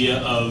idea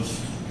of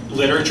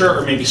literature,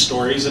 or maybe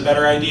story is a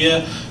better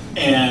idea,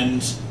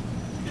 and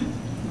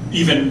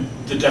even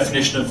the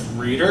definition of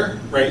reader,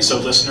 right? So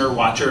listener,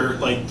 watcher,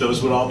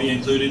 those would all be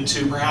included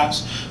too,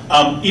 perhaps.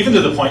 Even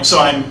to the point, so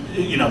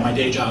my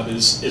day job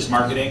is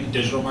marketing,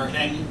 digital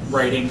marketing,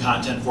 writing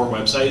content for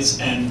websites,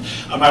 and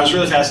I was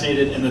really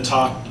fascinated in the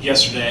talk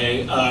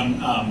yesterday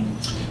on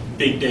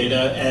big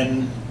data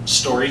and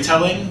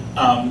storytelling,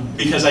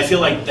 because I feel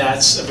like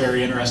that's a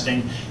very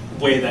interesting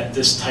way that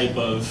this type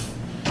of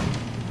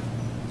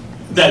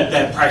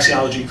that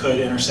praxeology could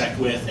intersect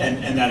with,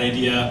 and that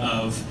idea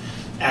of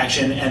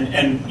action,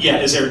 and yeah,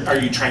 are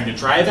you trying to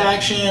drive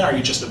action? Are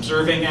you just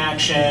observing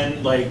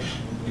action?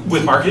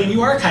 With marketing,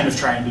 you are kind of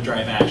trying to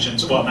drive action.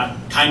 So, well, not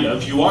kind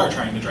of, you are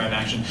trying to drive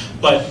action,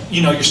 but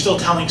you're still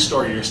telling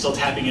story. You're still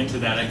tapping into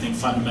that, I think,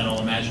 fundamental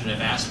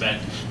imaginative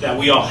aspect that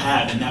we all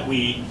have and that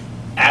we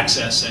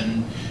access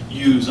and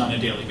use on a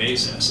daily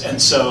basis. And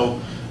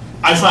so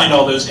I find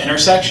all those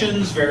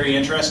intersections very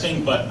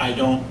interesting, but I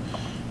don't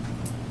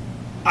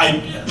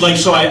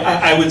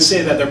I would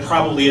say that there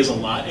probably is a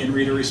lot in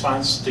reader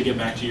response, to get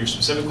back to your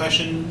specific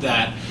question,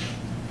 that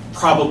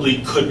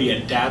probably could be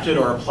adapted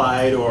or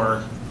applied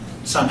or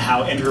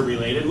somehow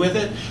interrelated with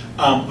it.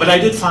 But I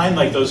did find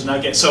like those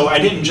nuggets. So I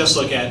didn't just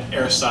look at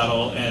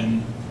Aristotle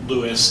and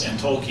Lewis and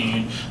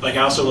Tolkien. Like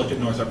I also looked at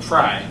Northrop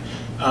Frye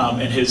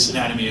and his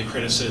Anatomy of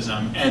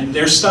Criticism. And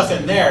there's stuff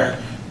in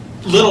there,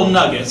 little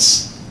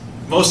nuggets.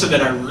 Most of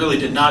it I really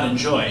did not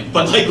enjoy,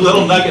 but like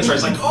little nuggets where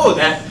it's like, oh,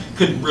 that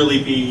could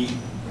really be,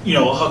 you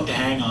know, a hook to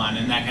hang on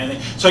and that kind of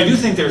thing. So I do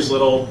think there's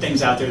little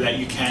things out there that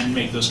you can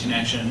make those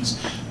connections.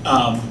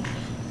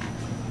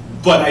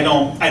 But I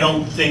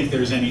don't think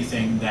there's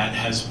anything that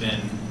has been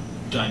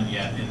done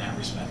yet in that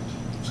respect.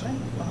 So.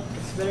 Well,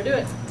 let's better do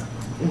it.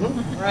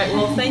 All right.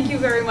 Well, thank you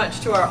very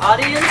much to our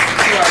audience, to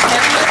our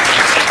panelists.